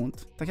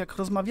sekund, tak jak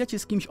rozmawiacie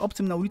z kimś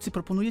obcym na ulicy,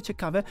 proponujecie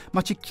kawę,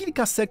 macie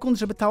kilka sekund,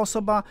 żeby ta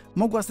osoba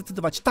mogła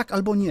zdecydować tak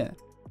albo nie.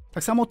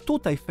 Tak samo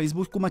tutaj w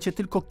Facebooku macie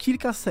tylko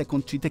kilka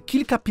sekund, czyli te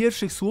kilka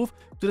pierwszych słów,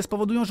 które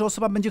spowodują, że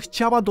osoba będzie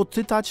chciała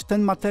doczytać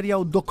ten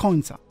materiał do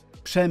końca.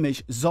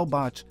 Przemyśl,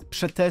 zobacz,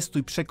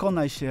 przetestuj,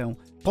 przekonaj się,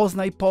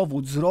 poznaj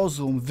powód,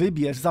 zrozum,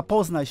 wybierz,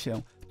 zapoznaj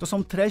się. To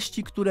są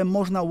treści, które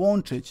można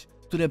łączyć,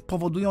 które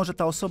powodują, że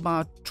ta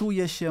osoba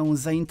czuje się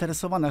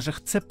zainteresowana, że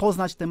chce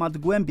poznać temat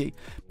głębiej.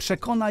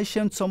 Przekonaj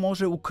się, co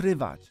może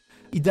ukrywać.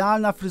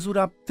 Idealna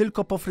fryzura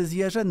tylko po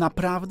fryzjerze?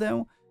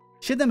 Naprawdę?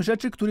 7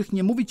 rzeczy, których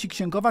nie mówi ci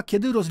księgowa,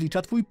 kiedy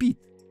rozlicza twój PIT.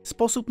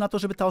 Sposób na to,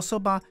 żeby ta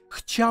osoba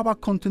chciała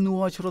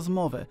kontynuować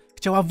rozmowę,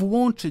 chciała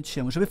włączyć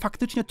się, żeby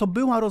faktycznie to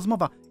była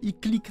rozmowa i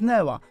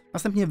kliknęła.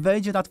 Następnie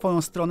wejdzie na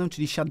twoją stronę,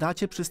 czyli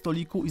siadacie przy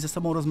stoliku i ze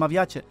sobą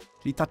rozmawiacie.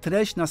 Czyli ta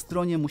treść na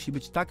stronie musi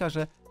być taka,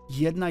 że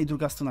jedna i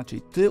druga strona,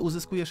 czyli ty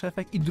uzyskujesz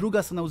efekt i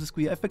druga strona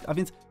uzyskuje efekt, a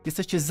więc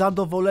jesteście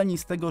zadowoleni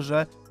z tego,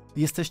 że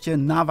jesteście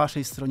na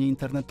waszej stronie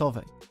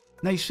internetowej.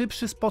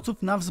 Najszybszy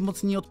sposób na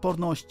wzmocnienie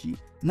odporności.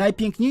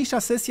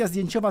 Najpiękniejsza sesja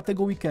zdjęciowa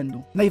tego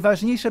weekendu.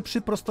 Najważniejsze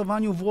przy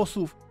prostowaniu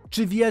włosów.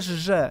 Czy wiesz,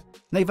 że?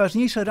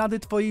 Najważniejsze rady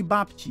twojej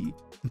babci.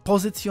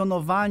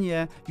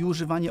 Pozycjonowanie i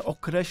używanie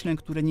określeń,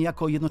 które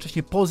niejako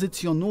jednocześnie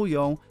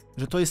pozycjonują,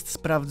 że to jest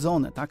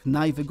sprawdzone, tak?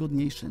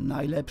 Najwygodniejszy,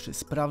 najlepszy,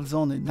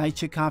 sprawdzony,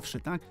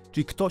 najciekawszy, tak?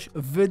 Czyli ktoś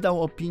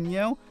wydał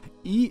opinię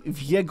i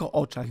w jego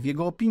oczach, w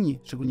jego opinii,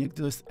 szczególnie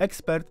gdy to jest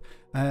ekspert,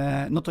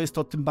 no to jest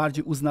to tym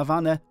bardziej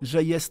uznawane,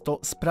 że jest to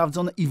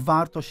sprawdzone i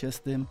warto się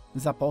z tym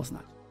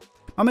zapoznać.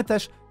 Mamy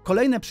też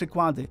kolejne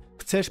przykłady.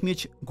 Chcesz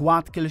mieć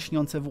gładkie,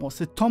 lśniące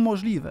włosy? To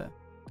możliwe.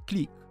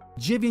 Klik.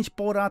 9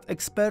 porad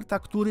eksperta,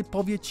 który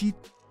powie ci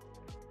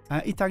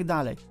i tak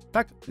dalej.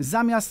 Tak,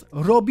 zamiast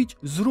robić,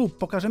 zrób.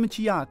 Pokażemy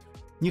ci jak.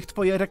 Niech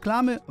twoje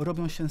reklamy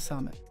robią się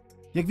same.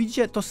 Jak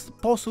widzicie, to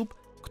sposób,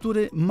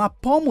 który ma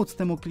pomóc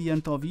temu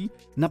klientowi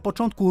na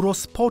początku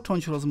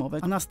rozpocząć rozmowę,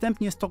 a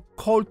następnie jest to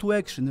call to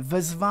action,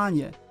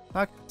 wezwanie.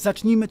 Tak?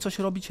 Zacznijmy coś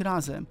robić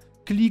razem.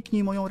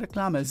 Kliknij moją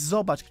reklamę,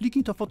 zobacz,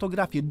 kliknij to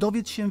fotografię,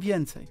 dowiedz się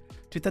więcej.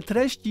 Czyli te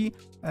treści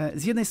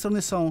z jednej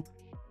strony są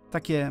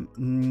takie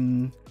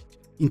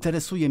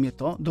interesuje mnie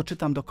to,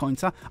 doczytam do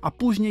końca, a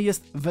później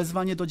jest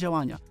wezwanie do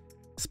działania.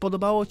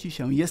 Spodobało ci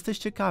się, jesteś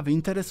ciekawy,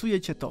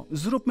 interesuje cię to,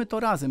 zróbmy to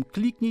razem,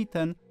 kliknij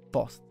ten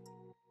post.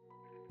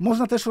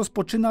 Można też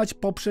rozpoczynać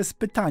poprzez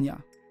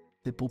pytania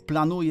typu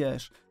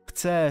planujesz,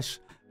 chcesz,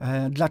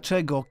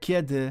 dlaczego,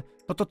 kiedy.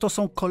 No to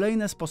są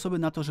kolejne sposoby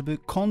na to, żeby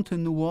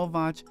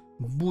kontynuować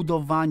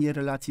budowanie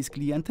relacji z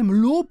klientem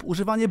lub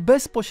używanie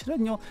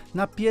bezpośrednio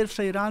na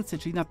pierwszej randce,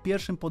 czyli na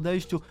pierwszym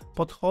podejściu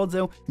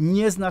podchodzę,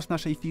 nie znasz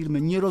naszej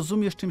firmy, nie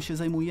rozumiesz, czym się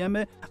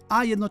zajmujemy,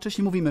 a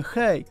jednocześnie mówimy,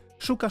 hej,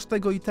 szukasz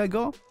tego i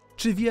tego,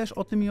 czy wiesz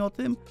o tym i o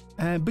tym?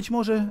 Być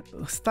może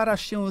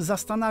starasz się,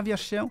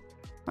 zastanawiasz się.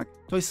 Tak?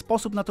 To jest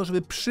sposób na to,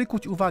 żeby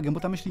przykuć uwagę, bo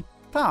ta myśli,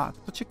 tak,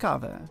 to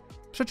ciekawe,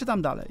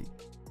 przeczytam dalej.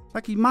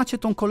 Tak? I macie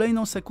tą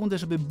kolejną sekundę,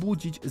 żeby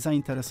budzić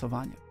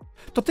zainteresowanie.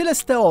 To tyle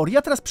z teorii,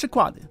 a teraz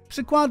przykłady.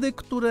 Przykłady,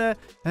 które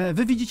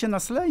wy widzicie na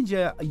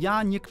slajdzie,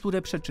 ja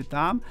niektóre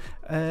przeczytam.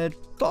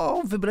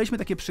 To wybraliśmy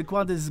takie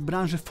przykłady z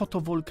branży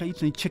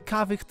fotowoltaicznej,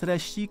 ciekawych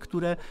treści,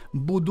 które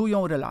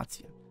budują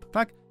relacje.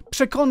 Tak?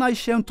 Przekonaj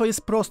się, to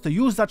jest proste,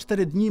 już za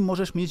 4 dni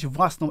możesz mieć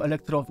własną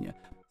elektrownię.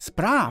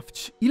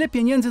 Sprawdź, ile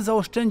pieniędzy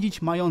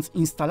zaoszczędzić, mając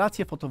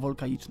instalację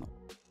fotowoltaiczną.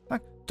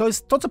 Tak? To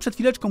jest to, co przed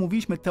chwileczką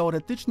mówiliśmy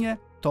teoretycznie,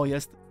 to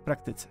jest w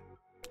praktyce.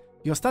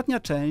 I ostatnia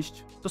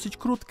część, dosyć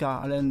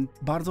krótka, ale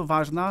bardzo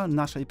ważna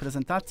naszej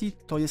prezentacji,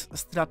 to jest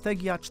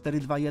strategia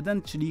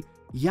 4-2-1, czyli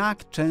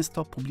jak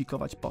często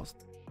publikować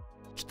post.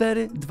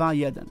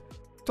 4-2-1.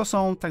 To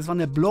są tak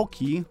zwane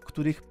bloki, w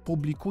których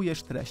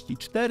publikujesz treści.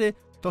 4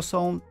 to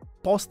są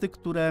posty,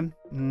 które,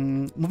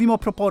 mówimy o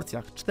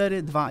proporcjach,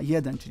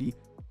 4-2-1, czyli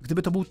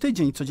gdyby to był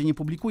tydzień, codziennie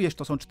publikujesz,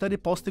 to są 4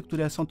 posty,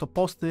 które są to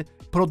posty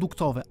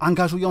produktowe,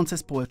 angażujące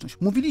społeczność.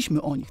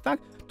 Mówiliśmy o nich,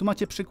 tak? Tu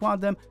macie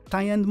przykładem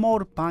Tie and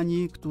More,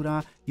 pani,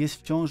 która jest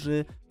w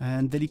ciąży,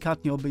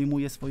 delikatnie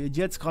obejmuje swoje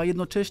dziecko, a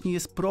jednocześnie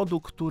jest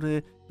produkt,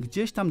 który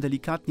gdzieś tam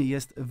delikatnie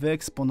jest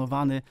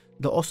wyeksponowany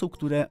do osób,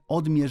 które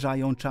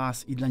odmierzają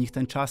czas i dla nich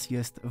ten czas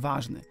jest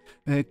ważny.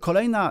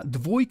 Kolejna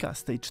dwójka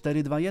z tej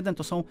 4-2-1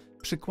 to są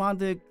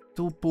przykłady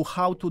typu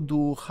how to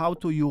do, how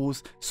to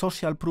use,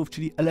 social proof,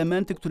 czyli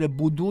elementy, które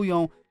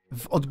budują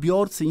w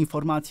odbiorcy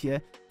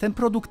informacje, ten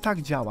produkt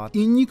tak działa.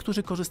 Inni,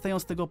 którzy korzystają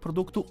z tego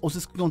produktu,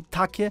 uzyskują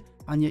takie,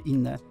 a nie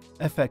inne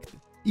efekty.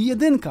 I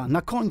jedynka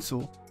na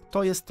końcu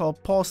to jest to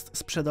post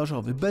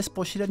sprzedażowy,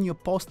 bezpośrednio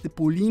post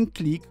typu link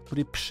click,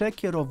 który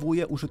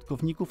przekierowuje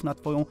użytkowników na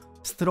twoją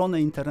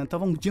stronę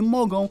internetową, gdzie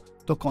mogą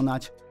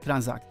dokonać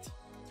transakcji.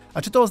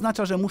 A czy to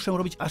oznacza, że muszę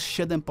robić aż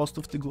 7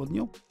 postów w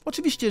tygodniu?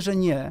 Oczywiście, że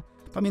nie.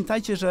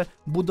 Pamiętajcie, że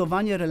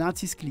budowanie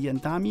relacji z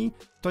klientami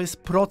to jest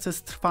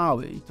proces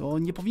trwały i to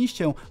nie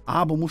powinniście,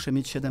 bo muszę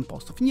mieć 7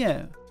 postów.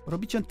 Nie.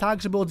 Robicie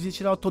tak, żeby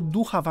odzwierciedlało to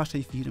ducha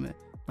waszej firmy.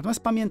 Natomiast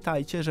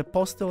pamiętajcie, że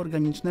posty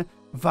organiczne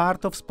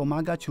warto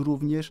wspomagać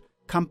również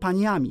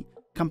kampaniami.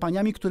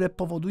 Kampaniami, które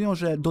powodują,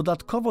 że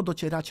dodatkowo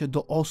docieracie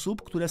do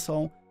osób, które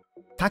są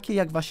takie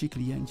jak wasi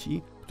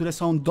klienci, które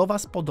są do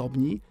was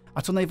podobni,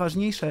 a co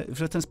najważniejsze,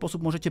 że w ten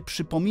sposób możecie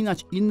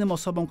przypominać innym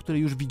osobom, które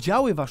już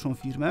widziały waszą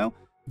firmę,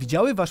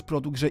 widziały wasz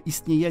produkt, że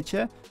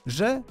istniejecie,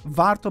 że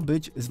warto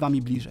być z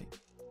wami bliżej.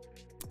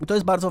 I to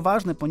jest bardzo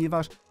ważne,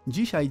 ponieważ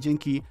dzisiaj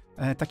dzięki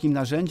takim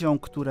narzędziom,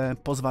 które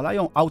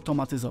pozwalają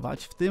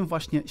automatyzować, w tym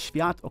właśnie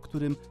świat, o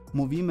którym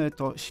mówimy,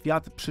 to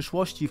świat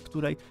przyszłości, w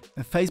której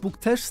Facebook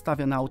też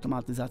stawia na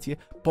automatyzację,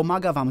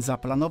 pomaga wam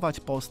zaplanować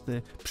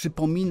posty,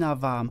 przypomina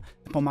wam,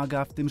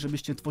 pomaga w tym,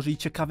 żebyście tworzyli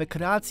ciekawe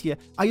kreacje,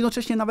 a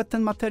jednocześnie nawet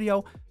ten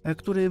materiał,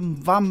 który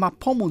wam ma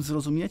pomóc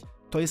zrozumieć,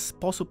 to jest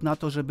sposób na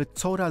to, żeby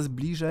coraz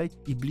bliżej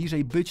i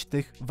bliżej być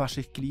tych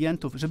waszych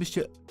klientów,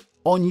 żebyście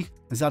o nich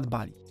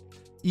zadbali.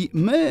 I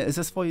my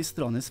ze swojej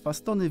strony, z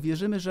FastTony,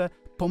 wierzymy, że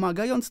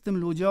pomagając tym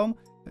ludziom,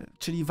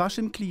 czyli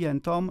waszym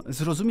klientom,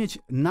 zrozumieć,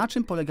 na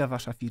czym polega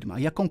wasza firma,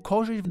 jaką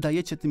korzyść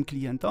dajecie tym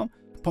klientom,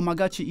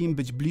 pomagacie im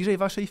być bliżej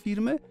waszej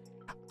firmy,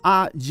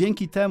 a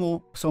dzięki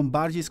temu są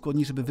bardziej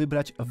skłonni, żeby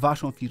wybrać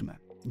waszą firmę.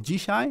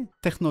 Dzisiaj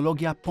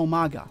technologia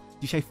pomaga.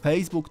 Dzisiaj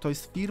Facebook to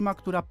jest firma,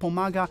 która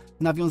pomaga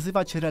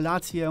nawiązywać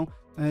relacje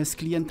z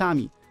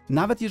klientami.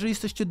 Nawet jeżeli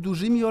jesteście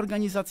dużymi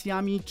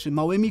organizacjami czy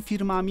małymi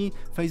firmami,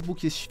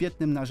 Facebook jest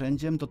świetnym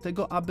narzędziem do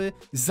tego, aby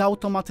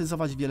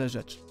zautomatyzować wiele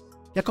rzeczy.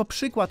 Jako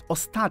przykład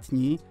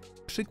ostatni,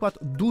 przykład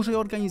dużej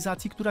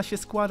organizacji, która się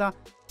składa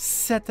z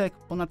setek,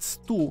 ponad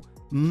 100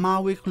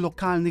 małych,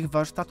 lokalnych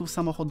warsztatów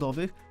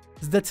samochodowych.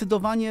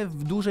 Zdecydowanie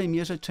w dużej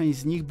mierze część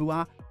z nich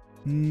była,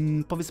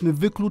 powiedzmy,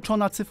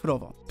 wykluczona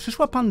cyfrowo.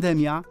 Przyszła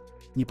pandemia,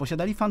 nie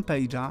posiadali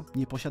fanpage'a,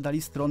 nie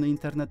posiadali strony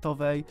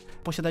internetowej,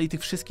 posiadali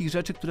tych wszystkich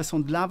rzeczy, które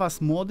są dla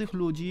was, młodych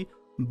ludzi,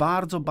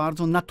 bardzo,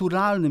 bardzo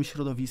naturalnym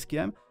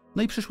środowiskiem.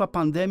 No i przyszła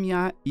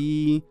pandemia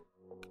i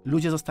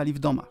ludzie zostali w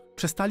domach.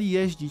 Przestali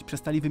jeździć,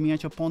 przestali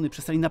wymieniać opony,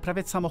 przestali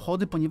naprawiać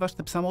samochody, ponieważ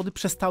te samochody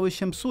przestały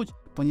się psuć,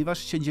 ponieważ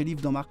siedzieli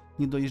w domach,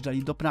 nie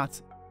dojeżdżali do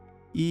pracy.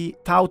 I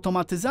ta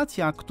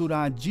automatyzacja,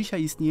 która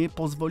dzisiaj istnieje,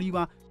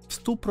 pozwoliła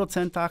w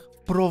 100%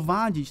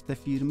 wprowadzić te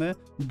firmy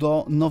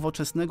do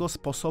nowoczesnego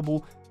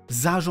sposobu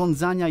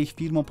zarządzania ich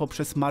firmą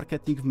poprzez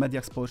marketing w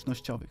mediach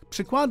społecznościowych.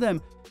 Przykładem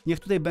niech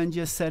tutaj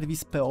będzie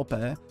serwis POP,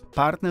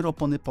 partner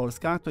Opony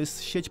Polska. To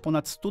jest sieć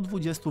ponad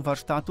 120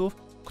 warsztatów,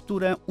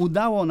 które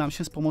udało nam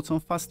się z pomocą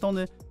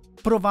FastTony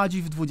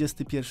prowadzi w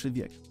XXI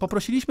wiek.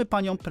 Poprosiliśmy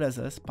panią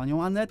prezes,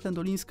 panią Anetę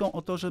Dolińską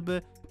o to,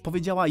 żeby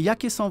powiedziała,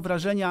 jakie są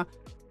wrażenia,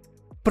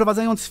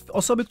 wprowadzając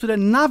osoby, które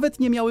nawet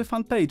nie miały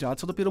fanpage'a, a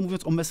co dopiero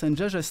mówiąc o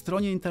Messengerze,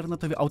 stronie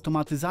internetowej,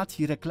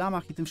 automatyzacji,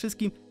 reklamach i tym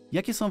wszystkim,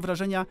 jakie są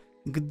wrażenia,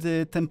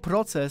 gdy ten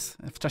proces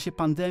w czasie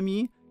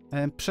pandemii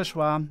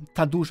przeszła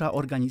ta duża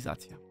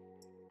organizacja.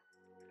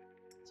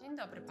 Dzień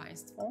dobry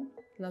Państwu,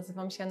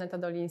 nazywam się Aneta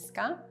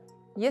Dolińska.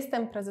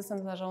 Jestem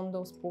prezesem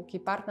zarządu spółki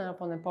Partner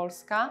Opony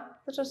Polska,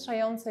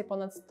 zrzeszającej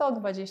ponad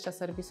 120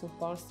 serwisów w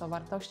Polsce o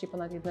wartości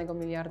ponad 1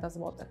 miliarda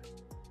złotych.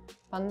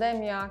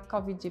 Pandemia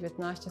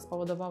COVID-19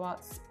 spowodowała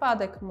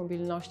spadek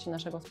mobilności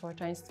naszego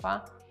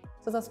społeczeństwa,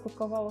 co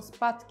zaskutkowało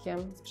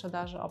spadkiem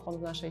sprzedaży opon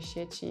w naszej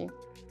sieci.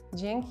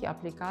 Dzięki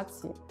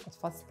aplikacji od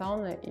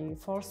FastTony i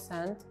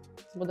ForSend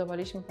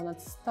zbudowaliśmy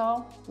ponad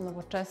 100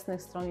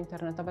 nowoczesnych stron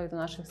internetowych do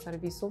naszych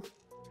serwisów,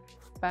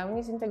 w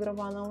pełni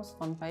zintegrowaną z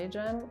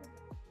fanpage'em,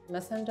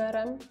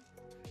 messengerem.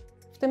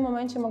 W tym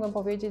momencie mogę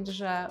powiedzieć,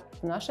 że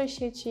w naszej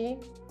sieci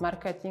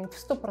marketing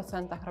w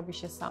 100% robi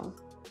się sam.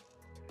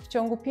 W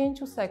ciągu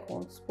 5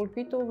 sekund z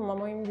pulpitu na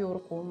moim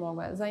biurku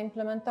mogę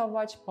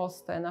zaimplementować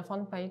posty na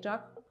fanpage'ach,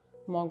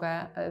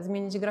 mogę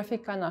zmienić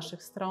grafikę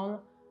naszych stron,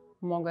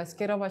 mogę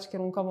skierować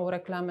kierunkową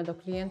reklamę do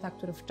klienta,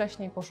 który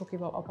wcześniej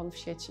poszukiwał opon w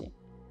sieci.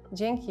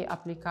 Dzięki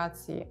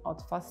aplikacji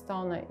od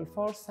FastTony i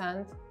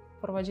ForSend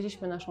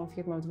wprowadziliśmy naszą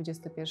firmę w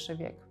XXI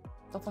wiek.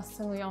 To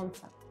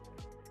fascynujące.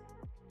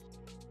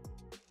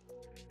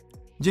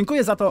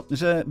 Dziękuję za to,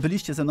 że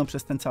byliście ze mną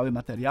przez ten cały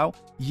materiał.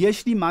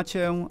 Jeśli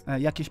macie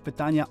jakieś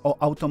pytania o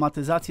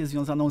automatyzację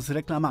związaną z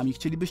reklamami,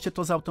 chcielibyście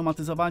to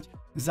zautomatyzować,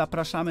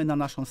 zapraszamy na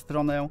naszą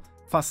stronę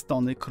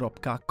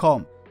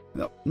fasttony.com.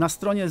 Na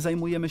stronie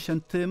zajmujemy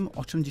się tym,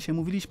 o czym dzisiaj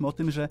mówiliśmy, o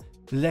tym, że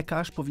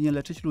lekarz powinien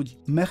leczyć ludzi,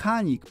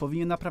 mechanik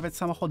powinien naprawiać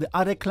samochody,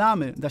 a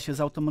reklamy da się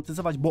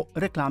zautomatyzować, bo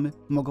reklamy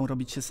mogą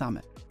robić się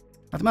same.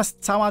 Natomiast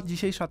cała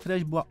dzisiejsza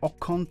treść była o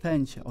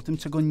kontencie, o tym,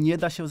 czego nie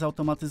da się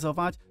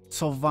zautomatyzować,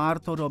 co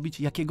warto robić,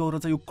 jakiego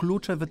rodzaju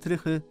klucze,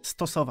 wytrychy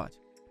stosować.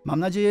 Mam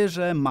nadzieję,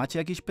 że macie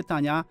jakieś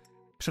pytania.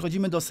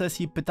 Przechodzimy do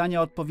sesji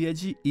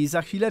pytania-odpowiedzi i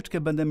za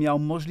chwileczkę będę miał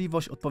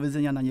możliwość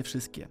odpowiedzenia na nie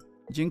wszystkie.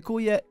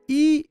 Dziękuję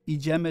i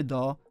idziemy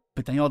do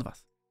pytań od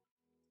Was.